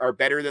coming in are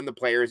better than the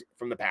players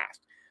from the past.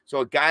 So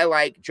a guy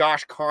like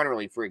Josh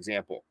Connerly, for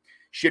example,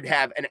 should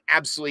have an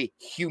absolutely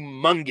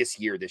humongous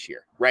year this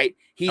year, right?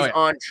 He's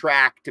on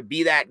track to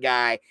be that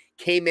guy,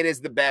 came in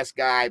as the best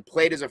guy,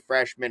 played as a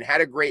freshman,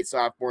 had a great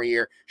sophomore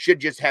year, should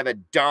just have a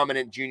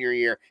dominant junior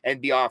year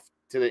and be off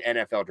to the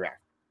NFL draft.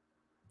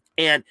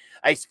 And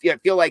I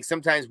feel like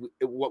sometimes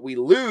what we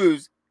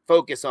lose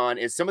focus on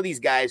is some of these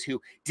guys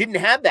who didn't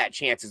have that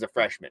chance as a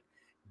freshman.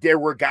 There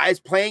were guys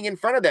playing in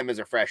front of them as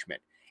a freshman,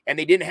 and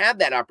they didn't have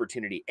that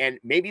opportunity. And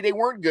maybe they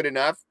weren't good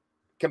enough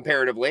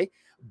comparatively,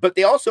 but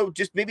they also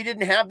just maybe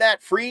didn't have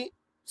that free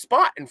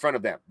spot in front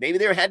of them. Maybe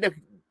they had to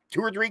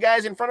 2 or 3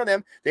 guys in front of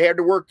them they had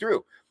to work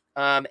through.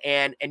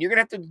 And you're going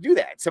to have to do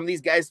that. Some of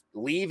these guys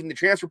leave in the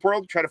transfer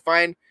portal to try to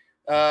find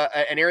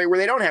an area where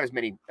they don't have as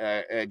many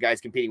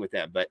guys competing with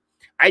them. But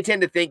I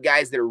tend to think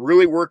guys that are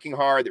really working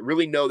hard, that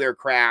really know their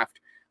craft,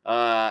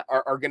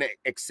 are going to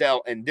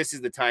excel, and this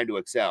is the time to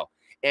excel.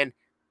 And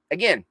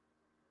again,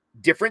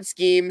 different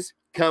schemes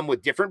come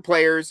with different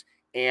players,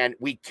 and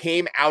we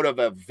came out of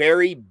a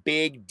very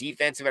big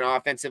defensive and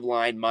offensive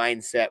line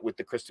mindset with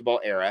the Cristobal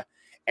era,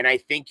 and I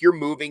think you're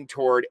moving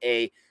toward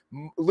a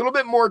little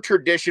bit more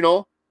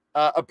traditional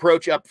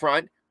approach up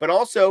front, but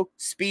also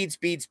speed.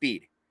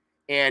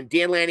 And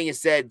Dan Lanning has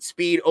said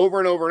speed over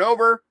and over and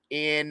over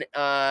in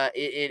a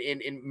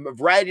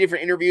variety of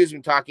different interviews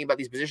when talking about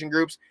these position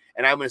groups.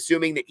 And I'm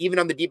assuming that even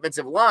on the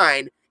defensive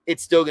line,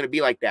 it's still going to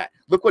be like that.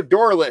 Look what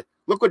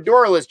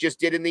Dorless just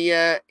did in the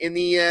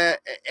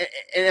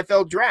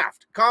NFL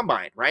draft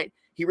combine, right?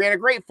 He ran a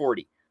great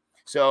 40.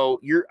 So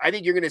I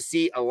think you're going to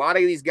see a lot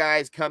of these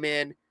guys come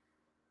in,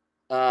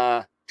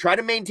 try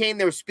to maintain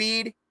their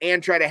speed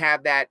and try to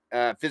have that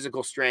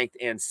physical strength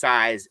and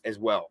size as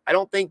well. I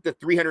don't think the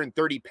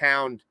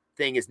 330-pound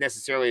thing is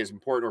necessarily as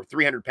important, or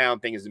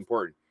 300-pound thing is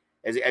important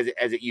as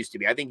it used to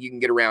be. I think you can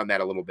get around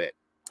that a little bit.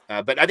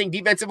 But I think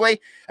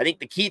defensively, I think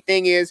the key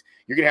thing is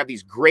you're going to have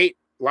these great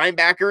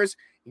linebackers.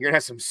 You're going to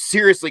have some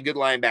seriously good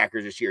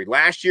linebackers this year.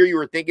 Last year, you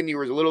were thinking you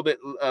was a little bit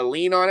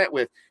lean on it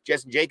with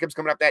Justin Jacobs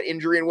coming off that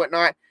injury and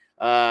whatnot.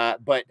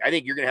 But I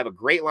think you're going to have a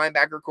great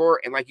linebacker core.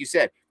 And like you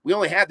said,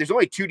 there's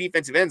only 2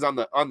 defensive ends on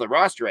the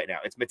roster right now.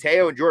 It's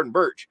Mateo and Jordan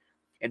Birch.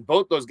 And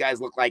both those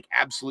guys look like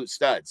absolute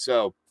studs.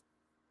 So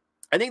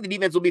I think the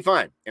defense will be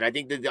fine. And I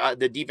think that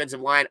the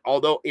defensive line,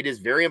 although it is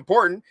very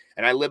important,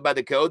 and I live by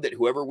the code that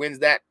whoever wins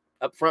that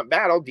upfront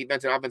battle,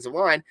 defense and offensive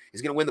line,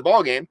 is going to win the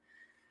ball game.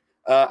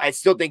 I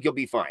still think you'll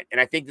be fine.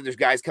 And I think that there's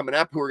guys coming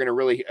up who are going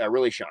to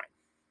really shine.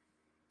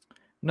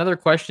 Another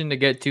question to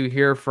get to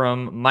here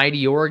from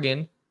Mighty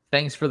Oregon.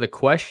 Thanks for the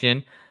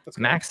question.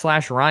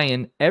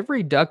 Max/Ryan,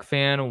 every Duck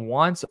fan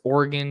wants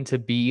Oregon to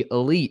be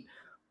elite.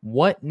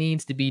 What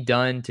needs to be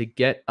done to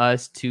get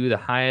us to the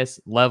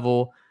highest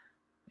level,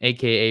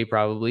 aka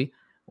probably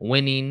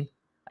winning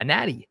a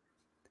natty?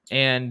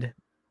 And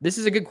this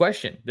is a good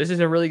question. This is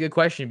a really good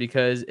question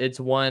because it's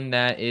one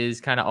that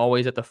is kind of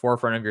always at the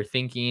forefront of your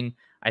thinking.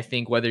 I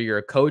think whether you're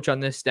a coach on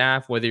this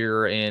staff, whether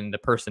you're in the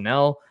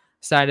personnel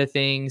side of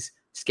things,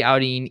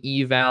 scouting,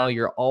 eval,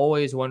 you're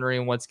always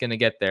wondering what's going to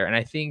get there. And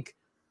I think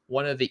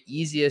one of the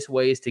easiest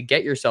ways to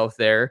get yourself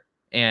there,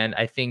 and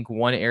I think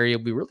one area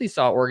we really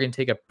saw Oregon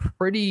take a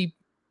pretty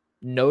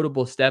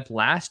notable step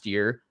last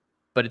year,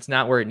 but it's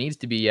not where it needs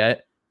to be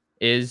yet,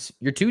 is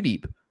you're too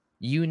deep.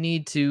 You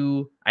need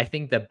to, I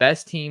think the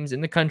best teams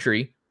in the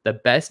country, the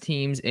best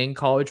teams in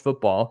college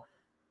football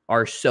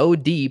are so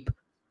deep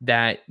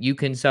that you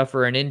can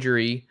suffer an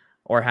injury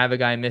or have a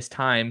guy miss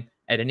time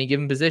at any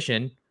given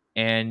position,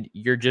 and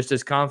you're just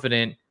as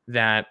confident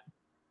that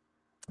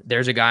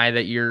there's a guy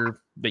that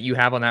you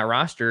have on that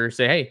roster.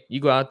 Say, hey, you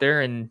go out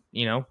there and,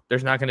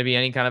 there's not going to be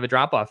any kind of a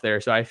drop off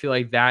there. So I feel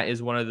like that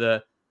is one of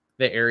the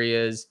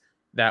areas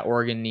that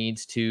Oregon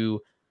needs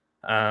to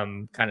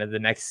kind of the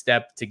next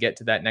step to get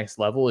to that next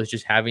level is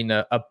just having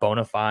a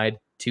bona fide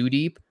 2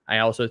 deep. I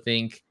also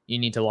think you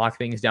need to lock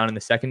things down in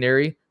the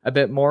secondary a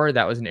bit more.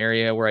 That was an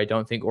area where I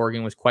don't think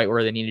Oregon was quite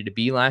where they needed to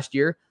be last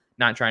year.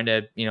 Not trying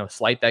to,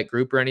 slight that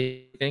group or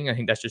anything. I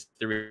think that's just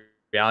the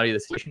reality of the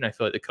situation. I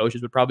feel like the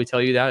coaches would probably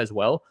tell you that as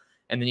well.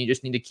 And then you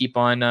just need to keep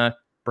on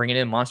bringing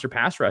in monster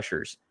pass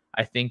rushers.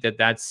 I think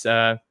that's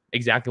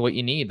exactly what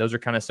you need. Those are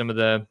kind of some of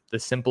the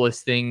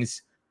simplest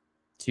things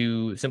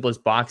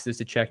simplest boxes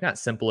to check, not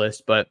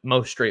simplest, but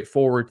most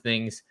straightforward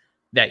things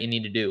that you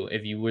need to do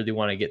if you really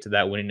want to get to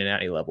that winning and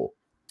natty level.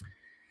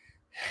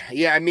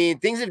 Yeah, I mean,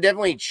 things have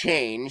definitely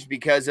changed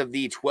because of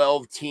the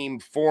 12-team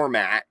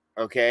format.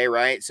 Okay,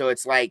 right? So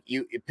it's like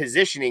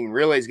positioning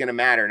really is going to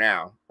matter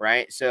now,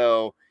 right?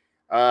 So,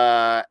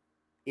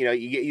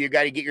 you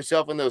got to get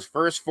yourself in those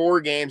first 4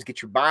 games,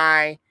 get your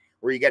bye,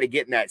 or you got to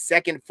get in that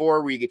second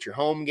 4 where you get your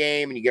home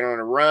game and you get on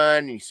a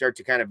run and you start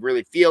to kind of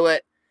really feel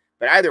it.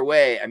 But either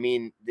way, I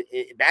mean,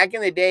 back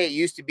in the day, it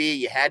used to be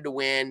you had to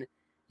win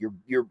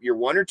your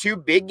 1 or 2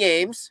 big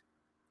games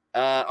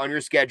on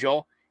your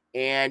schedule,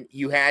 and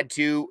you had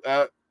to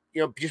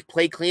just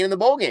play clean in the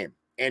bowl game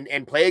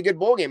and play a good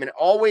bowl game. And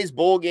always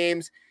bowl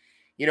games,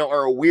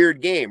 are a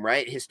weird game,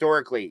 right?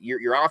 Historically,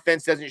 your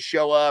offense doesn't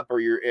show up, or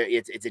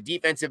it's a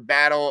defensive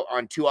battle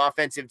on 2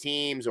 offensive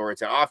teams, or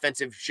it's an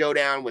offensive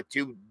showdown with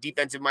 2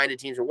 defensive-minded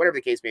teams, or whatever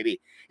the case may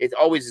be. It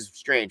always is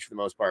strange for the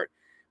most part.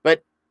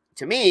 But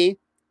to me,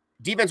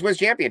 defense wins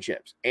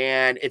championships,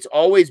 and it's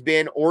always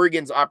been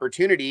Oregon's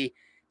opportunity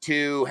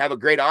to have a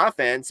great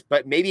offense,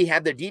 but maybe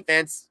have the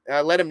defense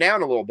let them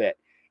down a little bit.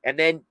 And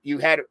then you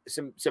had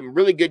some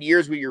really good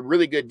years with your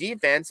really good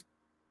defense,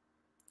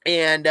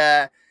 and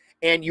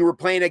you were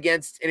playing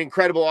against an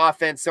incredible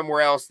offense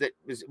somewhere else that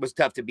was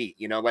tough to beat,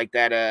 like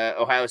that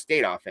Ohio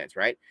State offense,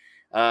 right?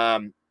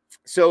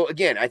 So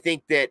again, I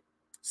think that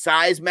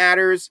size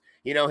matters.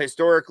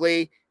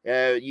 Historically,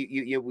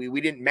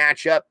 we didn't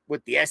match up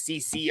with the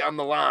SEC on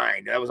the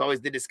line. That was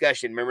always the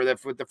discussion. Remember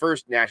that with the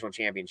first national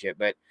championship.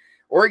 But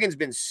Oregon's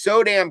been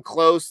so damn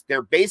close.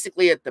 They're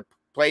basically at the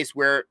place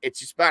where it's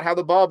just about how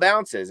the ball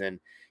bounces. And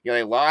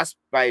they lost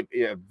by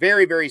a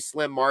very, very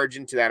slim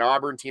margin to that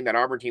Auburn team. That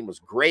Auburn team was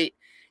great.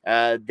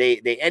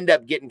 They end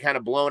up getting kind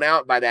of blown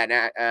out by that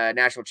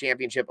national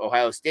championship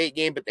Ohio State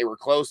game, but they were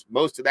close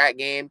most of that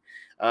game.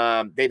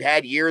 They've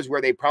had years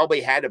where they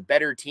probably had a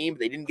better team, but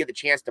they didn't get the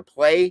chance to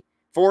play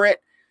for it.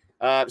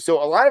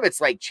 So a lot of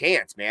it's like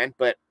chance, man.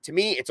 But to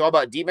me, it's all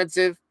about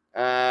defensive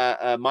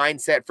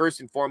mindset first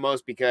and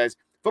foremost, because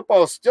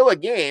football is still a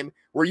game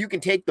where you can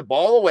take the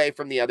ball away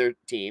from the other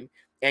team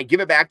and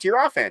give it back to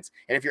your offense.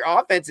 And if your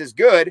offense is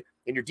good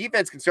and your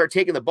defense can start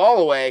taking the ball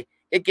away,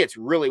 it gets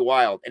really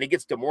wild and it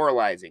gets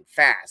demoralizing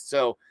fast.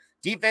 So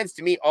defense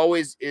to me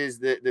always is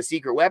the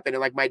secret weapon.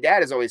 And like my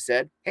dad has always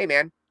said, hey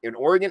man, in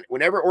Oregon,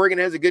 whenever Oregon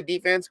has a good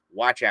defense,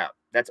 watch out.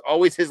 That's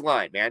always his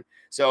line, man.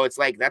 So it's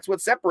like, that's what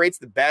separates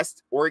the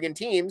best Oregon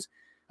teams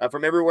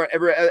from every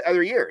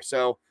other year.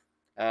 So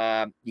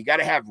you got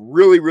to have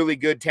really, really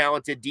good,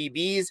 talented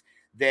DBs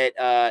that,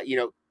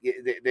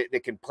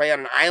 that can play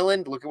on an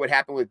island. Look at what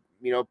happened with,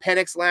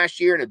 Penix last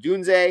year and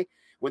Adunze.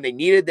 When they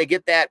needed to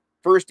get that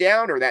first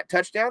down or that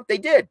touchdown, they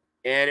did.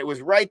 And it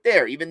was right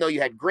there. Even though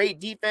you had great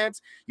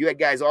defense, you had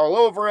guys all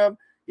over him,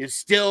 it's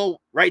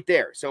still right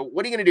there. So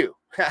what are you going to do?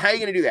 How are you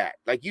going to do that?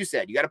 Like you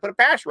said, you got to put a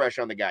pass rush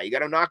on the guy. You got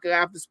to knock it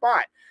off the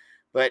spot.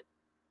 But,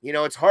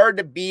 it's hard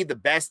to be the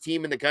best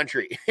team in the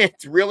country.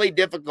 It's really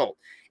difficult.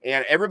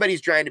 And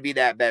everybody's trying to be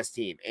that best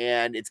team.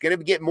 And it's going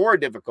to get more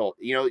difficult.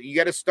 You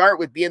got to start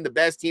with being the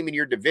best team in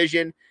your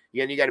division.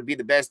 You got to be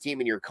the best team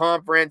in your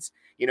conference.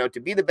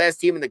 To be the best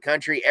team in the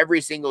country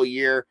every single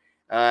year,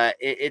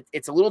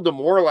 it's a little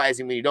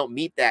demoralizing when you don't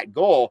meet that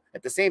goal.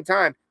 At the same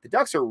time, the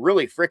Ducks are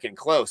really freaking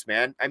close,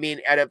 man. I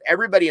mean, out of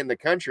everybody in the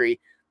country,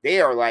 they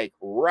are like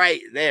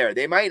right there.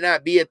 They might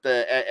not be at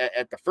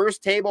the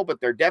first table, but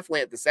they're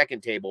definitely at the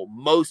second table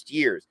most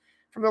years.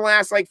 From the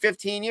last like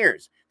 15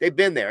 years, they've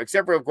been there,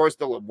 except for, of course,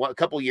 a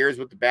couple years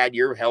with the bad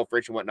year of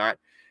Helfrich and whatnot.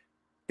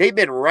 They've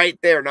been right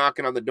there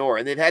knocking on the door,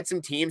 and they've had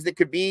some teams that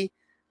could be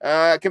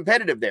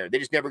competitive there. They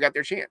just never got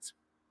their chance.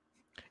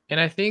 And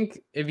I think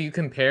if you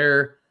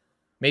compare,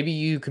 maybe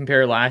you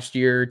compare last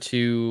year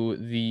to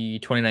the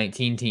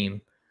 2019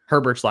 team,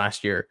 Herbert's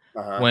last year,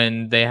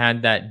 when they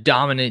had that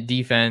dominant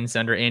defense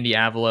under Andy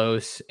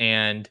Avalos.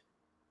 And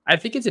I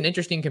think it's an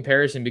interesting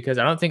comparison because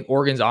I don't think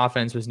Oregon's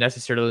offense was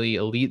necessarily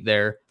elite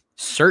there.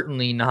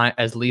 Certainly not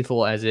as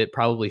lethal as it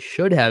probably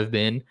should have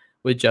been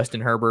with Justin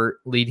Herbert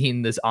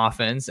leading this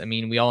offense. I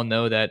mean, we all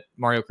know that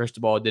Mario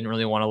Cristobal didn't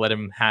really want to let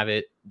him have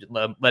it,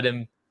 let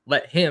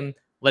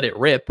it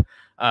rip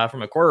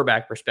from a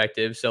quarterback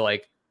perspective. So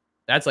like,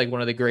 that's like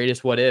one of the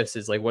greatest what ifs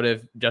is like, what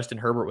if Justin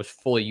Herbert was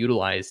fully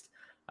utilized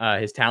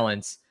his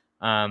talents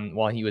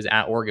while he was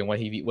at Oregon?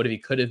 What if he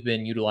could have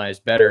been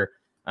utilized better?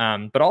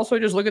 But also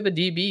just look at the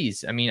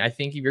DBs. I mean, I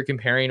think if you're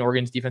comparing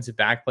Oregon's defensive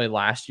back play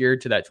last year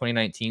to that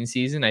 2019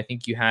 season, I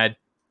think you had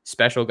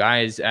special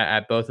guys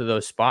at both of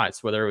those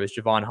spots, whether it was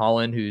Javon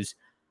Holland, who's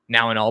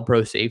now an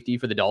all-pro safety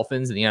for the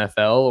Dolphins in the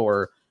NFL,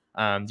 or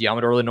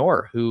Diamador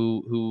Lenore,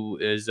 who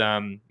is,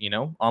 on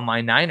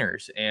my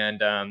Niners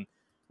and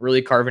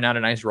really carving out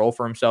a nice role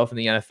for himself in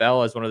the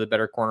NFL as one of the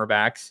better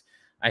cornerbacks,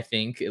 I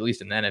think, at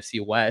least in the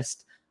NFC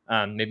West.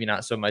 Maybe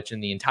not so much in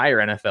the entire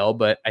NFL,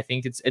 but I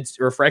think it's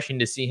refreshing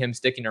to see him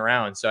sticking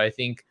around. So I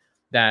think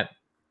that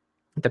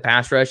the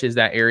pass rush is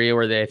that area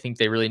where I think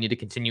they really need to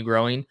continue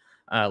growing.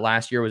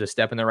 Last year was a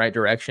step in the right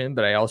direction,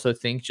 but I also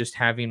think just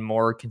having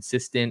more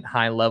consistent,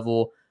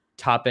 high-level,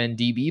 top-end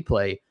DB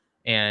play,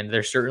 and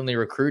they're certainly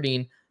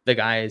recruiting the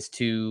guys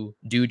to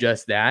do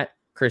just that.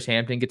 Chris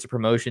Hampton gets a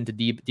promotion to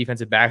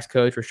defensive backs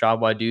coach. Rashad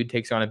Wadood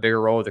takes on a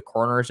bigger role with the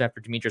corners after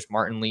Demetrius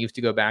Martin leaves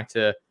to go back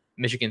to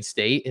Michigan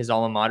State, his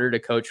alma mater, to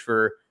coach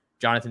for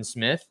Jonathan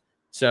Smith.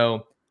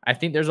 So I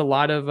think there's a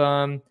lot of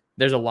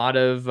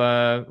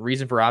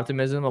reason for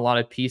optimism, a lot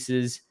of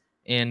pieces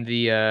in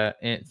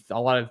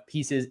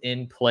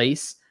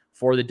place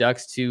for the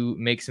Ducks to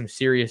make some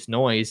serious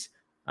noise.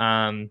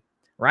 Ryan,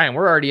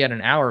 we're already at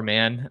an hour,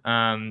 man.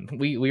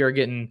 We are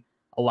getting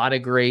a lot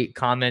of great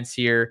comments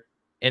here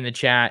in the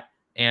chat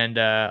and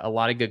a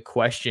lot of good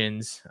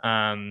questions.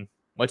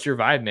 What's your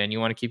vibe, man? You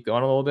want to keep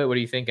going a little bit? What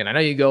are you thinking? I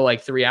know you go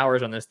like 3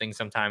 hours on this thing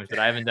sometimes, but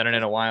I haven't done it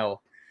in a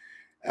while.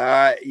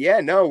 Yeah,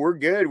 no, we're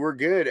good. We're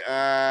good.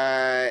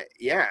 I'm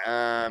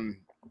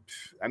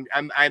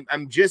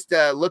just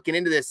looking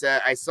into this.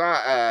 I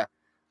saw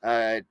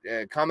a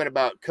comment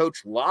about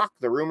Coach Locke,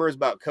 the rumors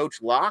about Coach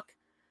Locke,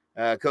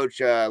 Coach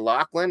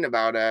Lachlan,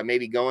 about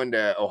maybe going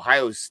to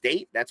Ohio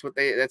State. That's what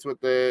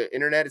the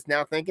internet is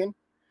now thinking.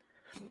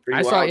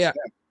 I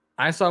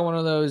saw one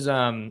of those.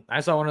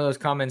 I saw one of those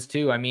comments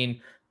too. I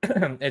mean,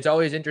 it's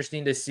always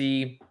interesting to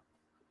see.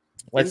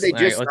 Didn't they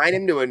just sign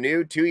him to a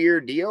new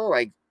 2-year deal?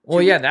 Like,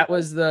 well, yeah, that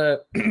was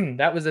the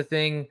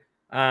thing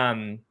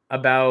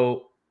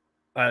about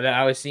that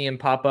I was seeing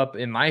pop up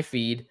in my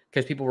feed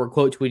because people were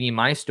quote tweeting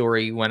my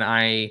story when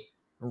I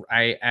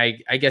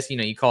guess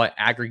you call it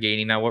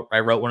aggregating. I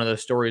wrote one of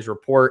those stories.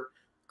 Report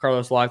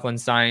Carlos Lachlan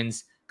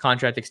signs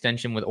contract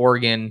extension with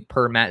Oregon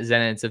per Matt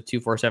Zenitz of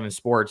 247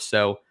 Sports.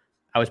 So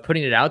I was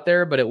putting it out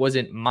there, but it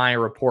wasn't my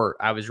report.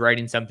 I was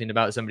writing something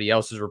about somebody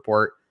else's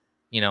report.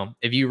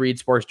 If you read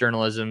sports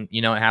journalism,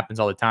 it happens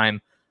all the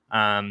time.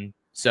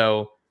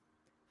 So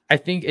I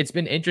think it's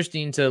been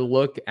interesting to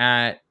look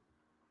at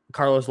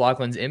Carlos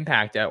Lachlan's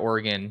impact at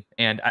Oregon.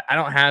 And I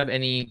don't have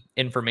any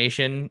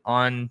information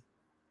on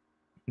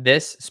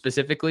this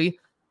specifically.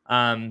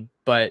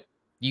 But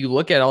you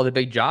look at all the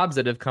big jobs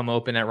that have come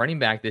open at running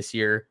back this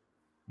year.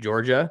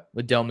 Georgia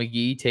with Del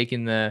McGee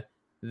taking the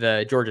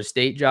Georgia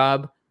State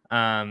job.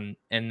 And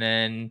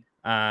then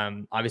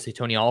obviously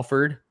Tony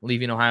Alford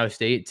leaving Ohio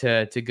State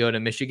to go to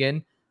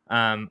Michigan.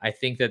 I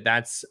think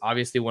that's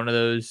obviously one of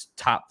those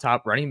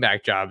top running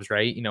back jobs,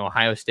 right?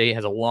 Ohio State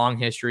has a long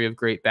history of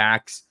great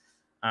backs.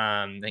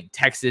 I think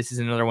Texas is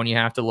another one you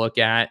have to look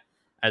at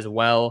as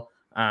well.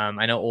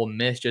 I know Ole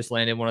Miss just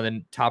landed one of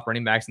the top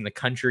running backs in the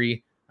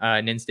country,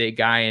 an in-state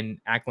guy in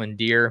Ackland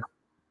Deer.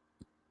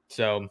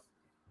 So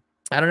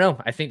I don't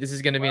know. I think this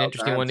is going to be an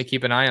interesting one to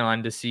keep an eye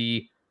on to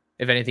see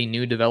if anything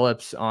new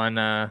develops on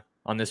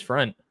this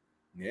front.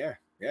 Yeah,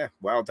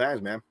 wild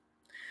times, man.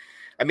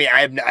 I mean,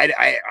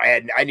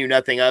 I knew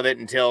nothing of it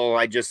until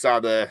I just saw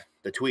the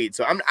tweet.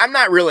 So I'm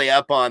not really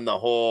up on the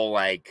whole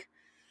like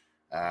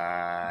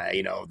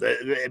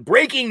the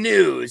breaking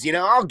news.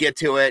 I'll get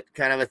to it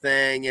kind of a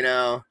thing.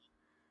 Some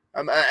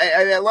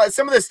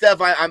of the stuff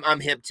I'm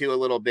hip to a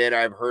little bit.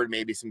 I've heard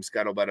maybe some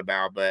scuttlebutt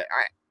about, but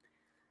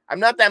I'm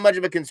not that much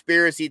of a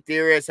conspiracy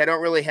theorist. I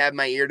don't really have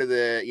my ear to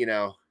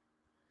the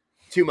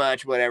too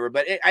much, whatever.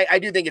 But I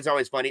do think it's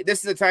always funny. This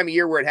is the time of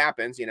year where it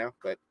happens,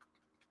 But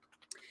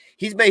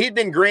he's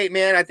been great,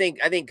 man. I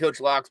think Coach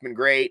Locke's been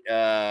great.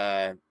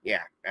 Yeah,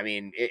 I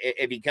mean,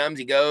 if he comes,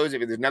 he goes.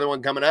 If there's another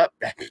one coming up,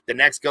 the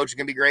next coach is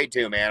gonna be great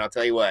too, man. I'll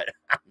tell you what.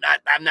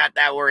 I'm not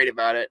that worried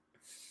about it.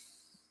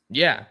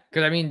 Yeah,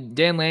 because I mean,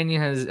 Dan Lanning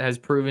has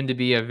proven to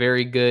be a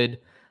very good,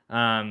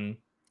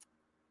 hiring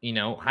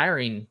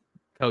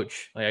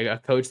coach, like a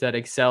coach that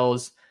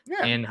excels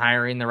in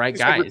hiring the right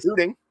guys. Like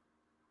recruiting.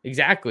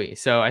 Exactly.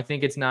 So I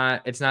think it's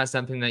not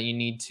something that you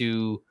need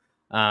to,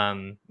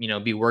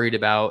 be worried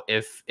about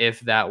if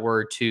that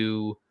were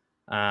to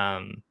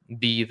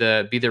be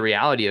the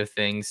reality of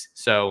things.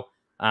 So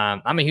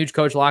I'm a huge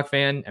Coach Locke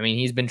fan. I mean,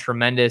 he's been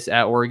tremendous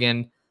at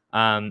Oregon,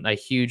 a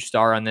huge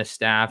star on this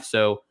staff.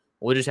 So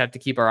we'll just have to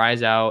keep our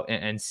eyes out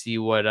and see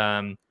what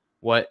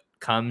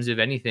comes, if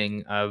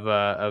anything, of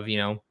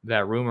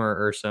that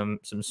rumor or some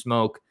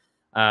smoke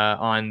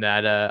on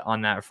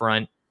that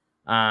front.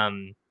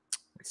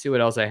 Let's see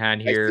what else I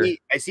had here.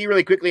 I see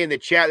really quickly in the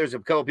chat. There's a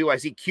couple people. I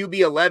see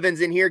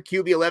QB11's in here.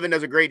 QB11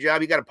 does a great job.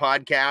 He got a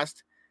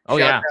podcast.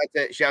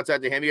 Shouts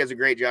out to him. He does a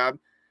great job.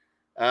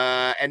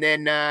 And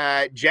then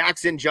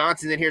Jackson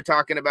Johnson's in here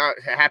talking about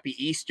Happy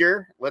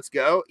Easter. Let's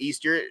go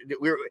Easter.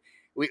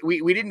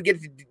 We didn't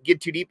get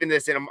too deep in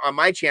this, and on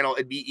my channel,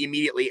 it'd be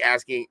immediately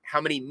asking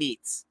how many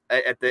meats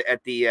at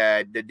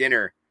the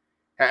dinner.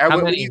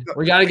 How many?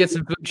 We got to get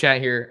some food chat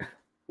here.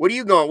 What are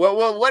you going?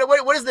 Well,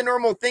 what is the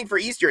normal thing for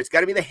Easter? It's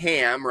got to be the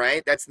ham,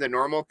 right? That's the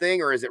normal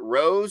thing, or is it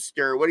roast,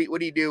 or what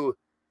do you do?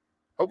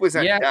 Hopefully it's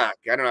not duck.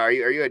 I don't know. Are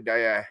you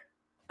a?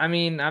 I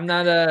mean, I'm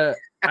not a.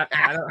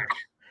 I don't.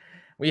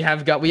 We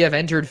have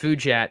entered food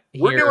chat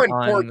here. We're doing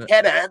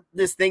porchetta.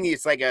 This thing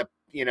is like a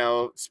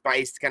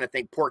spiced kind of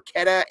thing.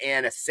 Porchetta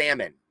and a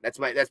salmon. That's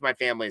my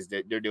family's.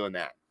 They're doing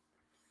that.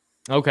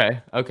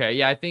 Okay.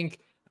 Yeah, I think.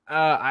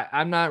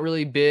 I'm not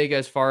really big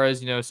as far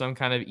as, some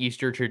kind of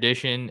Easter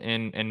tradition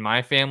in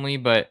my family,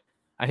 but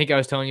I think I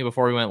was telling you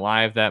before we went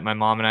live that my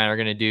mom and I are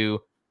going to do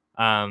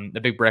the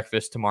big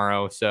breakfast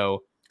tomorrow.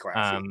 So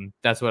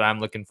that's what I'm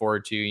looking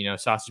forward to,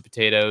 sausage,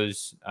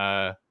 potatoes,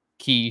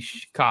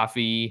 quiche,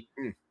 coffee,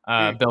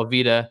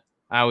 Belvita.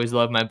 I always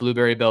love my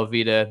blueberry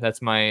Belvita.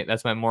 That's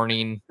my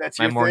morning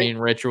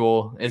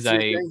ritual is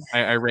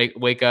I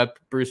wake up,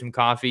 brew some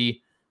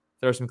coffee,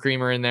 throw some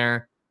creamer in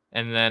there.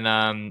 And then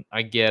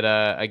I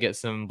get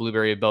some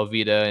blueberry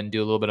Belvita and do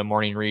a little bit of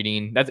morning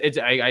reading. I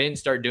didn't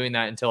start doing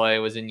that until I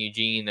was in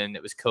Eugene and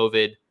it was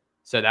COVID.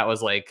 So that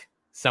was like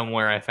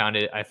somewhere I found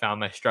it. I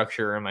found my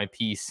structure and my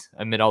peace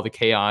amid all the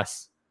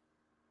chaos.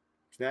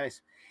 It's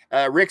nice.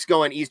 Rick's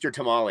going Easter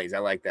tamales. I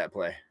like that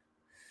play.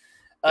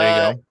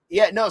 There you go.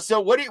 Yeah, no. So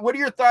what are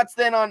your thoughts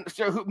then on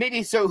who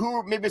maybe some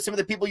of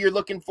the people you're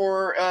looking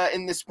for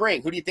in the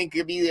spring? Who do you think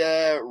could be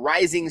the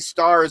rising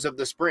stars of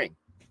the spring?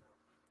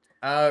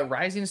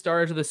 Rising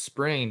stars of the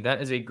spring.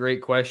 That is a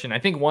great question. I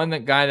think one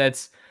guy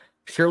that's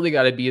surely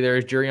got to be there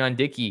is Jurion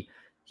Dickey.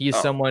 He's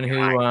someone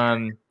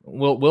who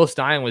Will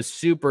Stein was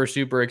super,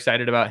 super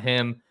excited about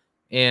him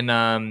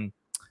in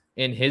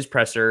his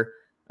presser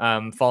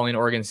following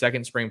Oregon's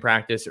second spring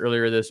practice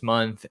earlier this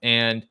month.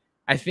 And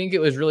I think it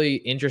was really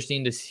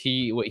interesting to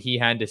see what he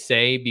had to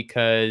say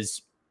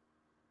because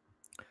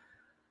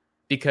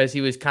he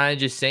was kind of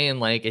just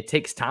saying like it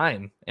takes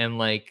time, and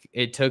like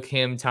it took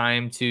him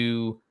time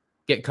to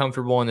get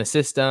comfortable in the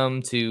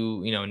system,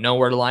 to know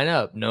where to line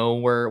up, know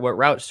what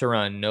routes to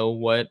run, know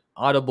what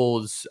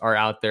audibles are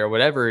out there,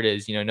 whatever it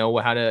is, know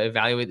how to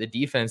evaluate the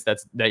defense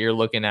that you're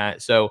looking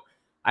at. So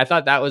I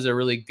thought that was a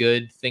really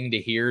good thing to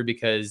hear,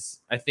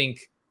 because I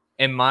think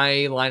in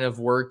my line of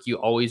work, you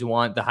always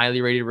want the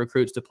highly rated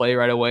recruits to play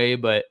right away,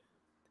 but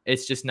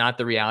it's just not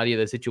the reality of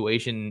the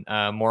situation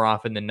more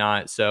often than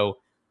not. So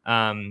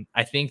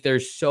I think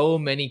there's so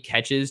many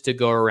catches to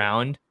go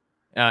around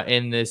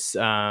in this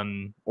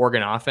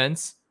Oregon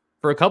offense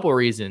for a couple of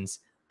reasons.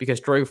 Because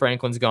Troy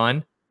Franklin's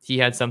gone. He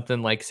had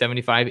something like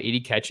 75, 80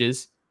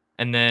 catches.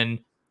 And then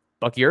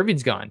Bucky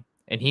Irving's gone,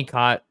 and he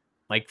caught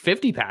like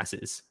 50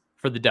 passes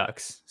for the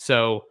Ducks.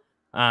 So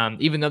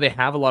even though they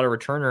have a lot of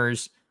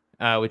returners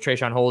with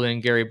Trayshawn Holden,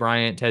 Gary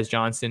Bryant, Tez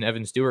Johnson,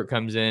 Evan Stewart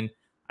comes in,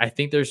 I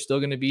think there's still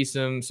going to be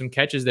some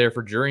catches there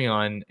for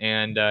Jurion.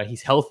 And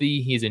he's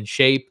healthy. He's in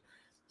shape.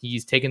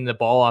 He's taking the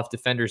ball off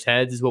defenders'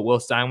 heads, is what Will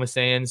Stein was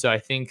saying. So I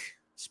think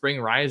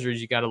spring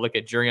risers, you got to look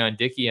at Jurion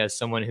Dickey as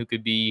someone who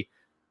could be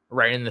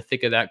right in the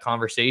thick of that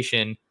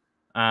conversation.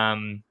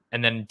 And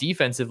then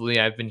defensively,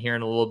 I've been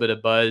hearing a little bit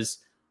of buzz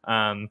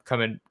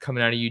coming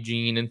out of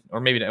Eugene, or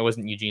maybe it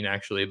wasn't Eugene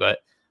actually, but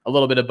a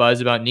little bit of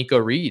buzz about Nico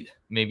Reed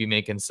maybe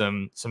making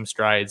some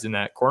strides in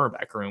that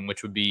cornerback room,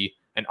 which would be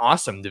an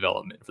awesome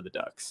development for the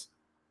Ducks.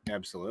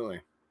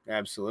 Absolutely.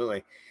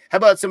 Absolutely. How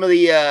about some of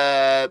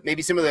the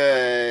maybe some of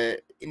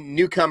the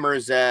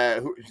newcomers,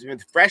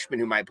 freshmen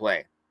who might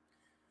play?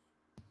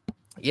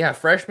 Yeah,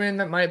 freshmen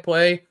that might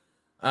play.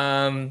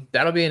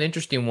 That'll be an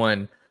interesting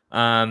one.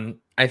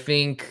 I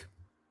think,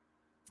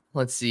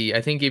 let's see.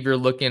 I think if you're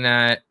looking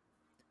at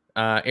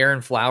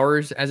Aaron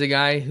Flowers as a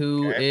guy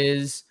who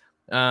is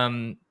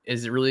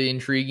really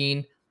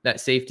intriguing, that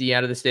safety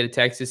out of the state of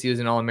Texas. He was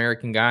an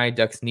All-American guy.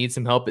 Ducks need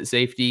some help at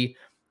safety.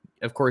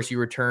 Of course, you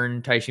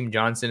return Tyshim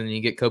Johnson and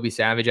you get Kobe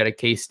Savage out of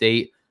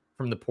K-State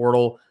from the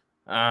portal.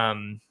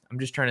 I'm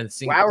just trying to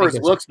think. Flowers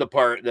looks the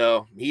part,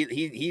 though.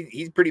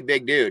 He's a pretty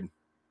big dude.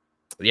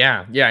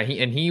 Yeah.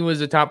 He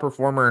was a top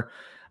performer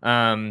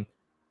out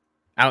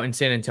in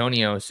San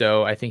Antonio.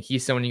 So I think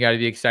he's someone you got to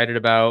be excited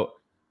about.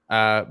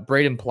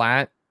 Braden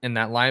Platt in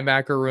that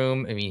linebacker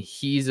room. I mean,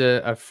 he's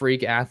a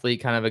freak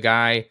athlete kind of a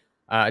guy,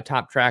 a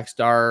top track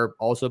star,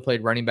 also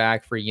played running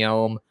back for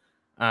Yelm.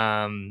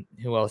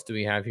 Who else do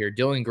we have here?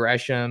 Dylan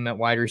Gresham at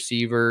wide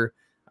receiver,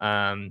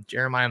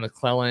 Jeremiah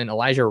McClellan,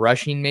 Elijah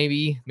Rushing,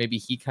 maybe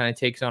he kind of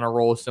takes on a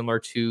role similar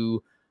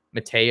to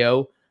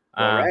Mateo.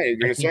 All right, you're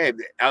going to say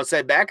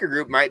outside backer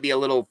group might be a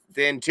little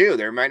thin too.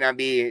 There might not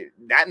be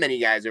that many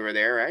guys over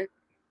there, right?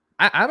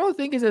 I don't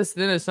think it's as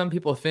thin as some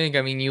people think.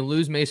 I mean, you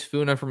lose Mace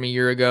Funa from a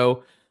year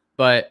ago,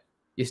 but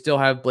you still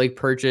have Blake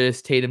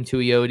Purchase, Tatum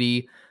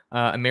Tuioti,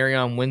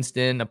 Marion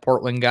Winston, a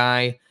Portland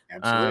guy,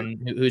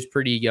 who's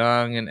pretty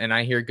young, and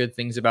I hear good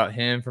things about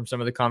him from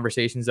some of the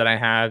conversations that I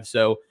have.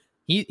 So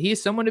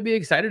he's someone to be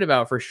excited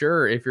about for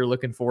sure if you're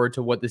looking forward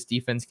to what this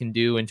defense can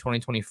do in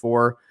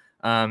 2024,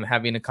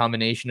 having a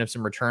combination of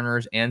some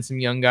returners and some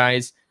young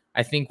guys.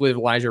 I think with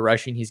Elijah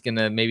Rushing, he's going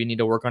to maybe need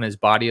to work on his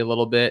body a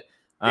little bit.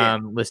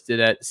 Listed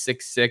at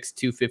 6'6",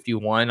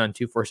 251 on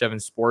 247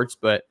 Sports,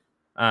 but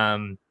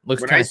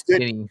looks kind of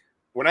skinny.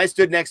 When I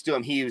stood next to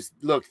him, he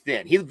looked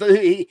thin.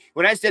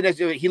 When I stood next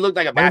to him, he looked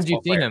like a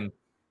basketball player. When did you see him?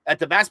 At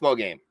the basketball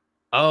game.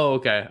 Oh,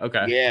 okay.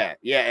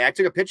 Yeah. I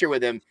took a picture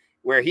with him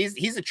where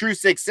he's a true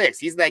 6'6".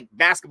 He's like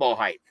basketball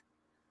height.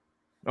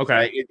 Okay.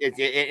 Right?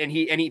 And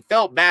he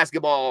felt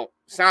basketball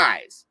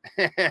size.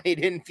 He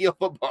didn't feel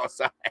football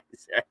size.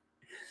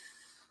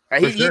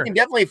 He can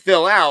definitely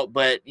fill out,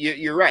 but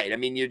you're right. I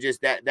mean, you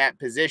just that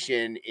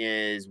position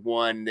is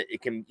one that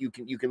you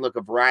can look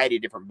a variety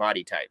of different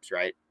body types,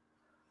 right?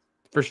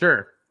 For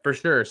sure.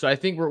 So I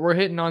think we're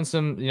hitting on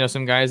some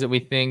guys that we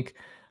think.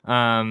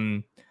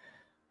 I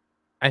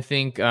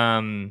think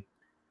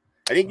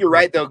you're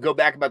right though. Go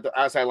back about the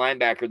outside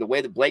linebacker, the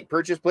way that Blake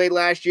Purchase played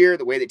last year,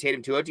 the way that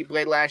Tatum Tuioti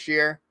played last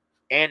year,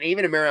 and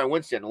even Marion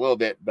Winston a little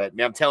bit. But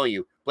I'm telling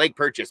you, Blake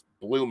Purchase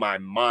blew my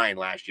mind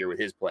last year with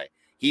his play.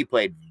 He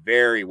played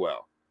very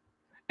well.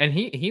 And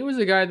he was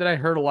a guy that I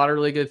heard a lot of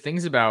really good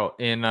things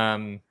about in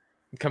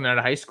coming out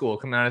of high school,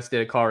 coming out of the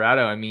state of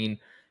Colorado. I mean,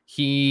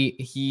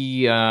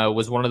 he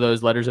was one of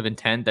those letters of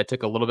intent that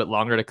took a little bit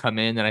longer to come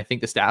in than I think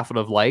the staff would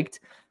have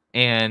liked.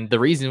 And the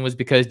reason was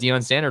because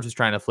Deion Sanders was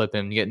trying to flip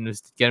him, get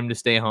him to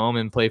stay home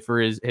and play for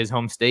his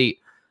home state.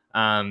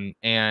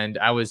 And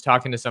I was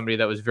talking to somebody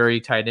that was very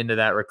tied into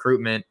that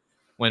recruitment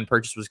when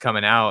Purchase was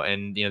coming out,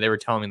 and they were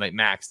telling me like,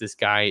 Max, this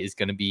guy is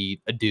going to be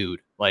a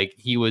dude. Like,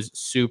 he was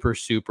super,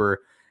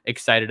 super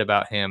excited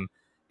about him,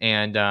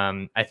 and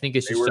I think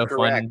it's just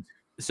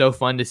so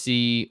fun to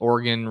see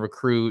Oregon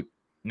recruit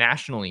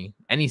nationally,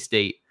 any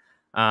state,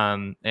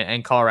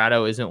 and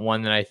Colorado isn't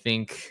one that I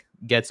think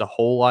gets a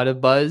whole lot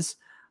of buzz.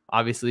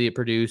 Obviously, it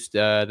produced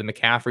the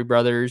McCaffrey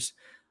brothers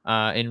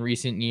in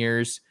recent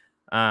years.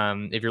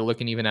 If you're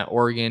looking even at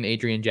Oregon,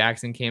 Adrian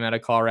Jackson came out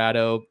of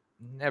Colorado.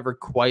 Never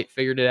quite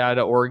figured it out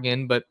at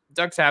Oregon, but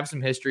Ducks have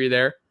some history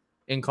there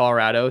in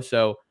Colorado.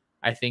 So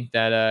I think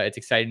that it's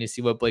exciting to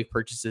see what Blake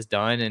Purchase has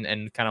done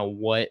and kind of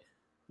what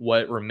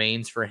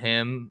remains for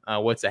him,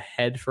 what's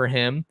ahead for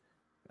him.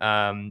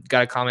 Got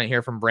a comment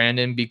here from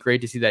Brandon. Be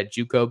great to see that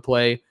JUCO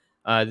play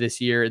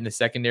this year in the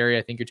secondary.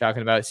 I think you're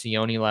talking about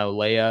Sione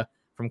Laulea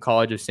from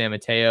College of San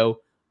Mateo.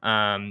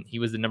 He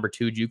was the number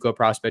 2 JUCO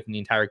prospect in the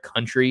entire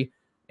country,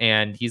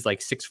 and he's like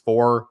 6'4",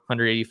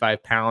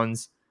 185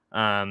 pounds.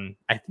 I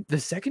think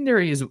the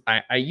secondary is,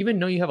 I even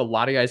know you have a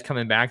lot of guys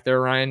coming back there,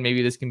 Ryan.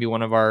 Maybe this can be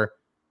one of our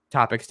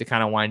topics to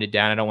kind of wind it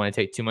down. I don't want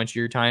to take too much of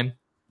your time.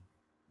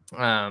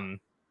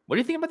 What do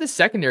you think about the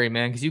secondary,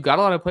 man? Because you got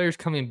a lot of players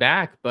coming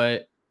back,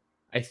 but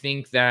I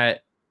think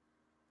that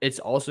it's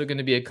also going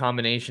to be a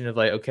combination of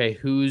like, okay,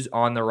 who's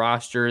on the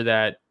roster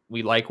that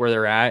we like where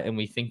they're at and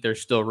we think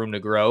there's still room to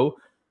grow,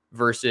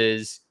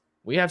 versus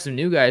we have some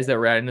new guys that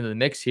we're adding into the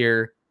mix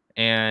here,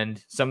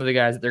 and some of the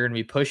guys that they're going to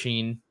be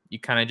pushing, you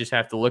kind of just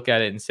have to look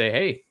at it and say,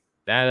 hey,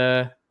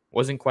 that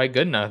wasn't quite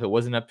good enough. It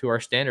wasn't up to our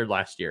standard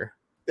last year.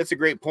 That's a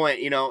great point.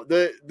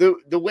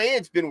 The way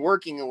it's been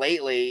working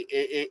lately,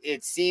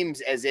 it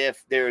seems as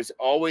if there's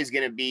always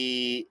going to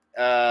be,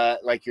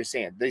 like you're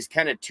saying, these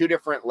kind of two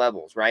different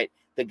levels, right?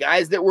 The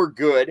guys that were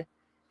good,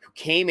 who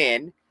came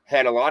in,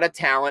 had a lot of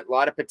talent, a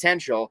lot of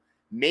potential,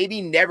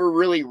 maybe never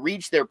really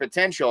reached their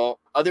potential.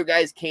 Other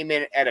guys came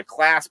in at a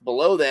class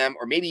below them,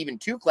 or maybe even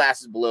 2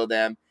 classes below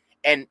them,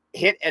 and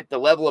hit at the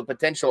level of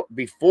potential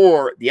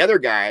before the other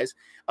guys.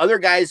 Other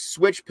guys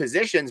switch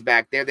positions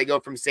back there. They go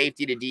from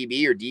safety to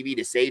DB or DB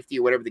to safety,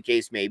 or whatever the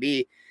case may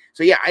be.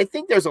 So, yeah, I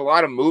think there's a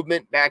lot of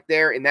movement back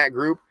there in that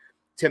group.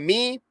 To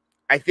me,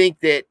 I think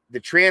that the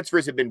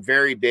transfers have been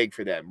very big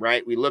for them,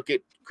 right? We look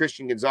at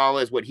Christian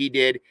Gonzalez, what he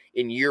did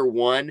in year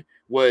 1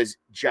 was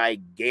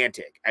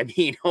gigantic. I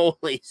mean,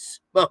 holy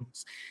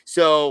smokes.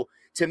 So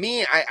to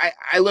me,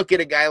 I look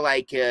at a guy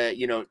like,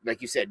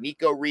 like you said,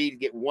 Nico Reed,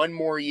 get 1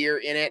 more year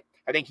in it.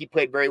 I think he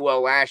played very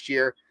well last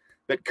year.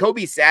 But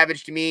Kobe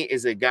Savage to me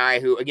is a guy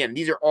who, again,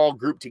 these are all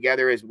grouped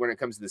together as when it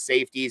comes to the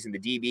safeties and the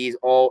DBs,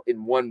 all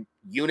in one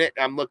unit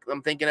I'm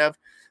thinking of.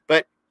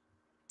 But,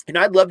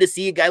 I'd love to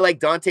see a guy like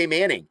Dante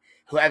Manning,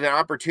 who had an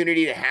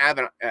opportunity to have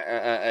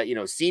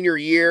a senior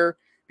year,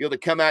 be able to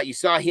come out. You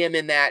saw him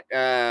in that,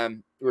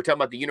 we were talking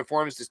about the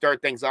uniforms to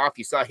start things off.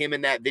 You saw him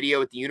in that video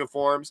with the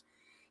uniforms.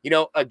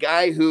 A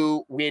guy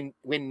who, when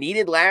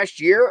needed last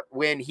year,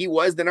 when he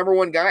was the number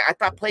 1 guy, I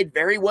thought played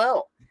very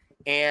well.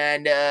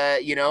 And,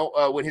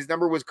 when his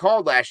number was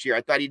called last year,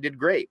 I thought he did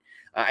great.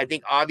 I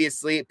think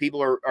obviously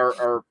people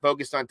are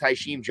focused on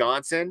Tysheem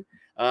Johnson.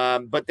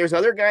 But there's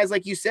other guys,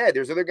 like you said,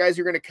 there's other guys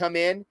who are going to come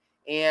in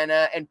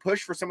and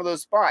push for some of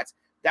those spots.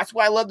 That's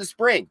why I love the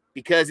spring,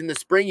 because in the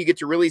spring you get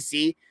to really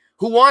see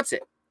who wants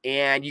it.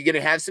 And you're going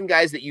to have some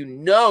guys that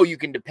you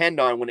can depend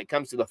on when it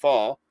comes to the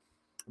fall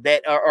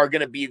that are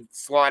going to be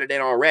slotted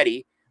in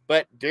already.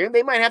 But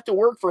they might have to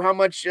work for how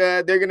much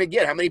they're going to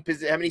get, how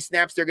many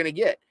snaps they're going to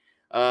get.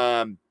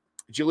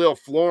 Jaleel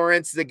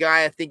Florence is a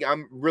guy I think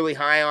I'm really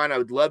high on. I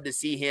would love to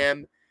see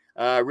him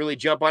really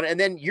jump on it. And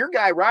then your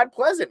guy, Rod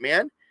Pleasant,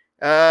 man.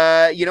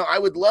 I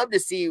would love to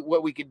see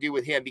what we could do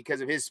with him because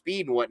of his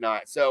speed and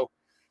whatnot. So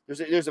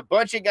there's a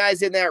bunch of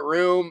guys in that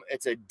room.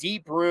 It's a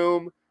deep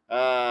room.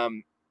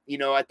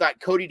 I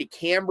thought Cody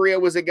DeCambria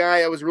was a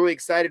guy I was really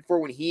excited for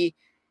when he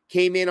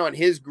came in on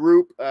his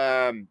group.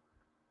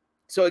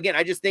 So again,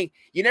 I just think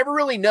you never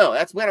really know.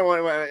 That's when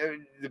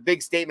the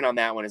big statement on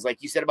that one is,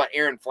 like you said about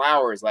Aaron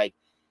Flowers, like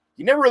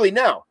you never really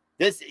know.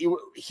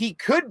 He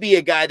could be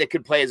a guy that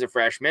could play as a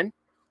freshman,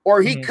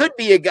 or he could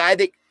be a guy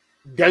that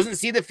doesn't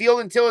see the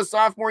field until his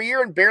sophomore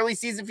year and barely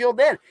sees the field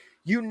then.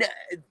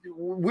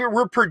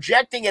 We're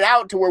projecting it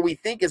out to where we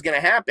think is going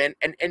to happen,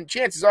 and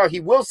chances are he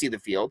will see the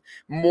field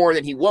more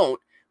than he won't.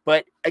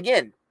 But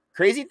again,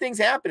 crazy things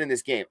happen in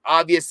this game.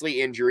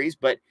 Obviously injuries,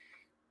 but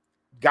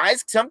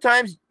guys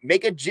sometimes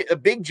make a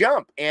big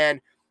jump, and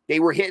they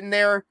were hitting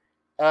their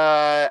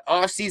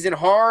off-season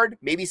hard.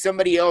 Maybe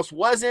somebody else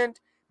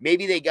wasn't.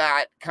 Maybe they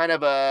got kind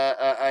of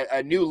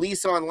a new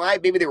lease on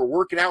life. Maybe they were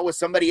working out with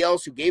somebody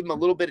else who gave them a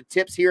little bit of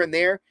tips here and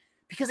there.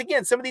 Because,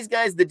 again, some of these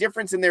guys, the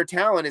difference in their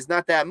talent is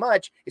not that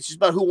much. It's just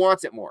about who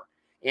wants it more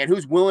and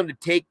who's willing to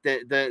take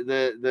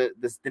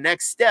the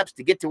next steps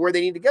to get to where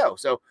they need to go.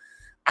 So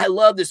I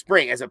love the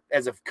spring. As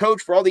a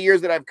coach, for all the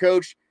years that I've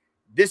coached,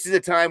 this is a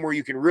time where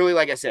you can really,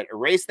 like I said,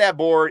 erase that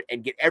board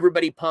and get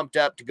everybody pumped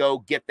up to go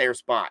get their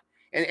spot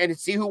and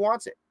see who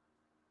wants it.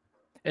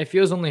 It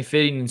feels only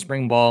fitting in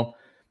spring ball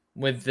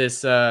with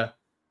this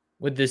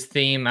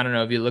theme. I don't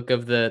know if you look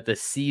of the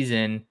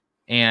season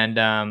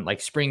and like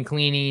spring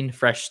cleaning,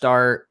 fresh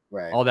start,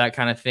 right, all that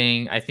kind of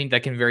thing. I think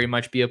that can very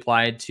much be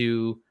applied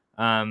to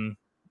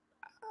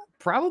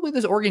probably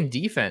this Oregon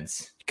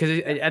defense,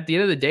 because at the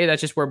end of the day,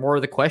 that's just where more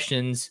of the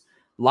questions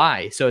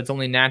lie. So it's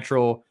only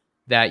natural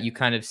that you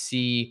kind of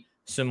see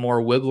some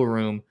more wiggle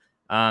room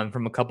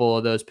from a couple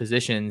of those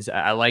positions.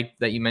 I like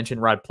that you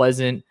mentioned Rod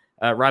Pleasant,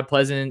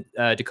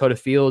 Dakota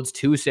Fields,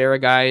 2 Sarah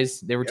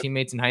guys. They were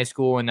teammates in high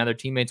school, and now they're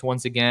teammates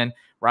once again.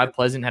 Rod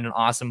Pleasant had an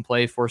awesome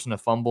play, forcing a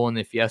fumble in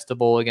the Fiesta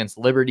Bowl against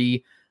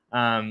Liberty.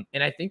 And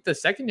I think the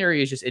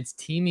secondary is it's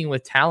teaming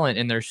with talent,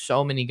 and there's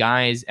so many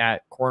guys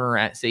at corner,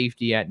 at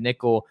safety, at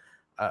nickel.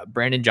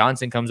 Brandon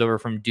Johnson comes over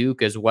from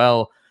Duke as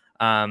well,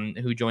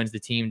 who joins the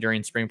team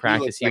during spring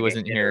practice. He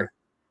wasn't here.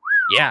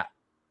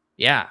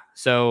 Yeah.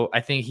 So I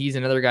think he's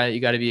another guy that you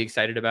got to be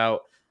excited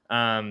about.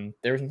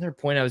 There was another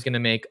point I was going to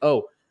make.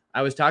 Oh,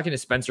 I was talking to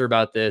Spencer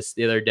about this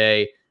the other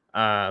day.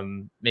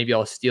 Maybe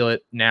I'll steal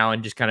it now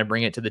and just kind of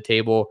bring it to the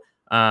table.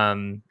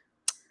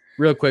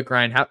 Real quick,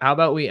 Ryan, how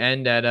about we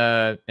end at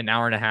an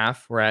hour and a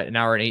half? We're at an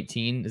hour and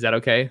 18. Is that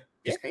okay?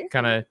 Just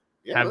kind of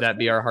have that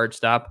be our hard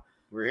stop.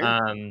 We're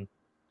here.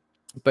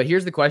 But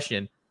here's the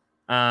question.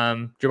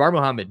 Jabbar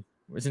Muhammad,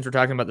 since we're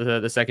talking about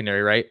the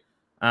secondary, right?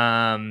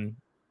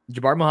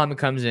 Jabbar Muhammad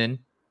comes in,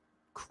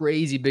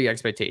 crazy big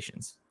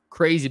expectations.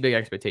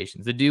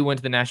 The dude went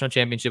to the national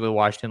championship with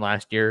Washington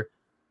last year,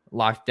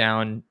 locked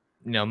down,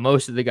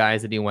 most of the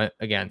guys that he went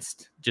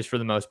against, just for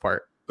the most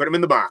part. Put him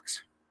in the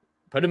box.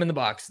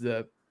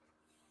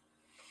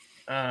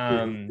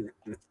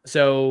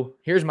 So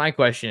here's my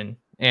question,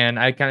 and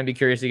I'd kind of be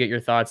curious to get your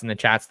thoughts and the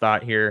chat's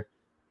thought here.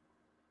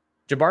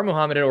 Jabbar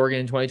Muhammad at Oregon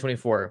in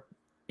 2024,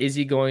 is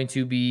he going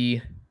to be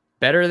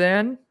better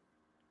than,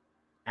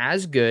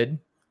 as good,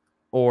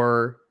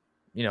 or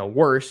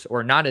worse,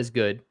 or not as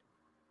good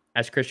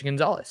as Christian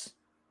Gonzalez?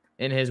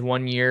 in his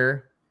 1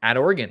 year at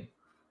Oregon.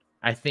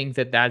 I think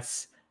that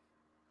that's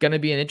going to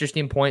be an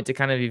interesting point to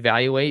kind of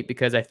evaluate,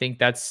 because I think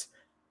that's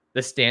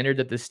the standard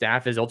that the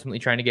staff is ultimately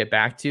trying to get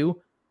back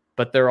to.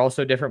 But they're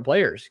also different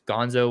players.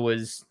 Gonzo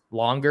was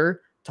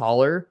longer,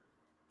 taller,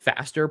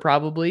 faster,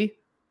 probably.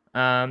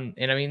 And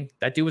I mean,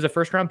 that dude was a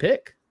first round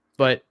pick.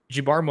 But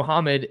Jabbar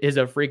Muhammad is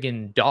a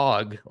freaking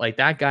dog. Like,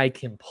 that guy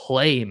can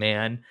play,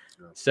 man.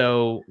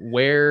 So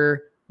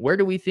where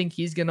do we think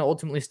he's going to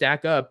ultimately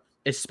stack up,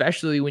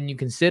 especially when you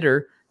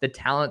consider the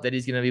talent that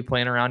he's going to be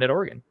playing around at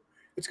Oregon?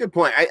 It's a good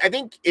point. I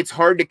think it's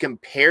hard to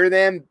compare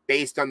them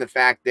based on the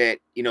fact that,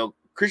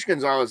 Christian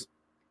Gonzalez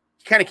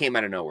kind of came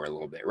out of nowhere a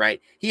little bit,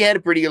 right? He had a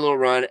pretty good little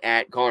run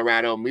at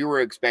Colorado, and we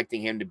were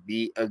expecting him to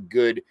be a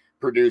good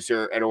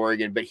producer at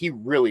Oregon, but he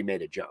really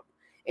made a jump.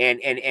 And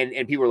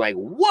people were like,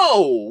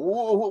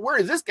 whoa, where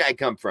does this guy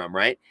come from,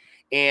 right?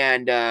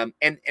 And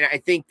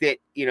I think that,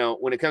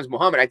 when it comes to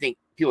Muhammad, I think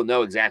people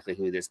know exactly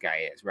who this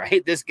guy is,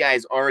 right? This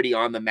guy's already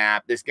on the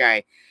map. This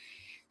guy.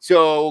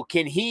 So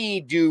can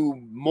he do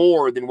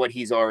more than what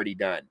he's already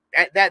done?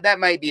 That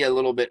might be a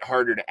little bit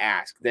harder to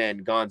ask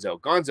than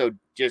Gonzo. Gonzo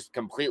just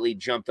completely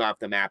jumped off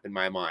the map in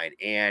my mind.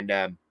 And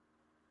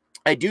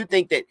I do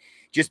think that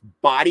just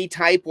body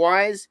type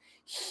wise,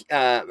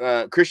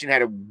 Christian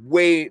had a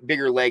way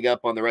bigger leg up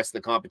on the rest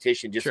of the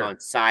competition just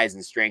on size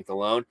and strength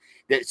alone.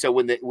 So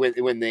when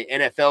the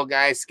NFL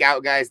guys,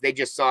 scout guys, they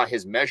just saw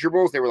his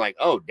measurables, they were like,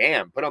 oh,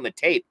 damn, put on the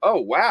tape. Oh,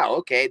 wow,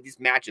 okay, this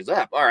matches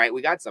up. All right,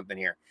 we got something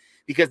here.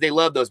 Because they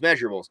love those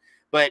measurables.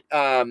 But,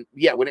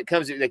 yeah, when it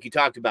comes to, like you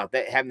talked about,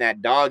 that having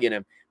that dog in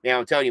him, man,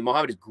 I'm telling you,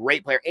 Muhammad is a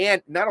great player.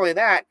 And not only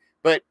that,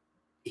 but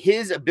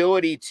his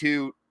ability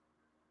to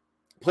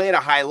play at a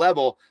high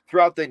level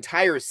throughout the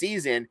entire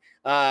season,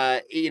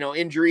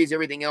 injuries,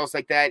 everything else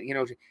like that,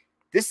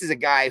 this is a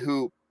guy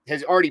who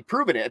has already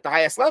proven it at the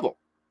highest level.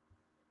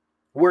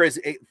 Whereas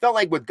it felt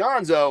like with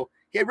Gonzo,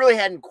 he really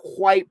hadn't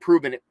quite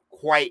proven it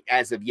quite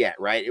as of yet,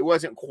 right? It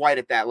wasn't quite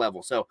at that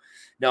level. So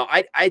no,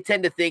 I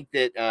tend to think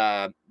that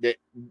that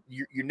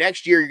your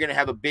next year you're going to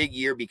have a big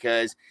year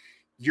because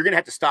you're going to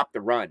have to stop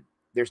the run.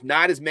 There's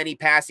not as many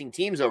passing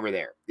teams over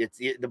there.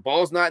 The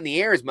ball's not in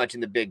the air as much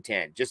in the Big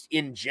Ten, just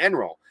in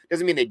general.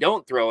 Doesn't mean they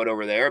don't throw it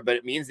over there, but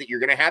it means that you're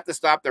going to have to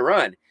stop the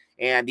run.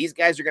 And these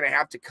guys are going to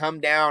have to come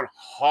down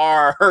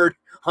hard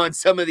on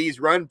some of these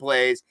run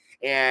plays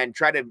and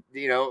try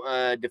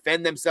to,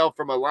 defend themselves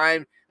from a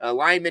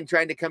lineman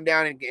trying to come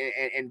down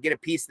and get a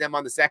piece of them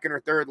on the second or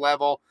third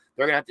level.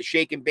 They're going to have to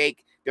shake and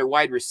bake their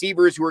wide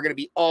receivers who are going to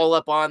be all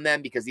up on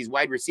them because these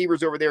wide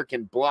receivers over there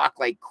can block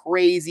like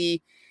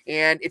crazy.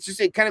 And it's just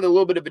kind of a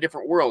little bit of a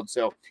different world.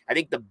 So I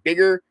think the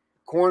bigger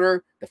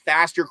corner, the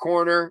faster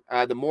corner,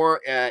 the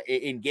more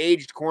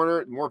engaged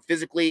corner, the more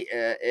physically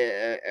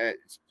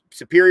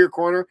superior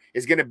corner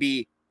is going to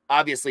be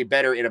obviously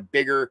better in a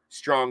bigger,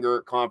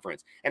 stronger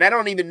conference. And I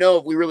don't even know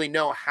if we really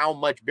know how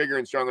much bigger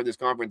and stronger this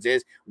conference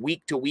is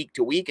week to week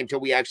to week until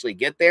we actually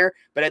get there.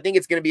 But I think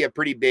it's going to be a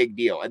pretty big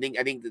deal. I think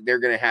that they're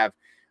going to have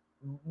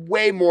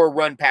way more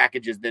run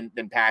packages than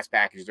pass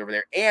packages over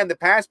there. And the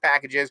pass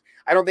packages,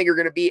 I don't think are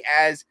going to be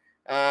as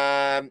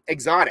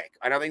exotic.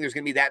 I don't think there's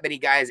going to be that many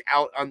guys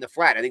out on the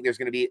flat. I think there's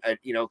going to be a,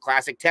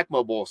 classic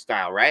Tecmo Bowl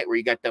style, right? Where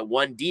you got the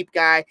one deep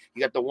guy,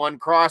 you got the one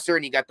crosser,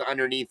 and you got the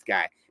underneath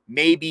guy.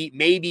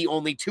 Maybe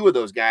only two of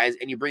those guys,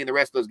 and you bring the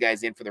rest of those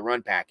guys in for the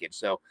run package.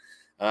 So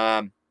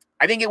I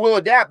think it will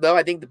adapt, though.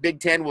 I think the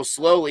Big Ten will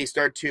slowly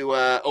start to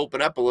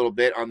open up a little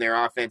bit on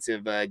their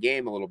offensive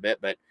game a little bit.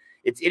 But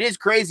it is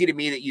crazy to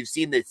me that you've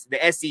seen the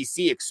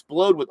SEC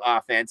explode with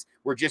offense,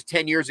 where just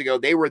 10 years ago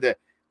they were the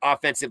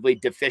offensively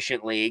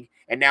deficient league,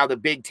 and now the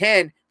Big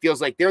Ten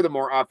feels like they're the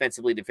more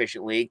offensively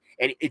deficient league.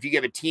 And if you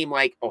give a team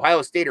like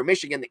Ohio State or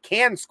Michigan that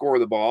can score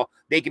the ball,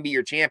 they can be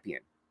your champion.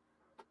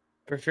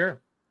 For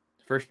sure.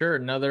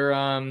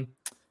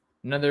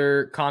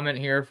 Another comment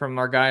here from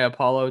our guy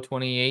Apollo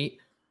 28.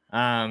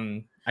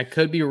 I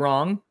could be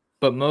wrong,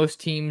 but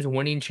most teams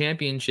winning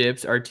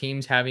championships are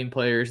teams having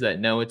players that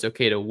know it's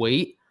okay to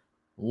wait,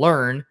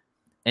 learn,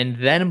 and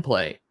then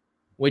play,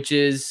 which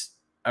is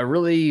a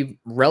really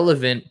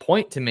relevant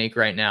point to make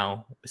right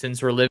now.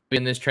 Since we're living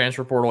in this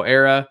transfer portal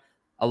era,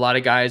 a lot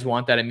of guys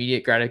want that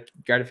immediate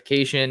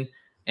gratification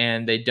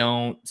and they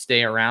don't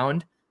stay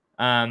around.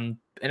 And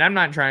I'm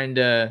not trying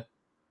to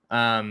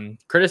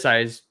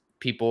criticize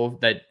people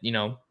that,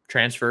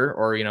 transfer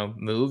or,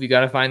 move. You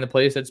got to find the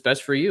place that's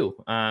best for you.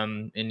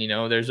 And,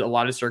 there's a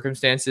lot of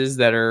circumstances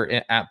that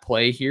are at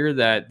play here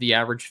that the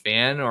average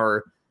fan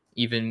or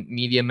even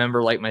media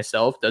member like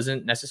myself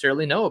doesn't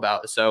necessarily know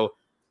about. So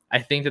I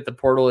think that the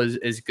portal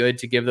is good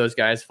to give those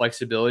guys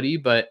flexibility,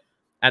 but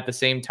at the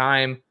same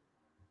time,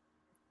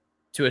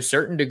 to a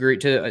certain degree,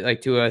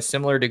 to a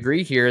similar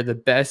degree here, the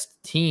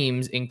best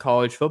teams in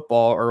college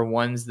football are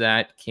ones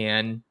that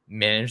can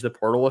manage the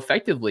portal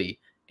effectively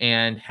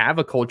and have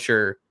a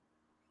culture,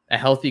 a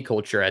healthy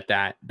culture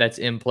at that's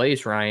in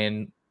place,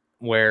 Ryan,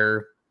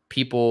 where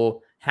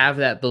people have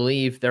that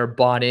belief, they're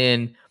bought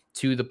in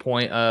to the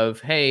point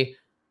of, hey,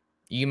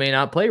 you may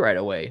not play right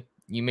away.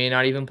 You may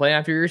not even play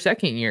after your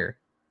second year,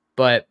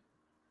 but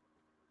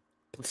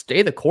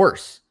stay the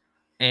course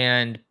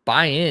and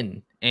buy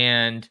in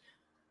and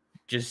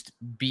just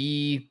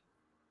be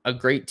a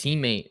great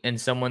teammate and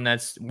someone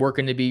that's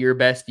working to be your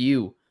best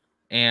you.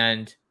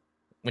 And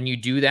when you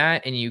do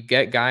that and you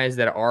get guys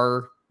that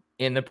are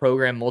in the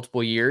program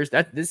multiple years,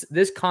 that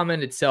this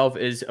comment itself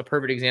is a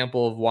perfect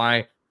example of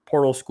why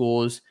portal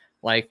schools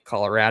like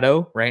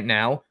Colorado right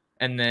now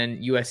and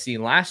then USC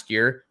last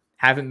year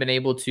haven't been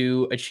able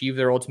to achieve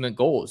their ultimate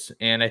goals.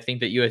 And I think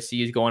that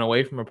USC is going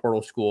away from a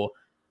portal school.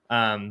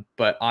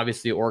 But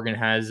obviously Oregon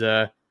has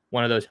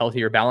one of those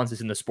healthier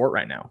balances in the sport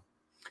right now.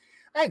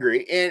 I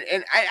agree,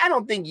 and I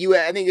don't think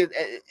I think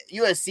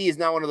USC is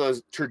not one of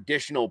those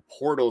traditional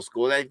portal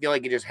schools. I feel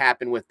like it just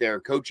happened with their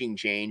coaching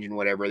change and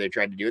whatever they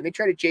tried to do, and they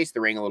tried to chase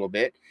the ring a little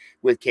bit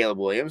with Caleb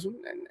Williams. And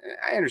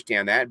I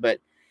understand that, but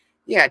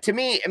yeah, to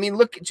me, I mean,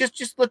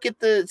 just look at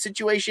the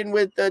situation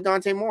with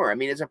Dante Moore. I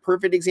mean, it's a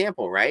perfect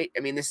example, right? I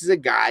mean, this is a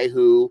guy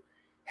who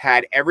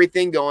had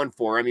everything going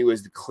for him. He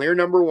was the clear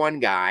number one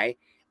guy.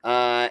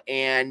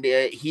 And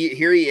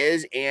here he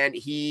is, and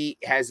he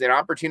has that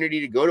opportunity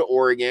to go to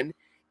Oregon.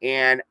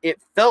 And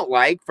it felt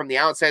like from the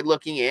outside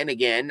looking in,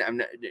 again, I'm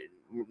not,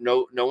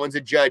 no one's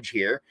a judge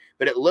here,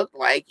 but it looked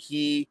like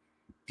he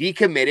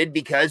decommitted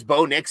because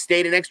Bo Nix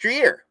stayed an extra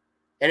year.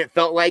 And it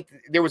felt like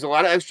there was a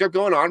lot of extra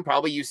going on.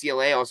 Probably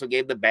UCLA also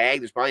gave the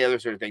bag. There's probably other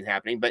sort of things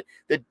happening, but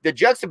the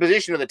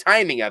juxtaposition of the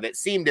timing of it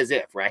seemed as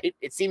if, right?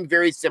 It seemed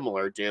very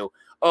similar to,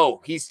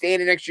 oh, he's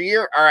staying an extra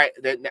year. All right,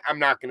 then I'm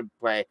not going to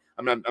play.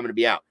 I'm going to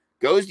be out.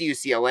 Goes to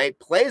UCLA,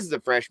 plays as a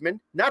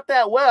freshman, not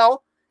that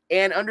well,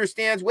 and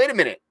understands, wait a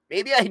minute,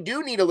 maybe I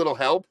do need a little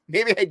help.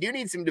 Maybe I do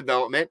need some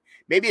development.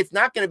 Maybe it's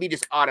not going to be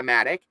just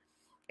automatic.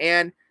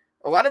 And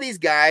a lot of these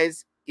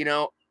guys, you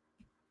know,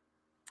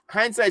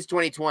 hindsight's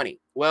 2020.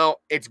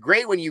 Well, it's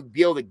great when you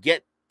be able to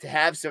get to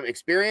have some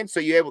experience, so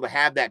you're able to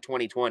have that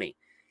 2020.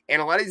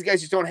 And a lot of these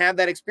guys just don't have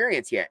that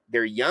experience yet.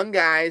 They're young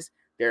guys.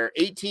 They're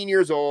 18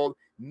 years old.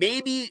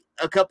 Maybe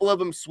a couple of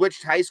them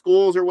switched high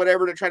schools or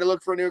whatever to try to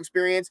look for a new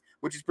experience,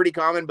 which is pretty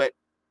common. But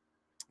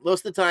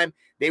most of the time,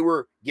 they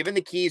were given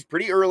the keys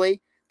pretty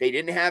early. They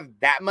didn't have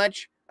that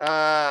much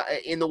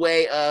in the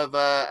way of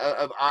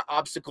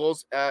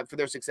obstacles for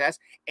their success.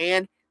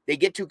 And they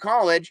get to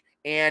college,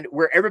 and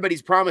where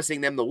everybody's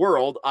promising them the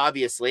world,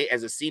 obviously,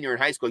 as a senior in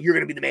high school, you're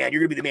going to be the man, you're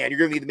going to be the man, you're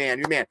going to be the man,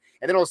 you're the man.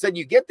 And then all of a sudden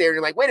you get there and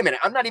you're like, wait a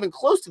minute, I'm not even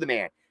close to the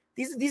man.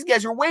 These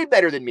guys are way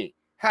better than me.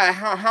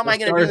 How am I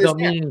going to do this? Don't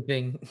mean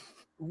anything.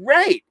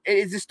 Right.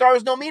 The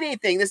stars don't mean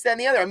anything. This, that,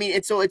 and the other. I mean,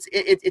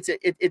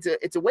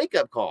 it's a wake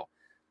up call.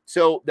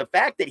 So the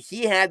fact that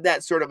he had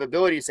that sort of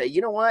ability to say,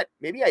 you know what,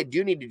 maybe I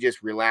do need to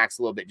just relax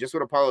a little bit. Just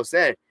what Apollo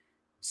said,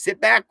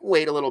 sit back,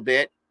 wait a little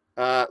bit,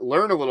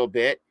 learn a little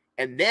bit.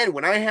 And then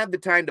when I have the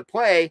time to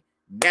play,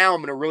 now I'm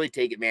going to really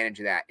take advantage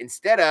of that.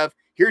 Instead of,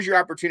 here's your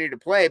opportunity to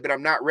play, but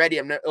I'm not ready.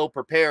 I'm not ill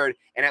prepared.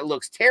 And it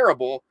looks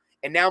terrible.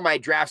 And now my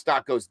draft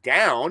stock goes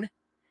down.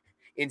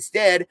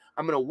 Instead,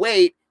 I'm going to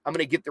wait. I'm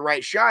going to get the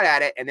right shot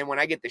at it. And then when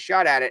I get the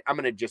shot at it, I'm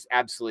going to just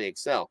absolutely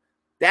excel.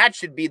 That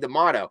should be the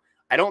motto.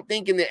 I don't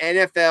think in the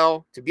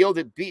NFL, to be able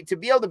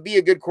to be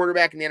a good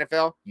quarterback in the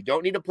NFL, you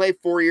don't need to play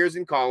 4 years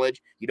in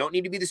college. You don't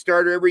need to be the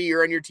starter every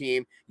year on your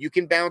team. You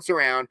can bounce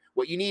around.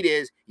 What you need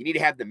is you need to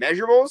have the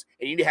measurables,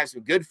 and you need to have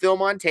some good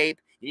film on tape.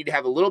 You need to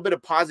have a little bit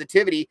of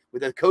positivity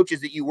with the coaches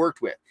that you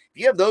worked with.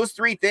 If you have those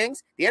three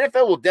things, the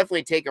NFL will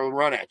definitely take a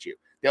run at you.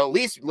 They'll at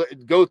least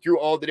go through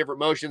all the different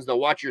motions.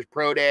 They'll watch your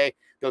pro day.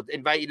 They'll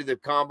invite you to the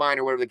combine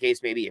or whatever the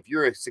case may be if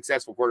you're a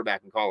successful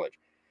quarterback in college.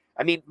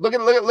 I mean, look at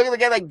the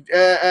guy like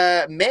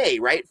May,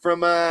 right,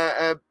 from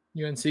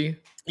UNC.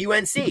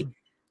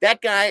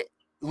 That guy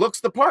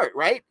looks the part,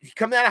 right? He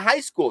comes out of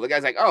high school. The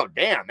guy's like, oh,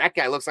 damn, that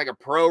guy looks like a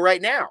pro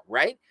right now,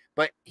 right?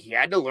 But he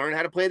had to learn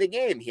how to play the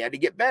game. He had to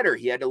get better.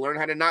 He had to learn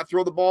how to not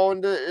throw the ball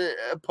into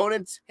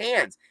opponents'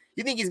 hands.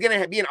 You think he's going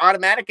to be an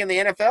automatic in the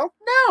NFL?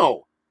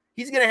 No.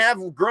 He's going to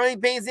have growing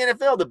pains in the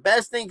NFL. The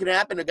best thing can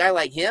happen to a guy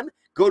like him,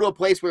 go to a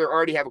place where they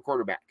already have a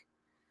quarterback.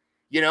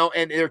 You know,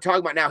 and they're talking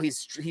about now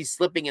he's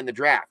slipping in the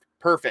draft.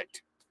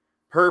 Perfect.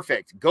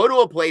 Go to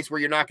a place where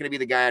you're not going to be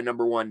the guy on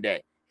number one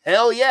day.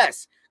 Hell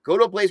yes. Go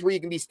to a place where you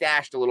can be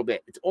stashed a little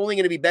bit. It's only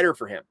going to be better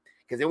for him.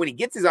 Because then when he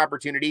gets his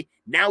opportunity,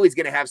 now he's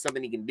going to have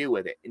something he can do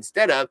with it.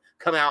 Instead of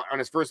come out on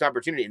his first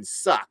opportunity and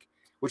suck,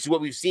 which is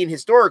what we've seen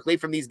historically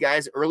from these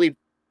guys, early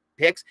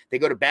picks. They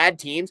go to bad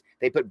teams.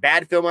 They put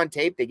bad film on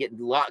tape. They get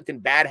locked in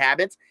bad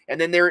habits. And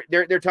then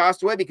they're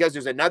tossed away because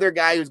there's another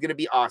guy who's going to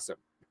be awesome.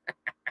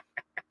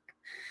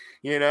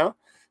 You know?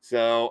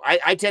 So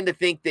I tend to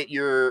think that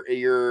your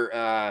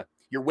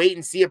wait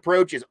and see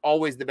approach is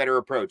always the better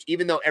approach,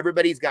 even though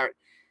everybody's got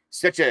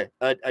such a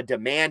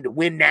demand to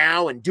win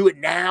now and do it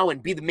now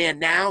and be the man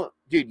now.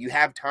 Dude, you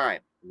have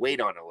time.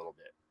 Wait on it a little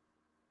bit.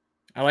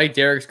 I like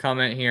Derek's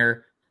comment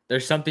here.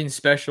 There's something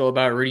special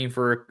about rooting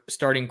for a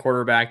starting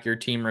quarterback your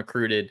team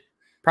recruited.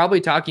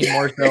 Probably talking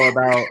more so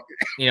about,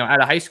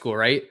 out of high school,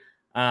 right?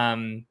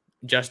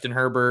 Justin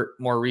Herbert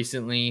more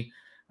recently.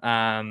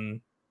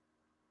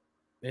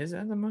 Is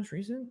that the most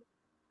recent?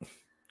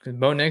 Because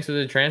Bo Nix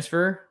was a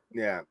transfer.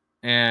 Yeah.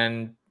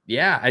 And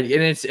yeah,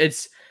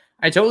 it's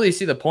I totally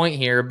see the point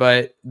here,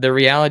 but the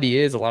reality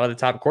is a lot of the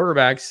top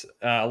quarterbacks,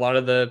 a lot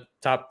of the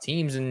top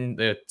teams in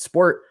the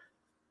sport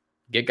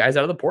get guys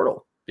out of the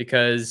portal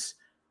because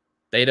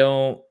they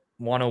don't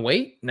want to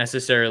wait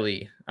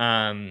necessarily.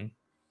 And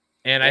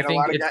I And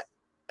think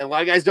a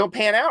lot of guys don't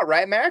pan out,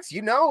 right, Max?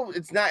 You know,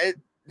 it's not.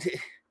 A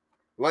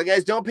lot of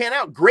guys don't pan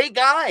out. Great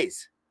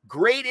guys,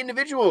 great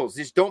individuals,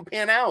 just don't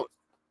pan out.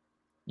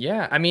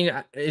 yeah, I mean,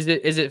 is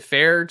it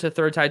fair to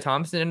throw Ty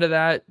Thompson into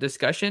that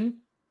discussion?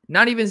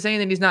 Not even saying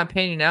that he's not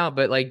panning out,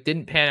 but like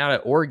didn't pan out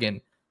at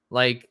Oregon.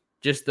 Like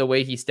just the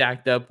way he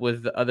stacked up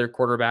with the other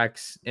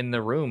quarterbacks in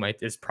the room,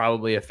 is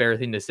probably a fair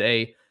thing to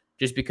say.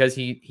 Just because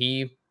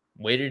he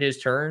waited his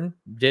turn,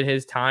 did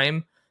his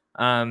time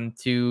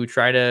to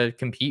try to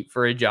compete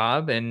for a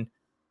job, and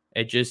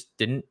it just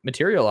didn't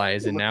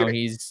materialize. And now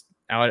he's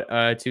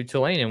out to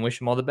Tulane, and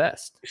wish him all the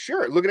best.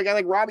 Sure. Look at a guy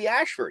like Robbie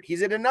Ashford.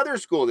 He's at another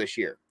school this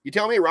year. You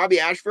tell me Robbie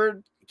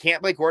Ashford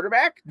can't play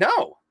quarterback?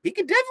 No, he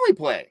could definitely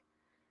play.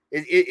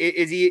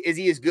 Is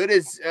he as good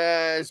as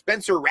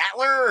Spencer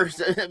Rattler?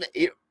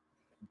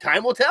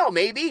 Time will tell.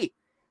 Maybe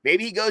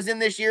he goes in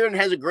this year and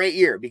has a great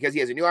year because he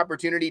has a new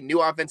opportunity,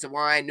 new offensive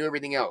line, new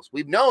everything else.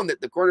 We've known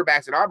that the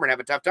quarterbacks at Auburn have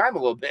a tough time a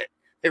little bit.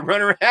 They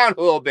run around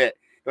a little bit.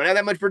 Don't have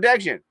that much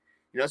protection.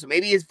 So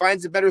maybe he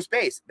finds a better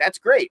space. That's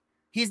great.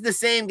 He's the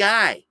same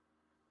guy.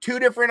 2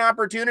 different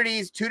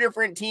opportunities, 2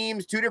 different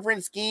teams, 2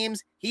 different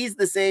schemes. He's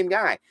the same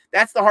guy.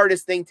 That's the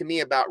hardest thing to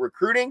me about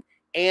recruiting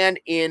and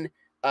in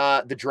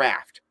the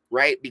draft,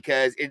 right?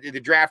 Because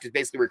the draft is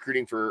basically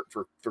recruiting for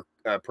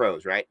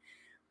pros, right?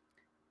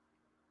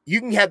 You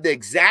can have the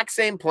exact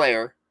same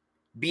player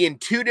be in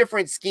 2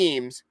 different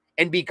schemes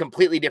and be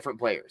completely different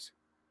players.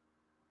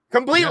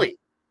 Completely. Yeah.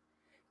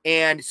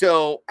 And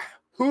so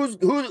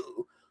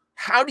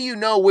how do you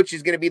know which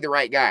is going to be the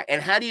right guy?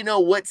 And how do you know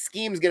what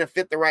scheme is going to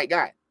fit the right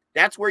guy?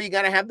 That's where you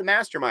got to have the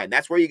mastermind.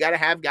 That's where you got to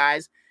have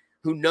guys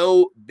who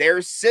know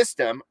their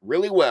system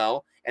really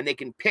well, and they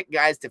can pick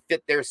guys to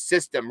fit their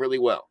system really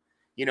well.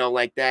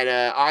 Like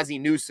that Ozzie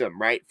Newsome,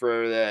 right,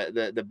 for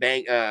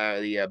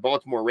the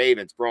Baltimore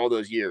Ravens for all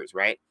those years,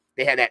 right?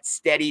 They had that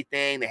steady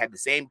thing. They had the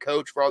same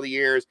coach for all the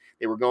years.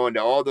 They were going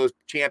to all those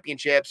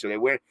championships, so they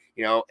were,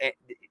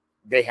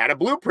 they had a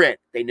blueprint.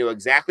 They knew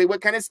exactly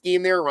what kind of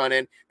scheme they were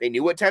running. They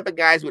knew what type of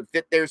guys would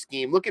fit their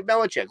scheme. Look at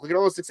Belichick. Look at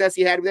all the success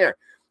he had there.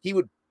 He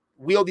would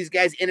wheel these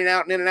guys in and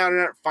out and in and out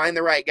and out, find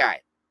the right guy.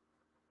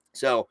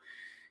 So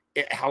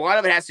a lot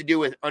of it has to do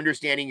with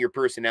understanding your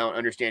personnel and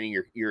understanding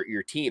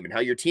your team and how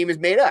your team is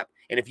made up.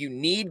 And if you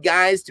need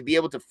guys to be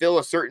able to fill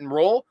a certain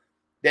role,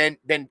 then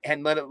let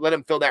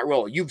them fill that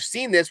role. You've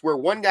seen this where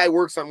one guy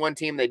works on one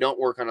team, they don't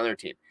work on another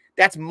team.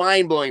 That's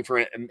mind-blowing for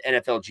an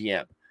NFL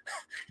GM.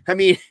 I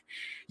mean,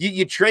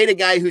 you trade a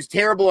guy who's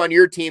terrible on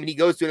your team and he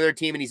goes to another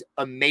team and he's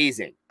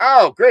amazing.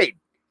 Oh, great.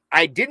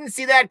 I didn't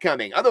see that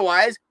coming.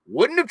 Otherwise,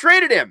 wouldn't have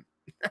traded him.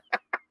 Are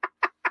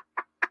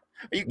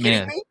you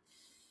kidding me?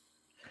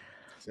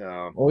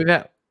 So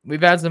well,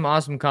 we've had some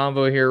awesome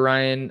convo here,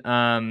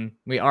 Ryan.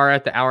 We are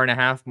at the 1.5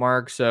 hour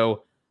mark.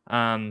 So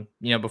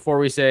before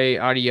we say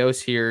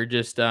adios here,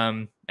 just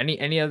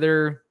any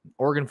other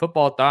Oregon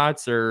football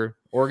thoughts or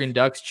Oregon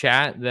Ducks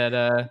chat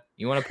that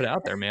you want to put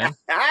out there, man?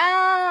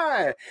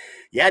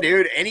 Yeah,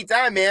 dude.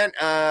 Anytime, man.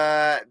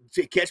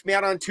 Catch me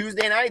out on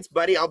Tuesday nights,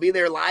 buddy. I'll be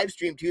there live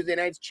stream Tuesday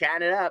nights,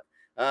 chatting it up.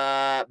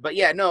 But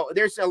yeah, no,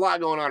 there's a lot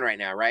going on right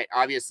now, right?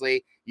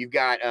 Obviously, you've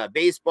got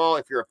baseball.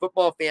 If you're a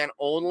football fan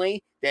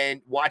only,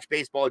 then watch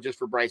baseball just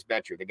for Bryce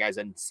Betcher. The guy's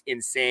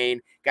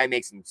insane. Guy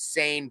makes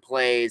insane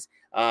plays.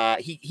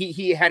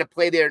 He had a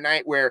play the other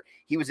night where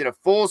he was in a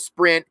full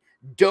sprint,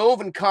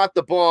 dove and caught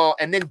the ball,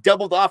 and then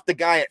doubled off the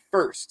guy at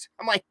first.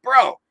 I'm like,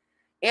 bro.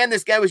 And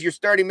this guy was your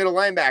starting middle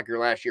linebacker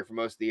last year for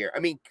most of the year. I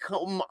mean,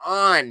 come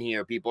on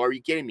here, people. Are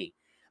you kidding me?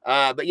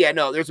 But yeah,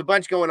 no, there's a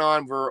bunch going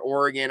on for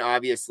Oregon.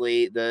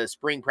 Obviously, the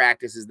spring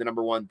practice is the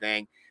number one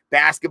thing.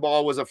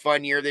 Basketball was a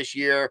fun year this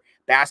year.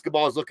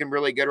 Basketball is looking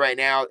really good right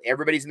now.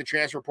 Everybody's in the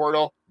transfer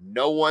portal.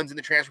 No one's in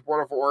the transfer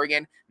portal for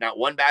Oregon. Not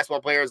one basketball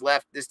player has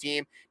left this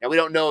team. Now, we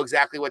don't know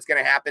exactly what's going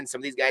to happen. Some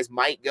of these guys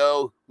might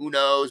go. Who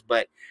knows?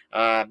 But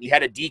you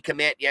had a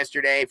decommit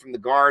yesterday from the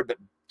guard, but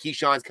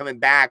Keyshawn's coming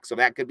back, so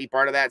that could be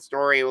part of that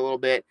story a little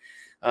bit.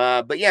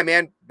 But yeah,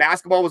 man,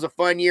 basketball was a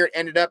fun year. It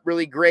ended up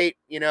really great.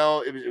 It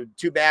was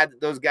too bad that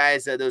those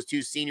guys, those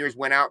 2 seniors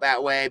went out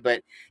that way.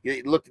 But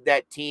you looked at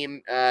that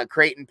team,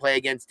 Creighton play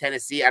against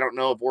Tennessee. I don't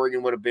know if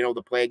Oregon would have been able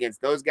to play against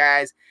those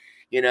guys.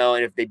 And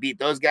if they beat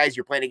those guys,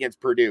 you're playing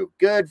against Purdue.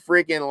 Good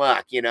freaking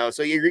luck,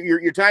 So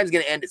your time's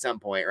going to end at some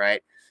point,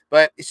 right?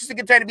 But it's just a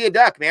good time to be a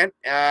Duck, man.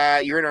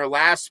 You're in our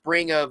last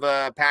spring of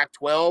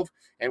Pac-12,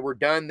 and we're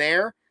done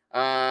there.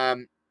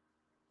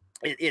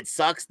 It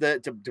sucks to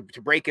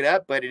break it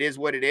up, but it is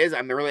what it is.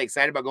 I'm really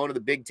excited about going to the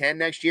Big Ten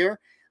next year.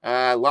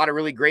 A lot of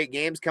really great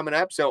games coming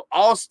up. So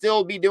I'll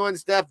still be doing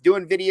stuff,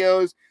 doing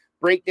videos,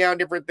 break down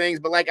different things.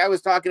 But like I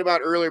was talking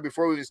about earlier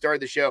before we even started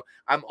the show,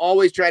 I'm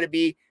always trying to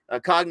be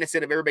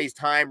cognizant of everybody's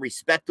time,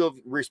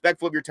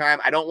 respectful of your time.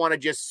 I don't want to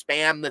just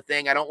spam the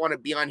thing. I don't want to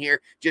be on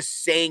here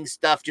just saying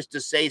stuff just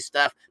to say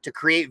stuff, to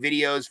create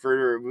videos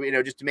for,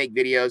 just to make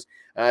videos.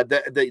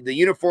 The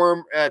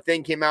uniform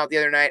thing came out the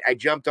other night. I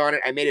jumped on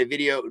it. I made a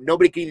video.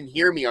 Nobody could even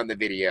hear me on the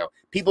video.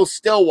 People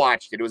still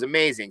watched it. It was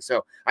amazing.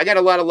 So I got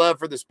a lot of love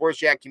for the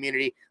SportsChat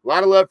community. A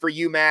lot of love for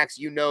you, Max.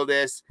 You know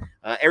this.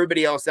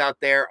 Everybody else out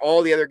there.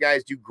 All the other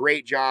guys do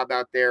great job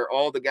out there.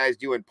 All the guys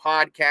doing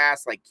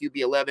podcasts like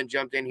QB11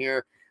 jumped in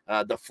here.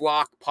 The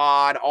Flock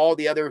Pod, all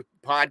the other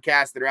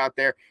podcasts that are out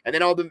there. And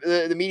then all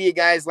the media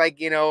guys like,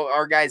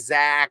 our guy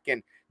Zach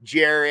and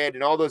Jared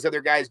and all those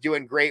other guys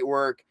doing great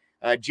work.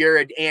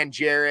 Jared and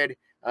Tyson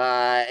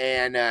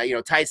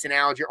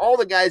Alger, all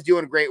the guys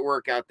doing great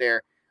work out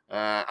there.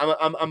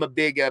 I'm a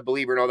big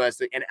believer in all that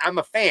stuff, and I'm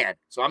a fan.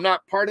 So I'm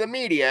not part of the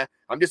media.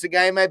 I'm just a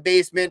guy in my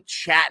basement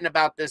chatting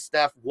about this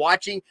stuff,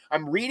 watching.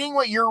 I'm reading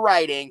what you're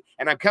writing,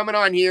 and I'm coming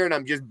on here and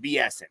I'm just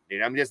BSing,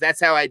 dude.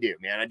 That's how I do,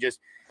 man.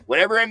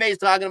 Whatever anybody's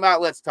talking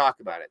about, let's talk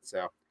about it.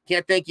 So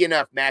can't thank you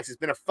enough, Max. It's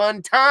been a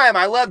fun time.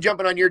 I love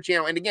jumping on your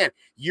channel. And again,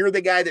 you're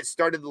the guy that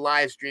started the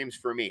live streams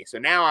for me. So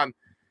now I'm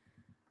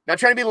not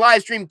trying to be the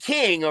live stream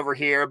king over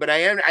here, but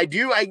I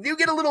do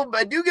get a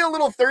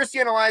little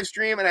thirsty on a live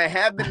stream, and I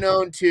have been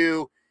known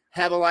to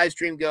have a live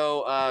stream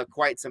go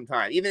quite some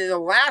time. Even the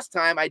last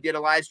time I did a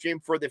live stream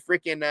for the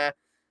freaking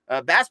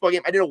basketball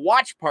game, I did a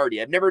watch party.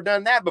 I've never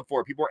done that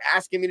before. People were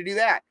asking me to do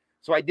that.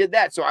 So I did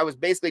that. So I was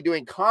basically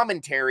doing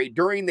commentary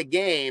during the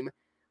game.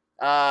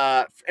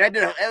 And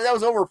that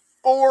was over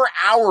 4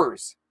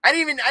 hours. I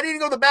didn't even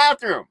go to the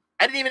bathroom.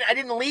 I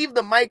didn't leave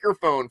the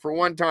microphone for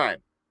one time.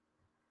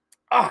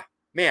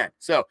 Man.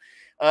 So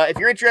if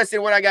you're interested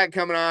in what I got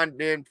coming on,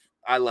 dude,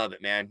 I love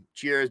it, man.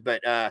 Cheers.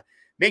 But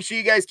make sure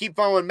you guys keep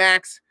following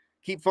Max.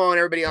 Keep following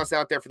everybody else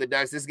out there for the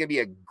Ducks. This is going to be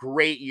a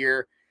great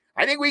year.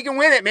 I think we can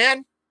win it,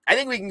 man. I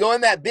think we can go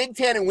in that Big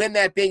Ten and win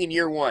that thing in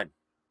year one.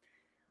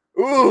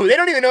 Ooh, they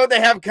don't even know what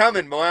they have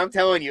coming, boy. I'm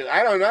telling you.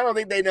 I don't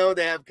think they know what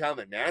they have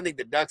coming, man. I think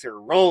the Ducks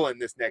are rolling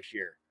this next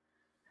year.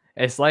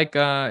 It's like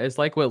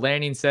what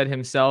Lanning said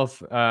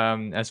himself,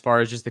 as far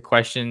as just the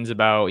questions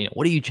about,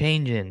 what are you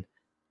changing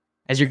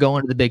as you're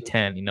going to the Big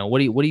Ten? What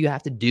do you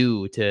have to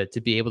do to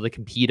be able to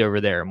compete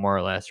over there, more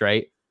or less,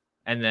 right?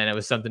 And then it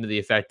was something to the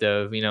effect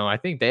of, I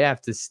think they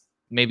have to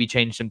maybe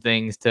change some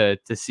things to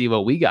see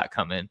what we got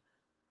coming.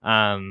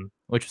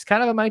 Which was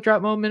kind of a mic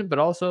drop moment, but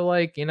also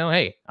like,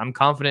 hey, I'm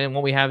confident in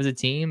what we have as a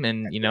team,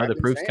 and the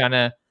proof's kind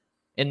of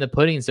in the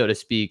pudding, so to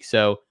speak.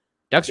 So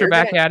Ducks are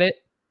back at it.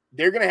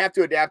 They're going to have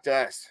to adapt to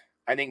us,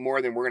 I think,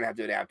 more than we're going to have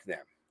to adapt to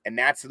them. And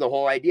that's the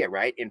whole idea,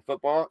 right? In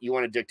football, you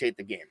want to dictate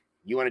the game.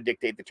 You want to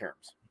dictate the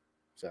terms.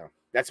 So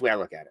that's the way I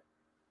look at it.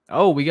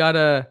 Oh, we got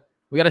a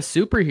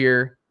super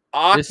here.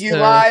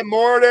 Oculi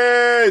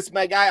Mortis,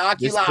 my guy,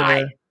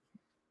 Oculi.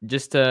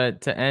 Just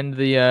to end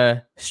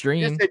the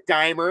stream. Just a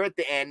dimer at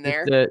the end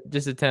there.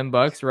 Just a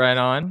 $10. Right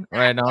on.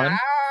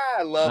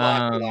 I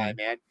love Oculi,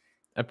 man.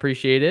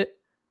 Appreciate it.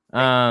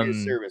 Thank you for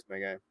your service, my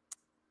guy.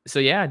 So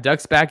yeah,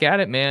 Ducks back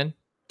at it, man.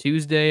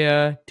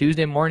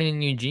 Tuesday morning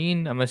in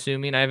Eugene, I'm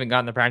assuming. I haven't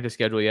gotten the practice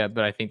schedule yet,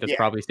 but I think that's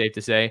probably safe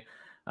to say.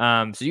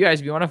 So you guys,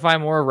 if you want to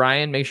find more of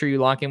Ryan, make sure you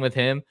lock in with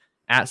him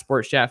at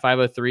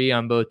SportsChat503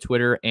 on both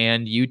Twitter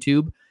and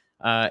YouTube,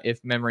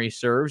 if memory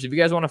serves. If you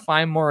guys want to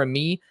find more of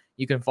me,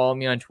 you can follow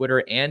me on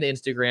Twitter and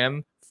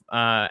Instagram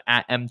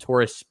at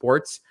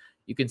mtorresports.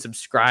 You can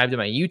subscribe to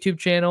my YouTube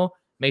channel.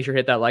 Make sure to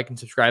hit that like and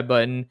subscribe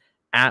button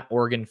at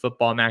Oregon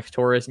Football Max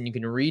Torres, and you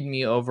can read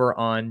me over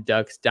on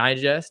Ducks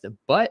Digest.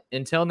 But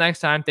until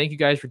next time, thank you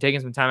guys for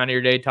taking some time out of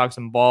your day, talk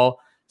some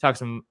ball, talk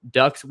some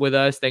Ducks with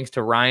us. Thanks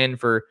to Ryan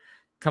for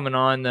coming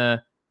on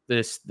the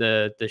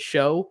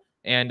show,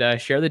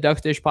 and share the Ducks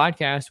Dish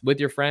podcast with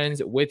your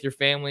friends, with your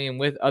family, and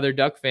with other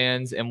Duck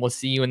fans. And we'll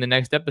see you in the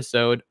next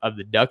episode of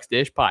the Ducks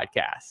Dish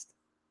podcast.